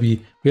here, but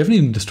we haven't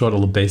even destroyed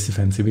all the base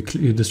defense here. We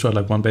destroyed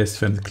like one base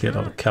defense, cleared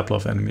out a couple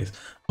of enemies.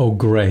 Oh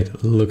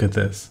great, look at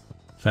this.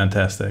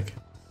 Fantastic.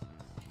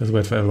 Let's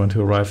wait for everyone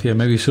to arrive here.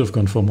 Maybe we should have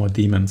gone for more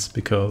demons,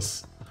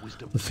 because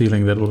Wisdom the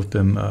feeling that would have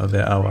been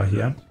their hour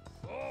here.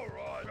 All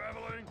right.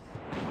 Traveling.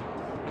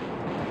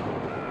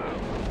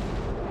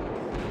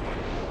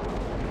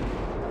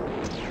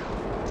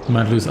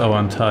 Might lose our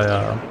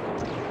entire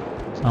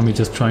army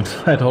just trying to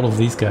fight all of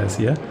these guys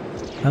here.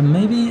 And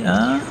maybe,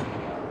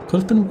 could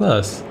have been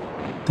worse.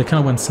 They kind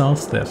of went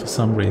south there for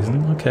some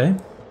reason. Okay.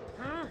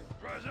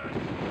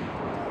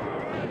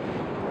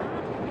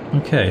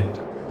 Okay.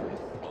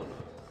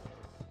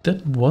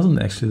 That wasn't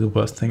actually the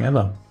worst thing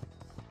ever.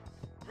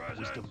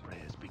 Wisdom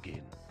prayers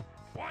begin.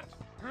 What?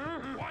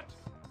 What?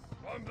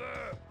 I'm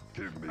there.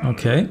 Give me.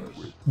 Okay.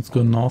 Let's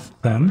go north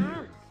then.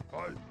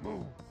 I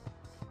move.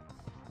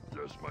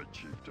 Yes, my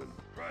chieftain.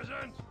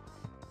 Present.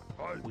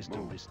 I Wisdom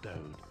move.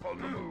 bestowed. On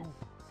the move.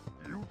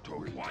 You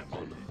told me. What?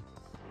 Present.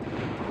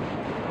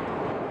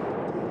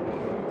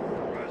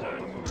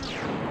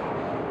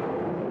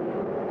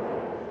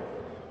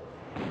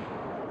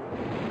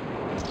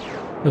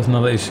 There's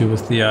another issue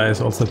with the eyes,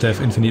 also they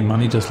have infinite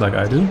money just like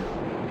I do.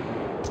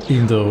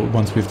 Even though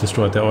once we've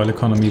destroyed their oil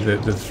economy,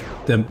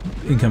 their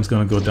income's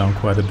gonna go down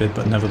quite a bit,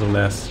 but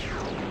nevertheless.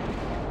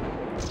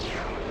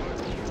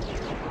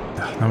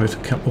 Now we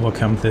have to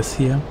overcome this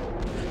here.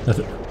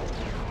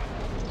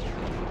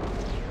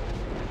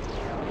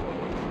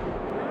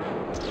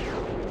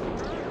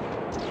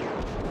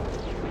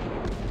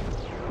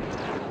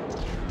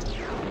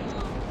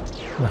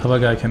 The hover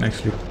guy can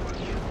actually...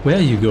 Where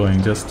are you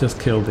going? Just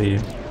kill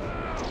the...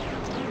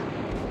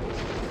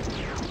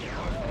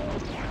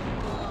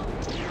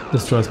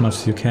 Destroy as much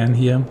as you can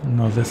here.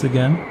 Now this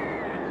again.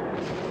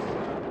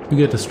 If you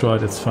get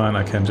destroyed, it's fine,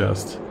 I can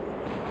just...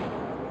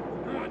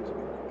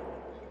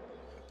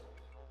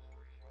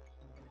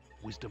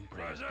 Wisdom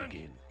prayers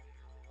begin.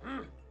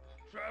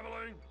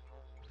 Traveling.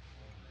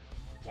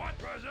 What?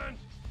 Present.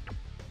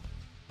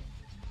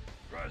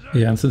 Present.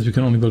 Yeah, and since we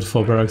can only build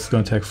 4 barracks, it's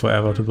gonna take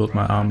forever to build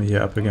my army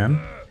here up again.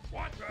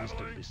 What? Wisdom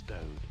Traveling.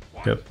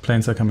 bestowed. Yeah,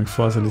 planes are coming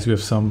for us, at least we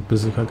have some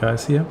bazooka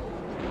guys here.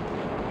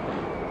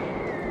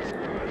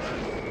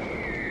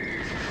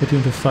 Put you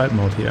into fight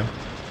mode here.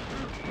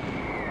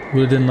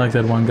 You didn't like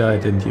that one guy,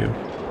 didn't you?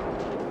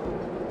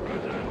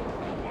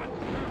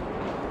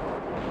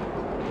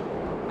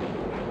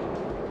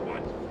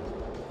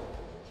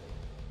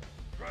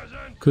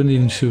 Present. Couldn't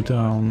even shoot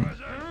down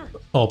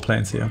all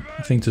planes here.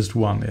 I think just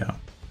one, yeah.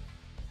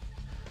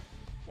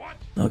 What?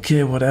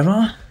 Okay,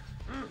 whatever.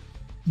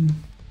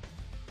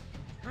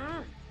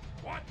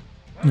 What?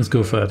 Let's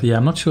go for it. Yeah,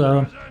 I'm not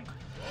sure.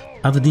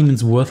 Are the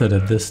demons worth it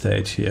at this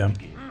stage here?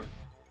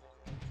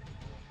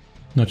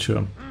 Not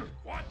sure.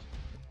 What?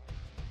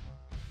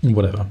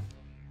 Whatever.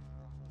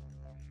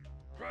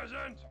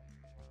 Present.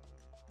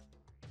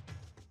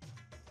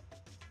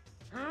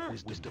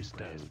 Wisdom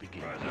bestowed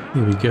begin.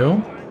 Here we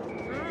go.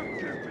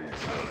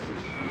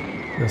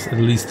 There's at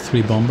least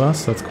 3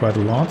 bombers, that's quite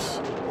a lot.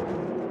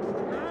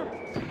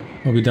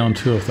 We'll be down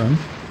 2 of them.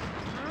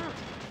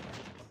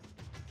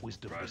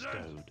 Wisdom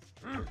bestowed.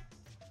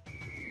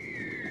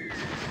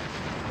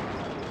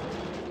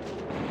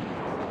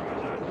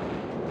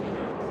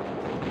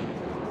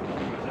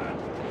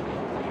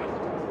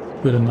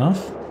 Good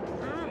enough.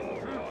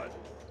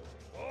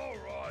 All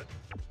right.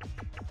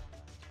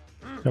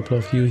 Couple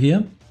of you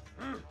here.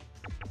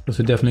 Because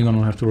we're definitely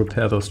gonna have to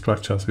repair those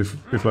structures.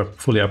 We've like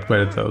fully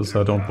upgraded those,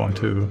 so I don't want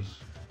to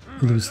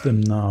lose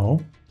them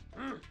now.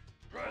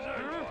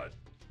 Present.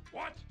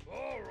 What?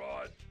 All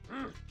right.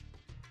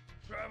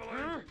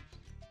 Traveling.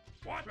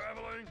 What?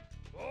 Traveling.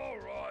 All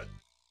right.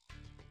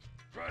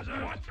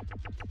 Present. What?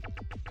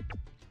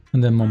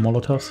 And then more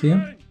Molotovs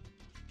here.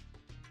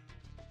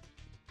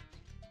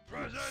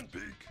 Present.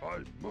 Speak. I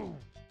move.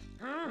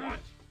 What?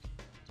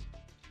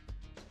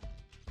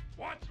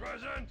 What?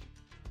 Present.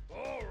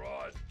 All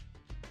right.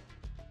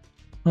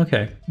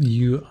 Okay,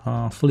 you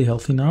are fully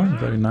healthy now.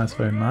 Very nice,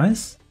 very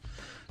nice.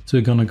 So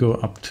we're gonna go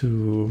up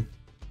to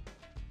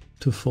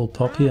full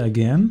pop here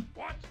again.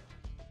 What?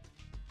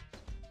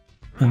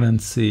 And then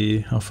see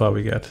how far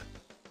we get.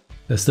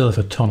 They still have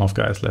a ton of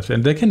guys left,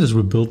 and they can just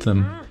rebuild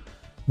them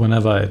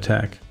whenever I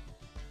attack.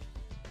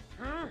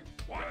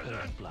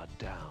 Present.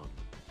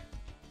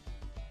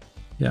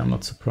 Yeah, I'm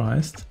not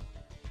surprised.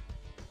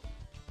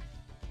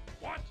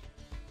 What?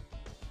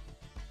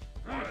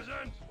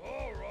 Present.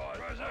 All right.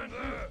 Present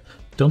there.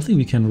 Don't think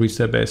we can reach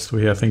their base through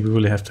here. I think we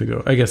really have to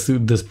go. I guess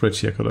this bridge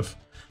here could have.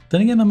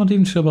 Then again, I'm not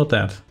even sure about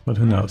that, but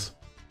who knows.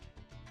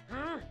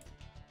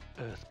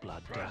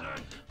 Earthblood down.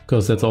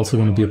 Because that's also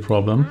going to be a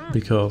problem,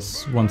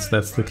 because once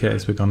that's the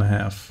case, we're gonna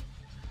have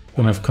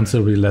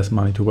considerably less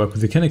money to work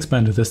with. We can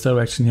expand to this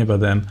direction here, but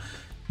then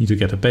need to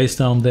get a base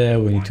down there,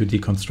 we need to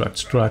deconstruct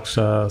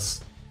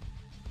structures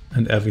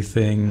and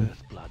everything.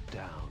 Earthblood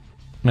down.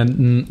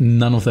 And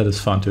none of that is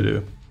fun to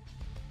do.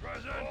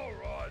 Present. All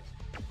right.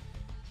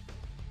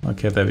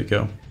 Okay, there we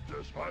go.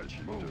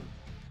 Dispatch. Move.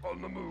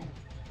 On the move.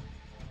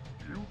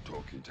 You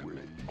talking to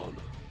me?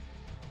 Honor.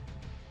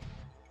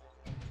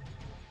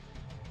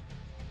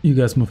 You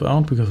guys move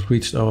out because we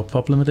reached our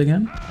pop limit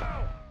again. Yes,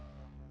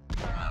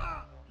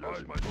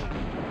 my lord.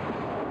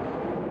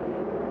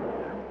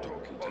 You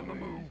talking to on the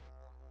move.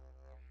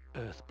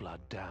 Earthblood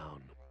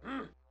down.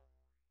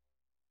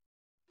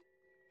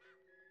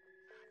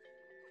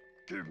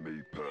 Give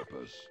me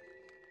purpose.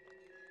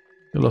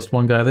 We lost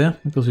one guy there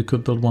because we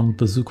could build one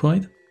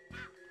bazookoid.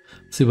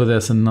 See whether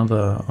there's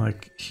another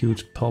like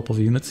huge pulp of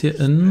units here.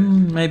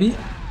 Maybe?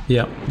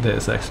 Yeah, there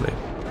is actually.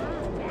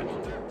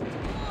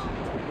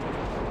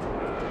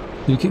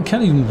 You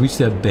can't even reach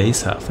their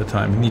base half the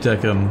time. We need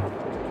like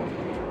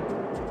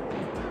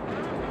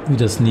we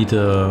just need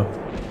a...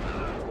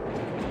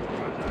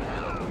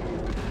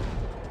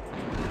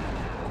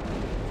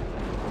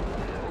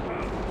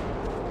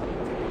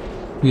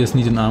 We just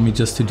need an army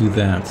just to do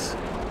that.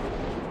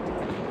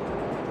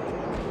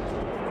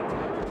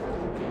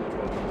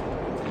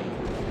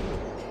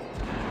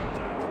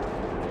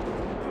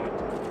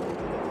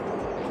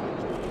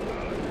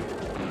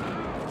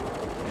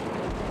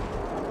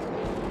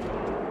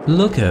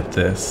 Look at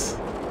this.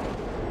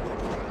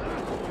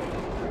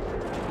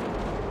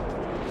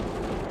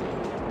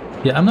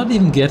 Yeah, I'm not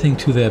even getting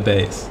to their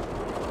base.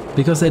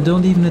 Because they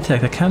don't even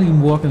attack. I can't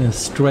even walk in a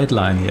straight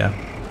line here.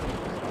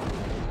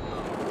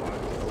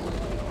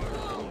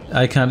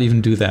 I can't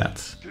even do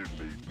that. Give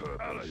me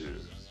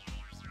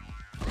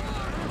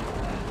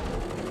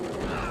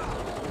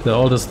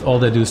purpose. All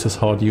they do is just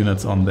hoard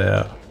units on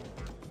their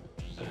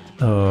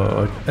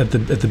at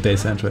the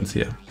base entrance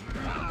here.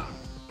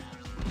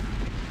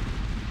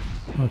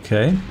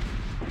 Okay.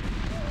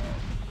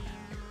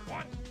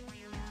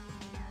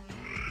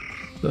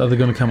 Are they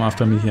gonna come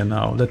after me here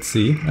now? Let's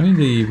see. I mean,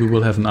 we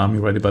will have an army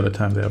ready by the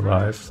time they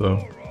arrive,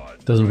 so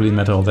it doesn't really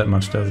matter all that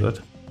much, does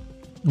it?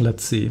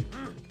 Let's see.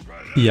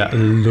 Yeah,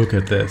 look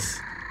at this.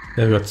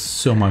 They've got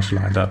so much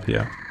lined up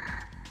here.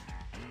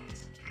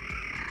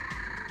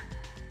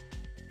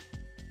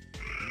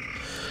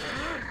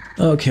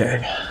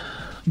 Okay.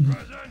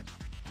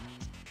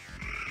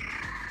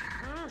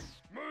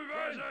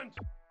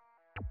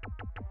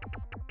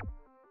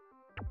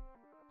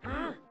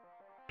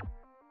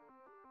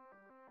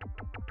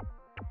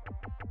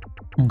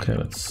 Okay,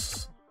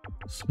 let's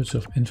switch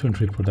off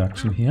infantry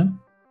production here.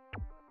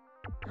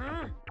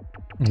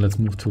 And let's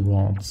move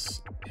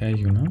towards air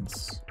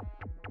units.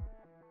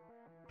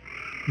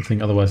 I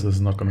think otherwise this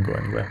is not going to go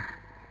anywhere.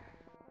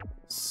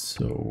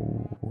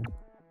 So...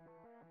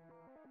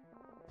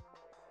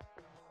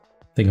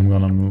 I think I'm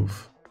going to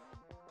move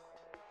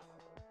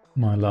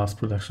my last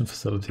production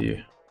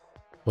facility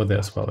over there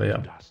as well,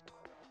 yeah.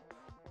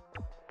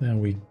 There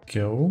we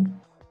go.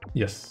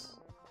 Yes.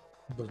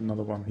 There's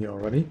another one here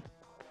already.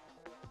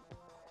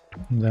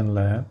 And then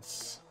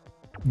let's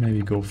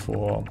maybe go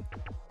for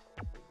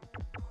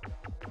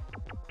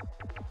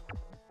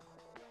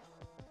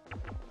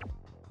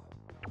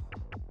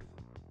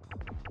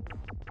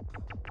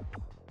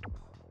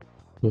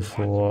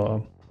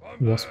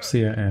wasps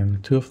here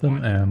and 2 of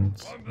them,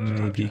 and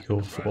maybe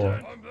go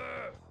for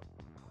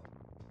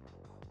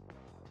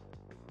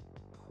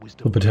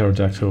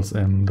pterodactyls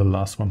in the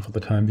last one for the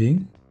time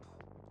being.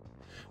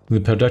 The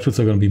pterodactyls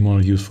are going to be more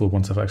useful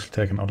once I've actually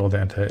taken out all the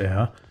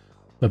anti-air.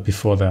 But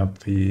before that,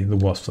 the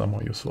wasps are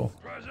more useful.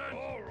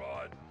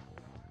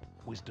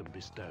 Wisdom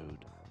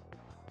bestowed.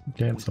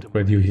 Okay, let's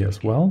upgrade you here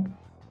as well.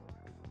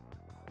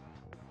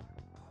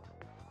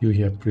 You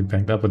here pretty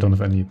banged up. I don't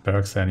have any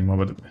barracks there anymore,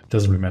 but it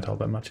doesn't really matter all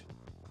that much.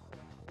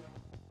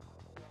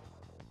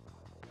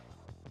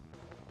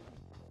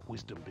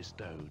 Wisdom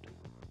bestowed.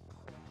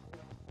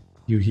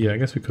 You here, I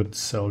guess we could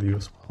sell you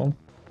as well.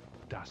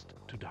 Dust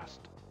to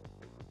dust.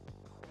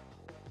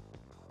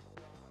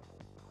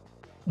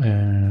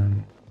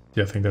 And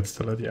yeah, I think that's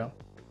still it, yeah.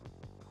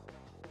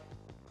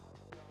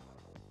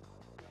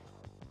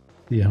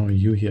 See how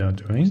you here are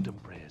doing. Wisdom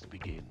prayers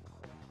begin.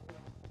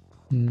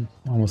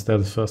 Almost there,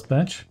 the first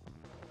batch.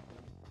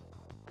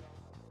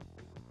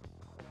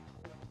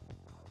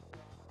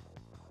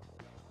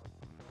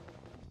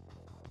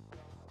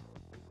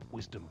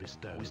 Wisdom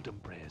bestowed. Wisdom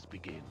prayers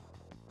begin.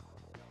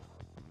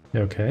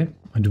 Yeah, okay.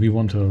 And do we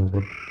want a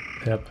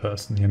repair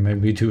person here?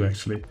 Maybe we do,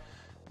 actually.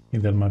 I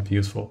think that might be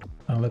useful.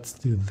 Let's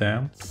do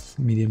that.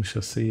 Medium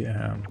chassis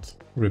and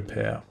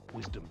repair.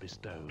 Wisdom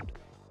bestowed.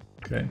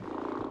 Okay.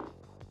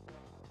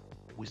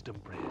 Wisdom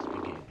prayers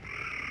begin.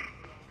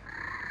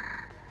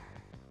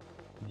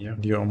 Yeah,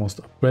 you're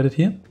almost upgraded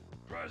here.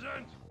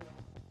 Present.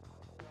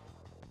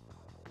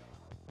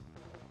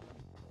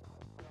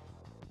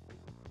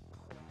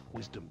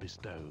 Wisdom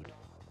bestowed.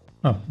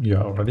 Oh, you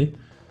are already.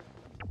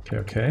 Okay,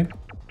 okay.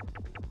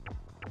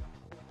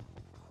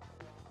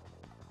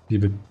 Be a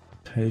bit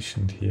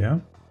patient here.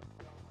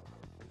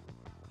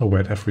 Oh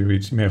wait,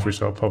 may have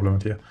reached our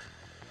problem here.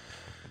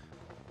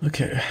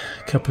 Okay,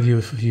 a couple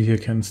of you here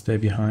can stay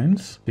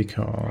behind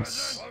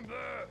because I'm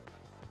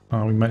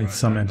there. we might need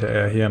some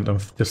anti-air here, and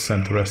I've just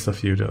sent the rest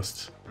of you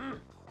just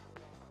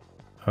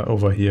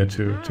over here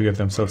to get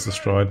themselves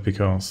destroyed,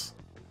 because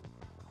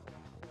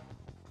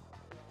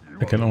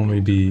I can only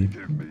be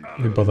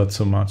bothered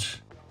so much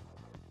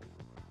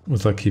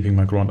without keeping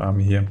my ground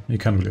army here. You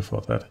can't really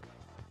afford that.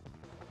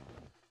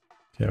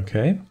 Okay,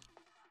 okay.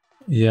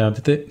 Yeah,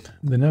 they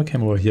never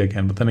came over here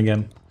again, but then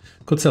again,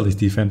 could sell these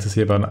defenses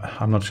here, but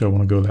I'm not sure I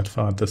want to go that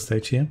far at this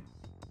stage here.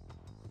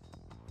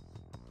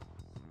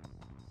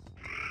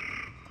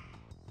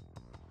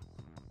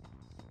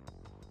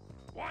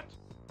 What?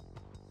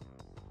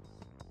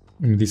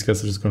 I mean, these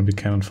guys are just going to be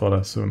cannon fodder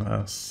as soon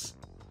as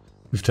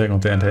we've taken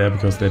out the anti-air,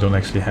 because they don't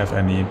actually have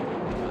any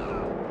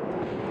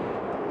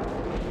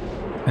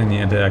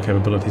anti-air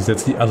capabilities.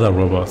 That's the other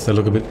robots. They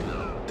look a bit...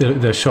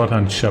 They're short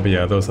and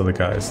chubbier. Those are the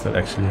guys that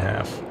actually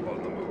have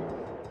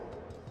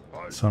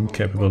some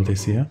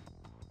capabilities here.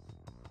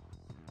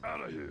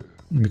 Out of here.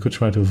 We could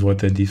try to avoid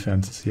their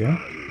defenses here.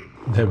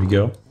 There we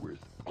go. With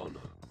honor.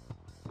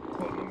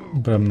 On the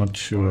move. But I'm not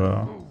sure.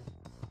 Move.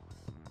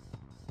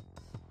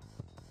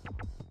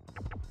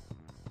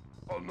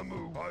 On the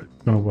move.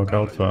 It's gonna work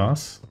out for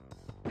us.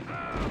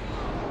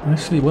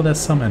 Actually, well, there's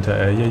some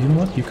anti-air. Yeah, you know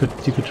what? You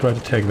could try to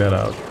take that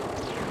out.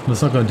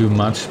 It's not gonna do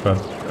much, but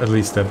at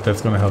least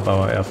that's gonna help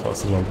our air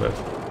force a little bit.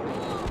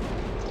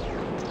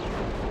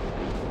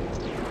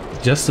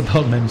 Just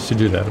about managed to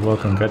do that. Well,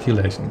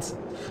 congratulations.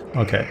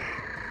 Okay.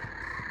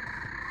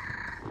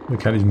 We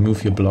can't even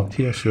move you blocked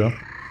here, sure.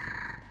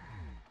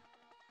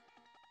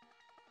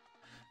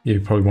 Yeah, we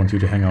probably want you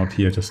to hang out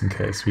here just in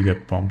case we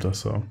get bombed or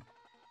so.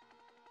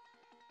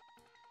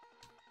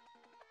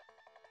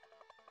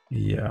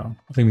 Yeah,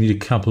 I think we need a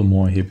couple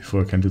more here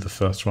before we can do the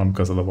first run,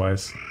 because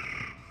otherwise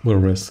we'll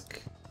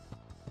risk...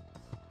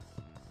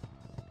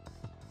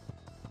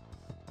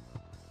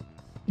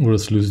 We're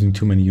just losing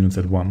too many units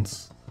at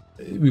once.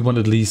 We want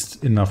at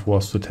least enough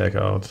wasps to take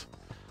out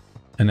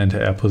an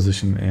anti-air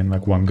position in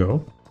like one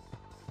go.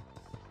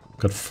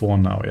 Got 4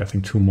 now, yeah, I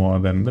think 2 more,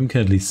 then we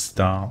can at least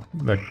start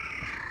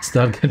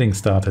getting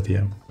started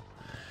here.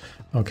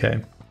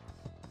 Okay.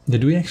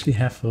 Did we actually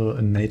have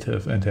a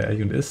native anti-air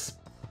unit? Is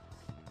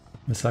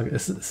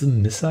a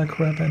missile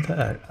crab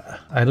anti-air?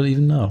 I don't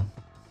even know.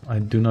 I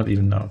do not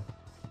even know.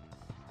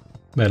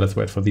 Well, let's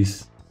wait for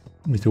these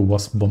 2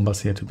 wasp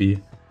bombers here to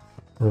be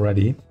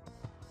ready.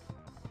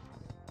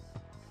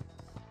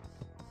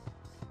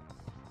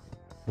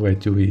 Wait,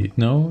 do we...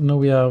 No,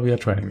 we are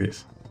training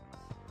these.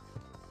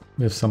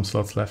 We have some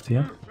slots left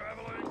here.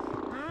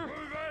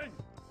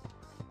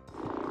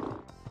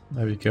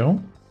 There we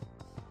go.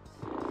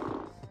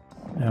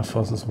 Air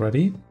Force is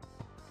ready.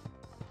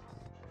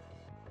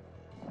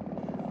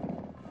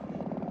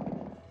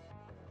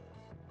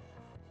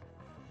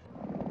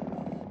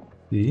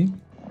 See.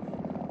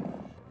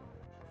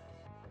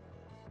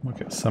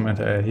 Okay, some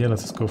anti-air here.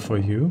 Let's just go for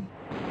you.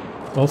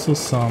 Also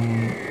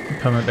some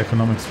permanent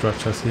economic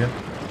structures here.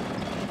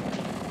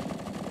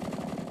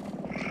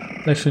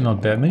 It's actually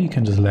not bad. Maybe you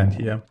can just land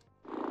here.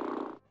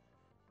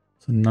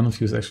 So none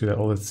of you is actually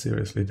all that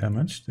seriously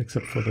damaged,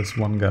 except for this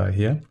one guy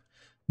here.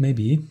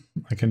 Maybe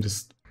I can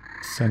just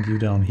send you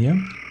down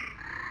here.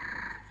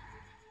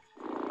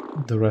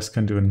 The rest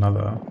can do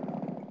another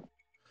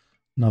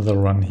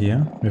run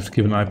here. We have to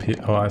give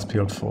our eyes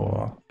peeled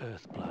for...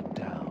 Earthblood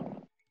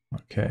down.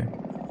 Okay.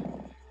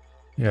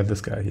 Yeah, this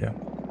guy here.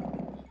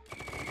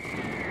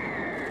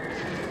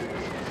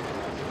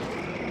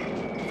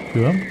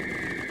 Sure.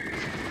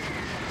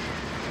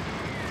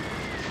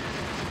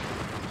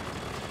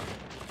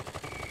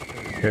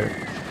 Okay.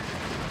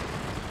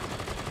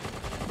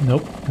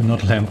 Nope, do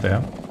not land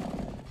there.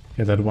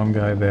 Okay, that one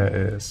guy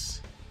there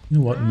is... You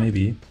know what,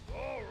 maybe.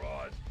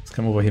 Let's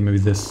come over here, maybe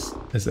this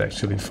is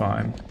actually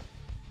fine.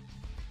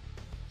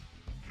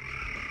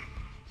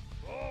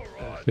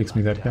 Fix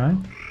me that guy.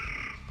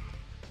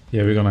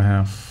 Yeah, we're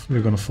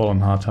gonna fall on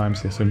hard times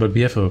here soon, but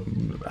we have a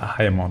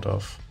high amount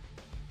of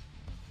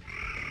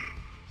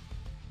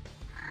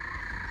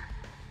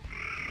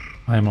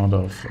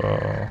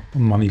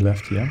money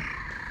left here.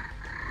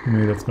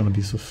 Maybe that's gonna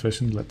be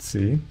sufficient. Let's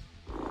see.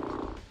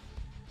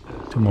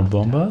 2 more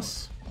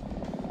bombers.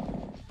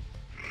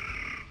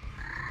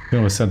 We can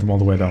always send them all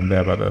the way down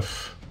there, but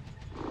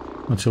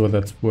not sure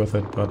whether that's worth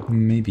it. But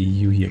maybe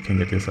you here can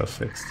get yourself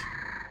fixed.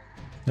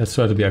 Let's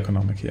try to be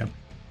economic here.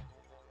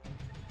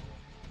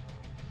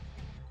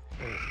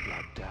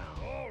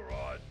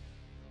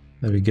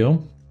 There we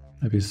go.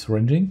 Maybe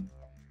syringing.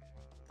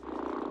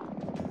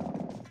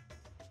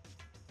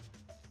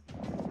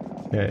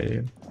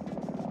 Okay.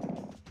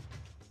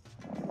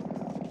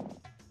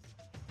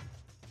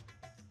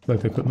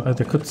 like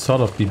they could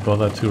sort of be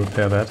bothered to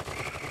repair that.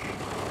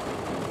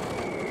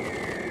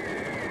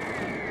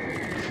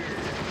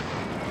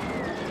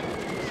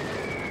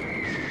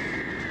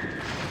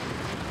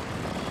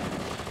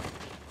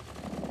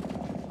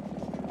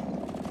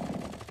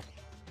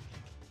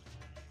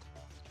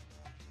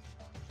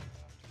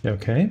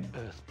 Okay.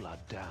 Earth blood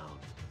down.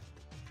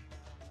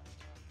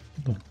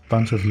 A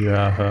bunch of you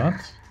are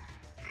hurt.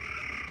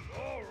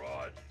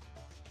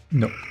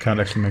 No, can't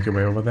actually make your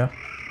way over there.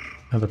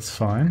 Oh, that's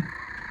fine.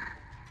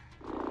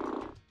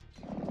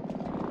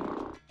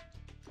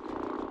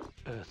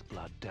 Earth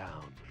blood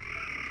down.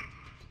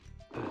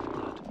 Earth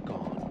blood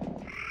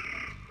gone.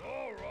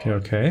 Okay,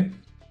 okay.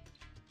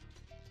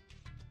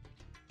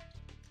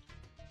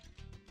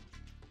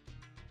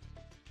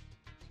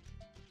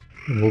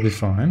 We'll be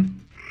fine.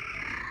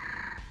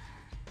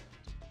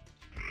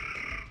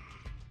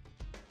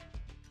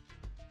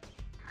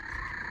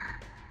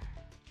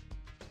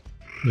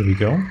 There we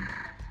go.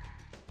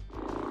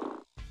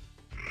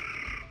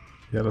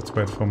 Yeah, let's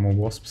wait for more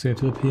wasps here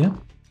to appear.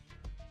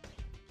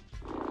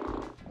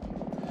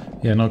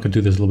 Yeah, now I can do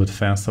this a little bit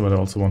faster, but I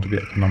also want to be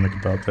economic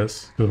about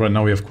this. Because right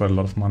now we have quite a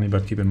lot of money,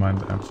 but keep in mind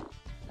that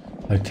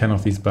like 10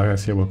 of these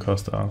buggers here will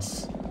cost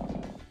us...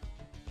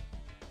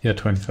 yeah,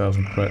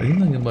 20,000 credit.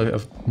 Even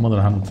like more than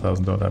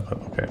 $100,000, but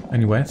okay.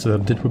 Anyway, so I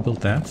did rebuild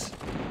that.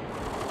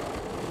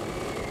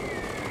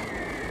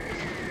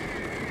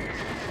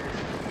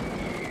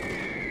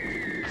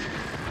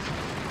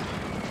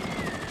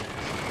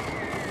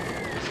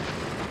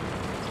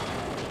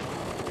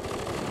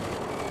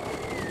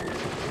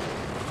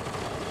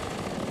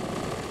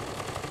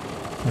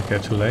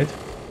 Okay, too late.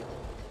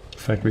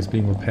 Factory is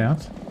being repaired.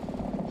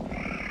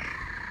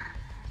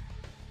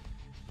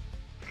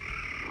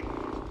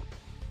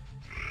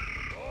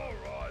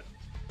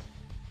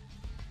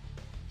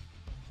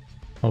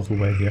 All the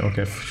way here.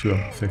 Okay, sure.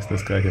 Fix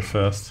this guy here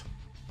first.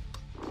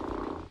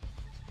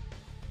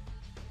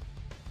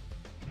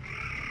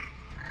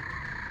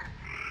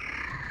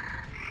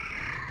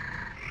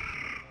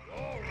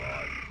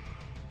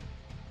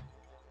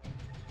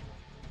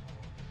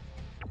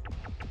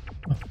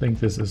 I think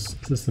this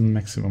is the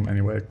maximum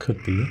anyway. It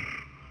could be.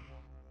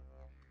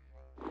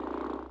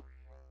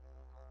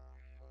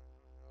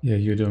 Yeah,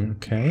 you're doing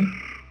okay.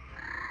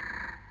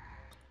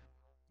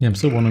 Yeah, I'm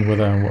still wondering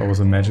whether I was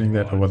imagining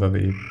that or whether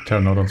the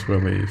pteranodons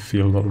really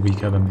feel a lot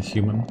weaker than the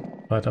human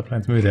fighter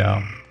planes. Maybe they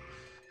are.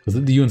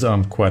 Because the units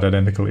aren't quite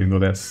identical, even though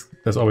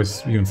there's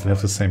always units that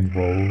have the same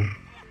role,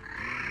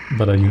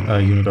 but a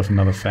unit of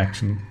another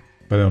faction,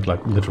 but they're not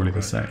like literally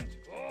the same.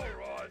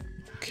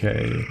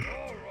 Okay.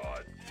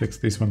 Fix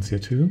these ones here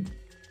too.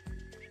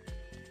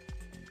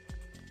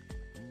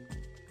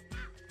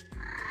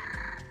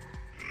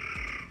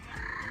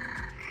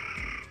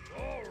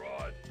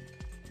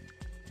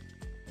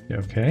 Yeah,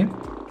 okay.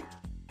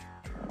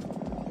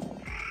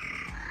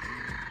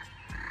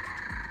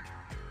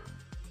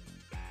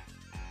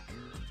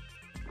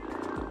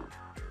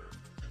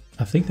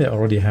 I think they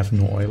already have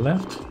no oil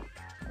left.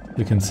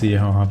 You can see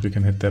how hard we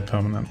can hit their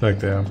permanent, like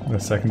their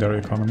secondary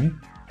economy.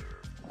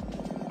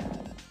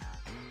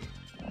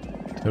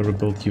 I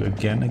rebuild you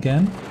again.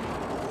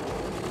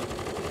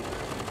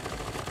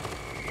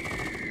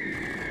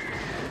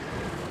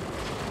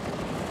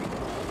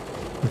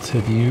 Let's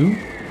hit you.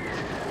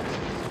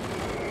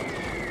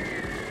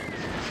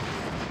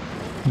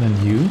 And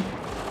then you.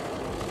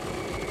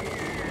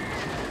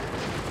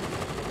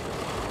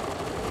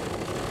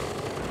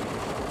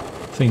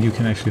 I think you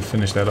can actually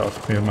finish that off.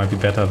 I think it might be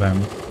better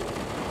than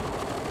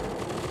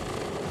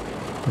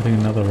getting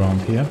another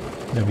round here.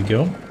 There we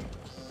go.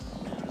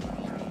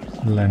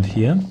 Land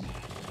here.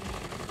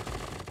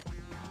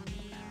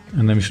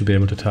 And then we should be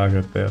able to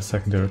target their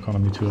secondary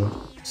economy to a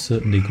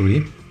certain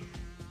degree.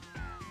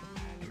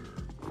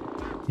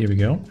 Here we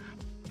go.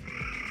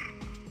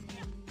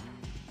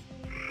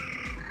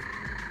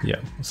 Yeah,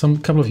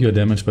 couple of you are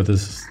damaged, but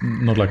this is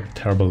not like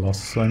terrible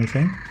losses or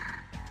anything.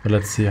 But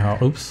let's see how...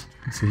 oops.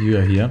 So you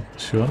are here,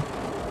 sure.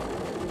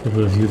 Get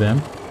rid of you then.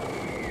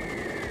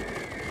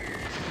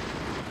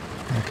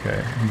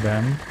 Okay, and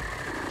then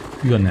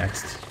you are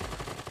next.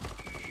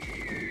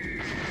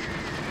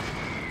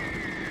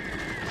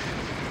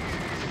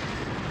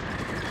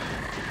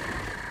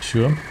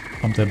 Sure,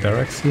 pump their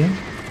barracks here.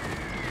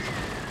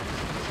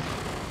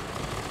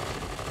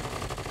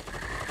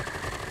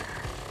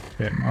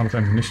 Okay, I'm out of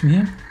ammunition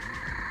here.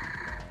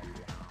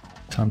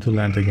 Time to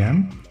land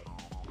again.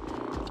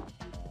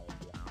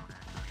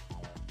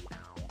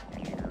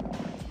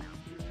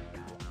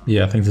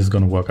 Yeah, I think this is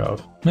gonna work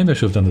out. Maybe I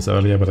should have done this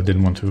earlier, but I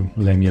didn't want to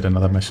lame yet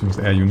another mission with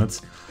air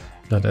units.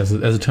 But as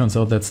it turns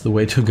out, that's the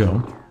way to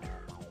go.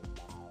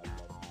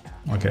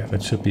 Okay,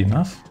 that should be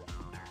enough.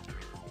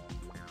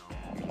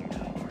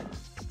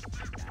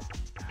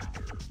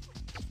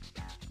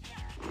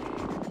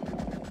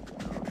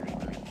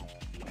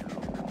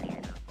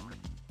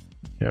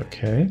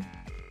 Okay.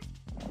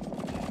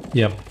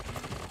 Yep.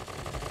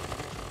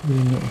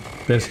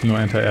 Basically no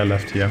anti-air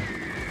left here.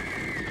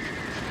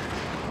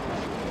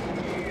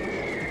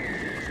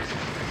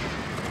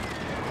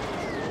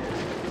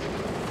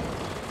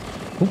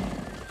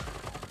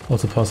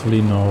 Also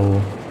possibly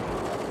no...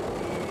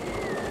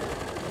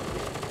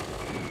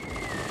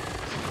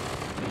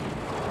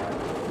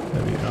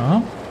 There we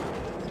are.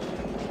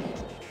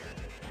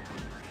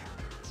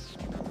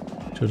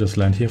 Should just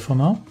land here for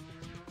now.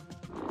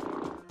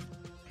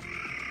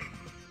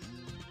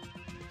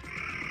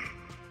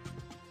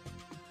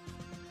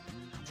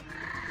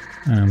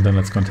 And then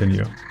let's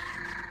continue.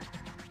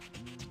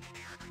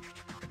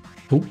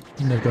 Oh,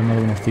 they've got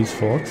another one of these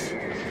forts.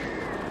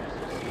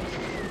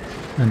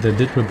 And they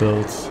did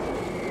rebuild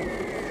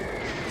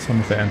some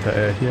of the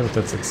anti-air here, but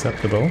that's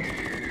acceptable. You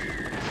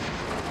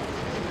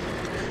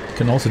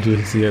can also do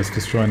this here is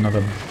destroy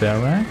another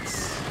barracks.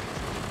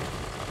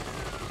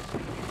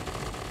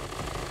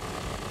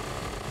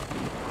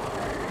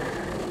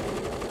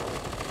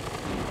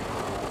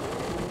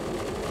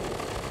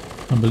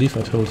 I believe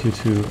I told you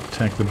to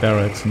attack the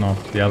barracks, not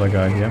the other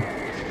guy here.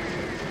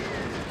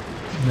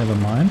 Never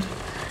mind.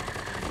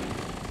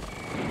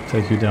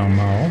 Take you down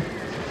now.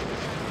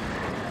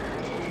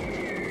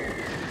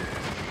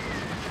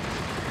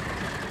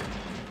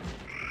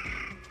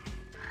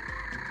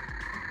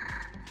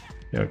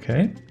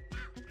 Okay.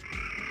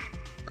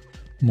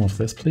 More of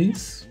this,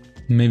 please.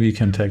 Maybe you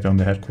can take down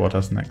the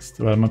headquarters next.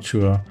 Well, I'm not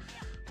sure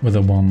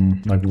whether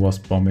one like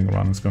wasp bombing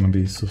run is going to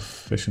be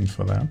sufficient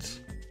for that.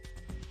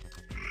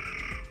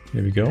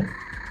 Here we go.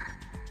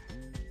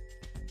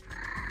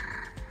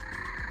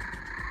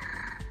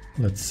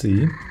 Let's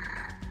see.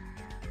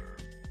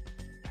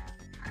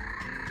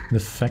 The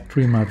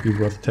factory might be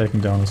worth taking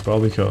down as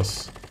well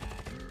because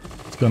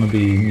it's gonna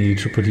be needed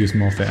to produce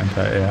more of the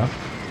anti-air.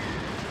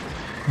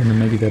 And then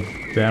maybe the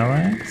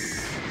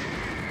barracks?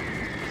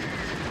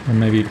 And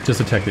maybe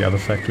just attack the other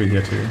factory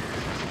here too.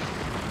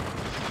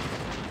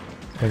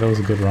 Okay, that was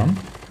a good run.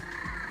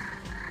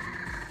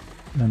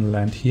 And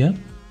land here.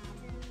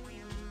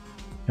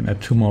 And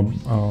add 2 more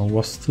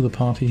wasps to the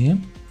party here.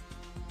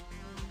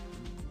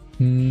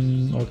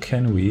 Or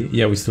can we?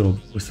 Yeah, we're still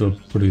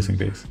producing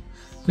these.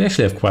 We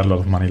actually have quite a lot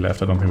of money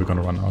left. I don't think we're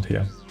gonna run out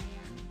here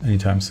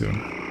anytime soon.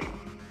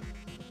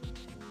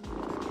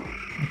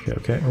 Okay,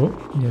 okay. Oh,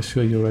 yeah,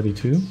 sure, you're ready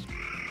too.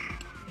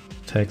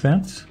 Take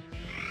that.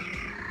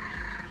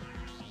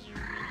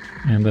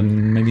 And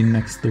then maybe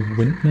next the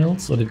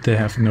windmills, or did they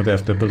have? No, they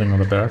have the building on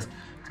the barracks.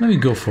 Maybe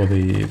go for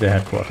the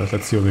headquarters.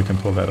 Let's see if we can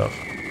pull that off.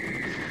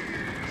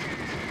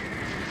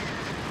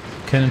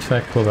 Can in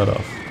fact pull that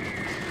off.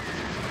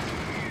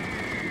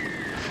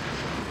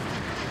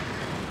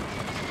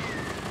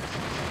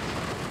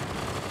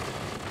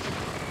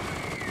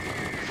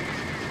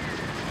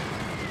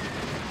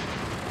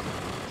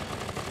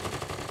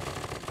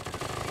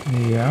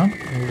 Yeah,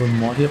 a little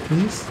more here,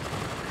 please.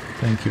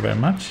 Thank you very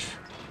much.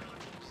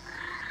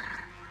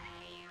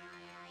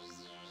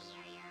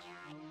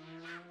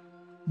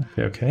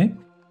 Okay, okay.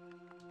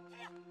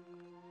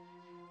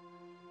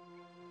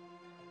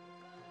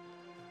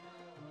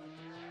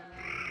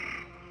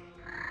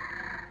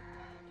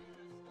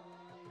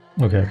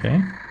 Okay,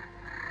 okay.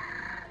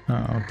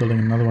 Building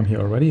another one here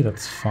already,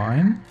 that's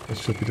fine.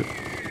 This should be the...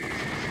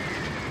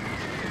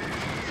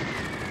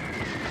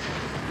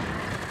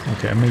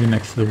 Okay, maybe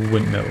next to the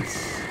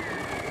windmills.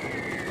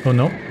 Oh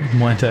no,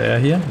 more anti-air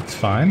here, it's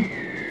fine.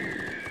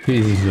 Too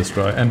easy to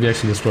destroy, and we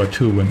actually destroyed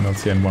 2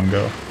 windmills here in one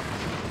go.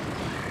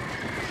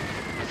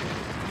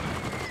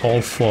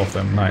 All 4 of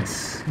them,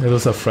 nice. Yeah,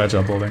 those are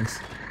fragile buildings,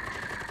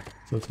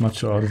 so it's much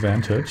to our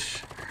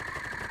advantage.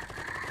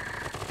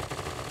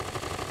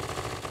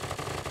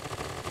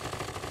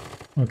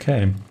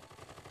 Okay.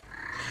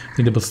 I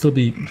think there will still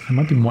be, there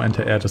might be more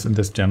anti-air just in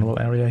this general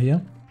area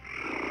here.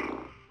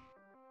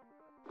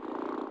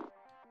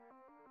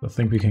 I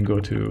think we can go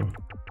to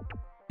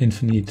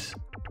infinite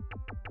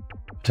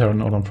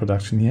Terran Odon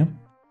production here.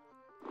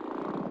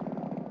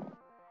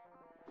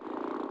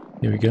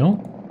 Here we go.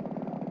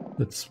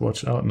 Let's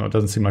watch out. No, it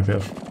doesn't seem like they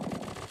have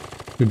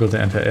rebuilt the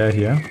anti-air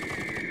here.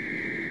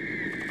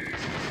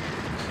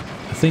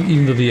 I think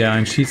even though the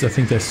iron sheets, I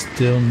think they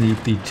still need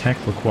the tech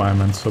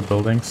requirements for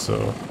buildings, so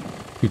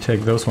if we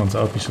take those ones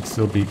out, we should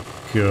still be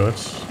good.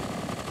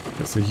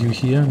 Okay, so you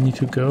here need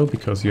to go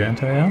because you're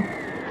anti-air.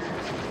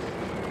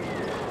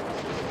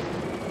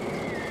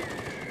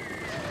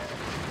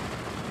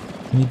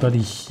 Anybody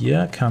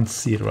here? Can't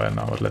see it right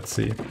now, but let's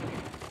see.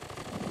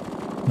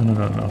 No, no,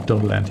 no, no,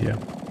 don't land here.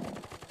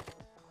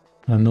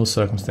 Under no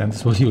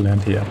circumstances will you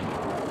land here.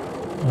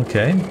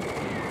 Okay.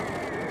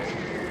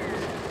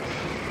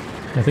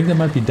 I think that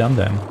might be done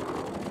then.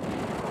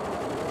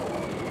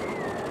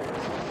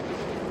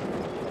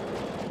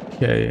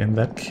 Okay, in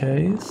that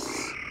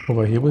case,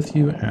 over here with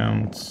you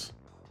and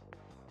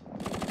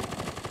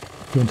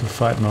go into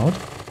fight mode.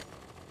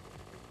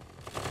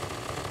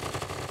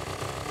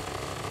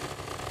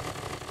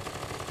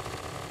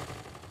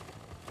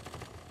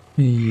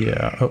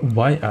 Yeah,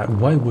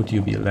 why would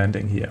you be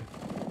landing here?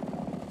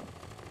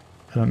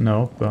 I don't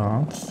know,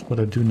 but what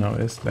I do know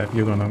is that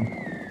you're gonna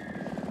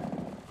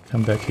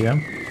come back here.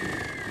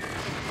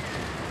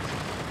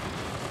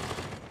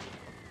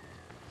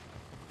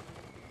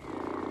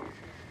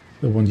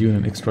 I want you in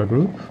an extra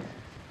group.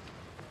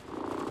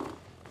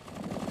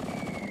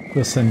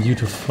 We'll send you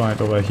to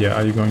fight over here.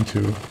 Are you going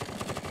to...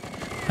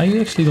 Are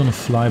you actually going to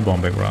fly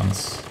bombing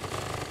runs?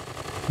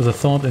 Because I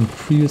thought in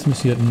previous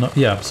mission you had not...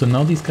 Yeah, so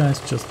now these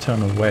guys just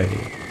turn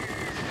away.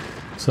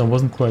 So I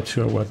wasn't quite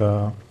sure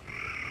whether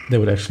they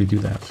would actually do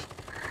that.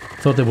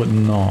 Thought they would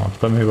not,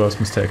 but maybe I was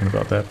mistaken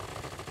about that.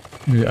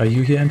 Are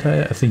you here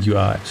entire? I think you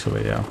are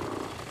actually, yeah.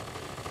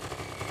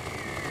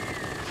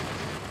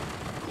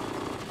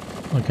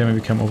 Okay,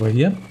 maybe come over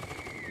here.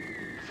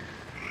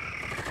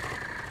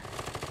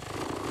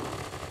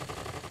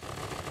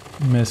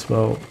 May as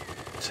well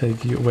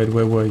take you... Wait,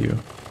 where were you?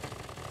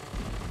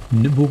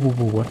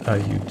 What are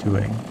you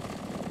doing?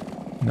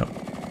 No.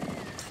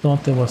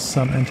 Thought there was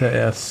some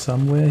anti-air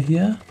somewhere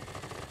here.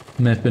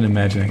 May have been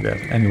imagining that.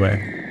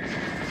 Anyway.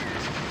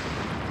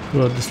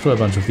 We'll destroy a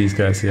bunch of these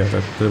guys here,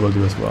 that they will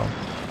do as well.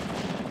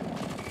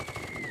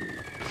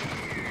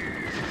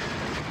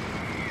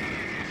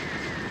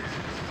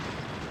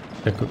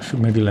 I should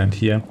maybe land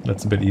here.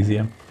 That's a bit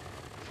easier.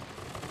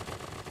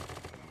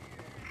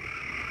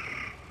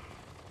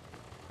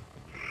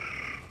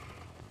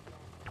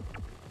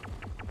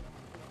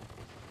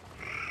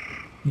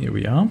 Here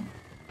we are.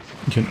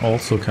 You can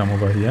also come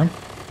over here.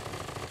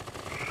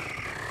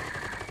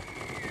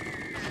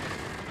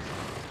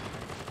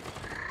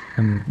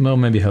 And no,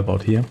 maybe help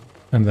out here.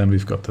 And then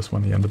we've got this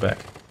one here in the back.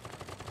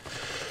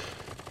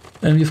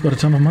 And we've got a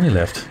ton of money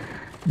left.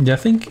 Yeah, I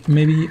think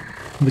maybe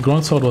the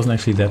ground sword wasn't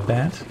actually that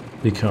bad,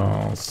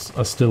 because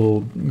I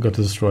still got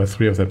to destroy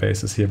 3 of their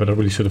bases here, but I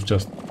really should have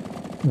just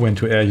went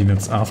to air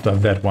units after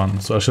that one.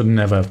 So I should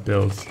never have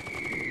built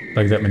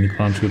like that many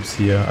ground troops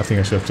here. I think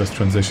I should have just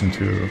transitioned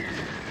to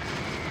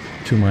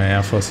my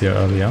air force here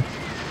earlier.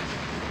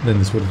 Then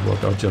this would have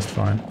worked out just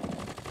fine.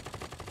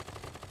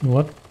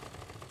 What?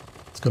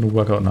 It's gonna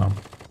work out now.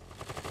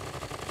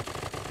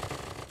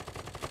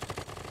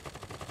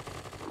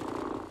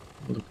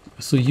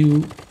 So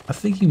you... I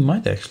think you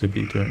might actually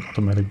be doing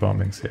automatic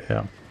bombings here,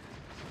 yeah.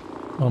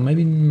 Or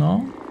maybe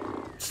no?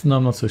 No,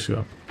 I'm not so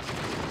sure.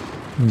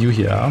 You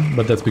here are,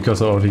 but that's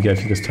because I already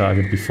gave you this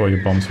target before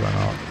your bombs ran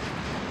out.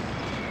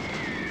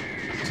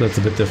 So that's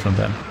a bit different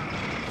then.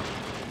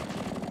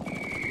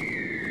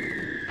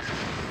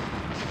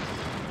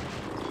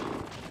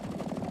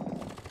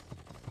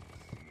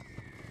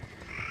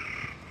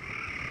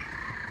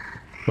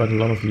 Quite a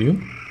lot of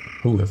you.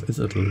 Oh, that is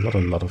a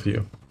lot of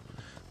you.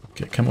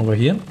 Okay, come over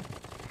here.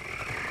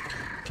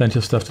 Plenty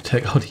of stuff to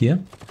take out here.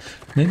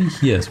 Maybe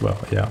here as well,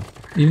 yeah.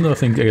 Even though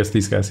I guess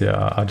these guys here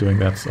are doing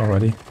that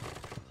already.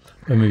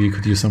 Or maybe you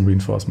could use some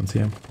reinforcements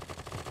here.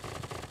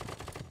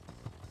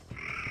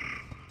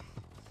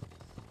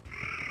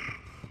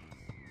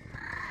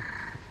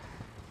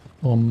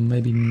 Or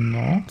maybe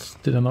not.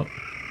 Did I not?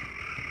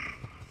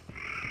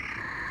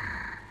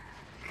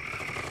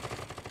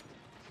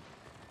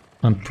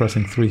 I'm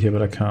pressing 3 here,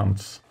 but I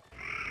can't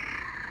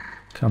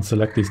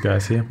select these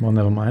guys here. Well,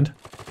 never mind.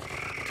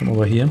 Come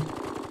over here.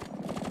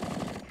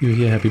 You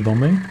here, heavy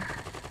bombing.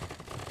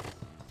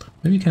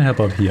 Maybe you can help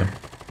out here.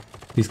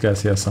 These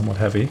guys here are somewhat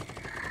heavy.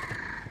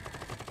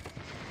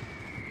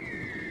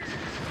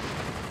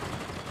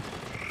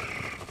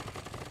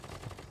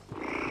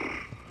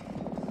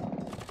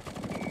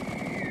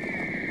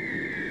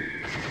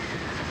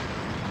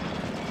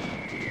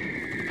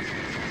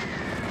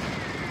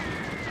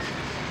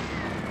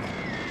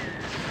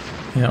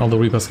 Yeah, all the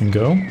Reapers can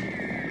go.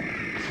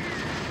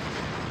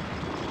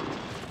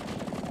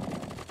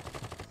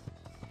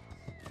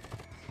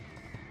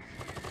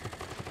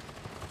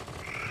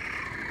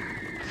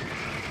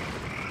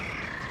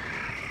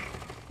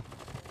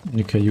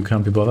 Okay, you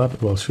can't be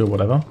bothered. Well, sure,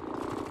 whatever.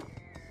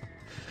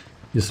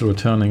 Just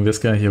returning this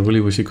guy here. Really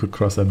wish he could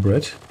cross that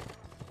bridge.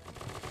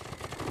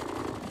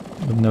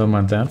 But never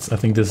mind that. I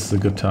think this is a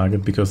good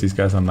target because these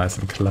guys are nice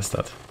and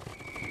clustered.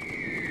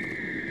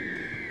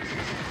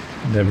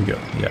 There we go,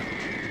 yeah.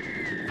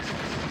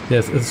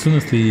 Yes, as soon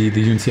as the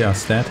units here are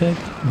static,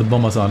 the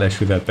bombers aren't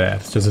actually that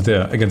bad. It's just that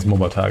they're against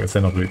mobile targets,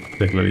 they're not really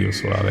particularly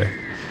useful, are they?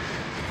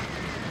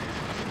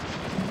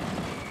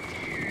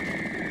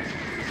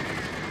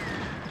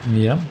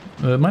 Yeah,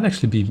 there might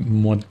actually be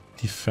more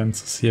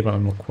defenses here, but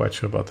I'm not quite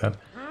sure about that.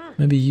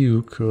 Maybe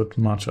you could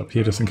march up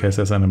here just in case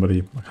there's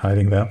anybody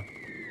hiding there.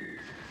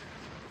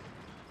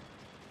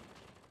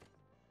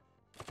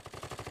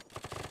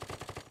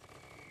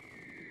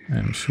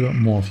 And sure,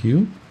 more of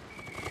you.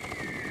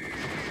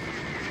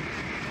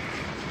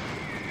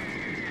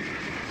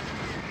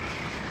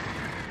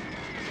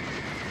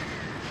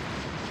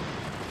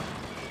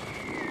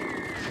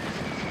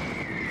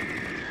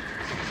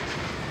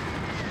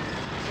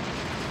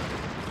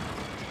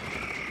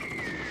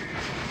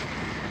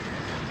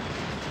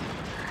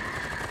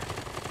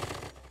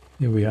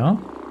 Here we are.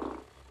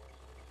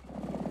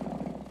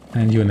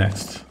 And you're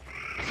next.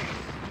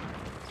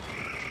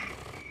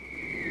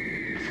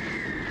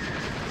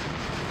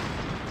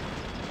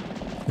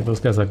 If those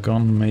guys are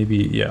gone, maybe,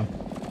 yeah.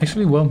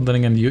 Actually, well, then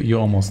again,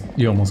 you're almost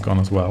gone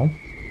as well.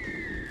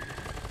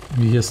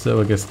 Here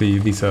still, I guess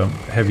these are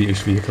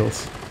heavy-ish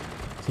vehicles,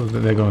 so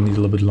they're gonna need a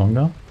little bit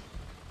longer.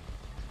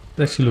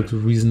 It actually looked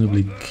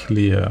reasonably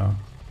clear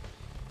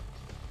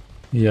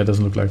Yeah, it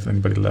doesn't look like there's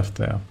anybody left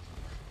there.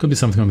 Could be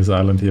something on this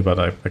island here, but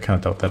I kind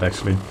of doubt that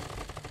actually.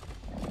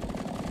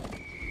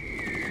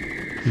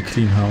 We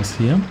clean house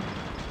here.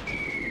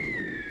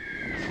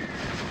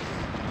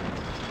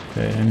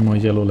 Okay, any more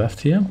yellow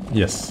left here?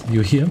 Yes,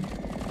 you're here.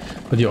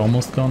 But you're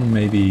almost gone,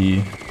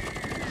 maybe...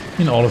 I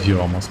mean, all of you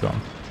are almost gone.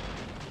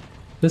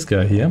 This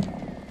guy here.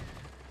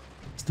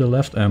 Still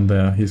left,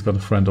 and he's got a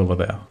friend over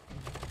there.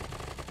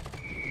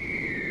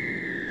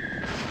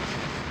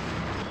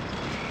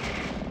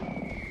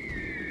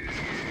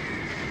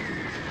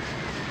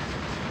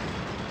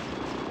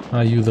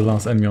 Are you the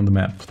last enemy on the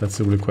map? That's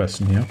the real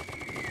question here.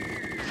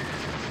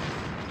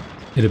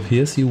 It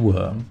appears you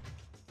were.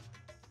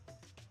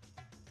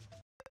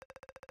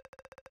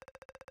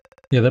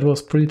 Yeah, that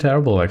was pretty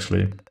terrible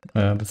actually.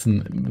 That's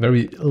a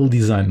very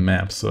ill-designed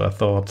map, so I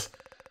thought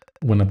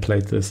when I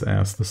played this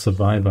as the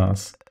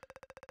survivors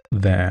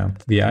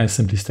that the AI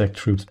simply stacked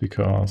troops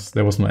because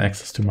there was no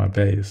access to my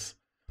base.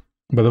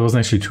 But there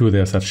wasn't actually true,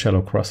 there's that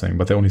shallow crossing,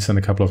 but they only sent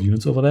a couple of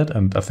units over that,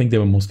 and I think they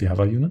were mostly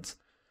hover units.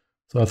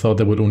 So I thought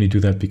they would only do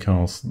that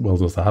because, well,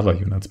 those are hover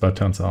units, but it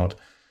turns out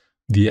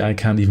the AI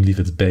can't even leave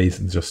its base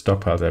and just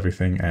stockpiles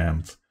everything,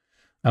 and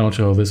I'm not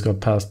sure how this got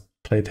past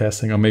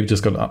playtesting, or maybe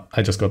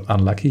I just got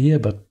unlucky here,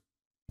 but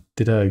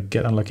did I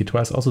get unlucky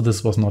twice? Also,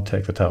 this was not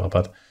Take the Tower,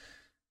 but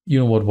you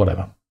know what,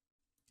 whatever.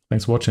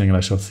 Thanks for watching, and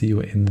I shall see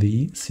you in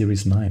the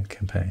Series 9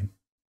 campaign.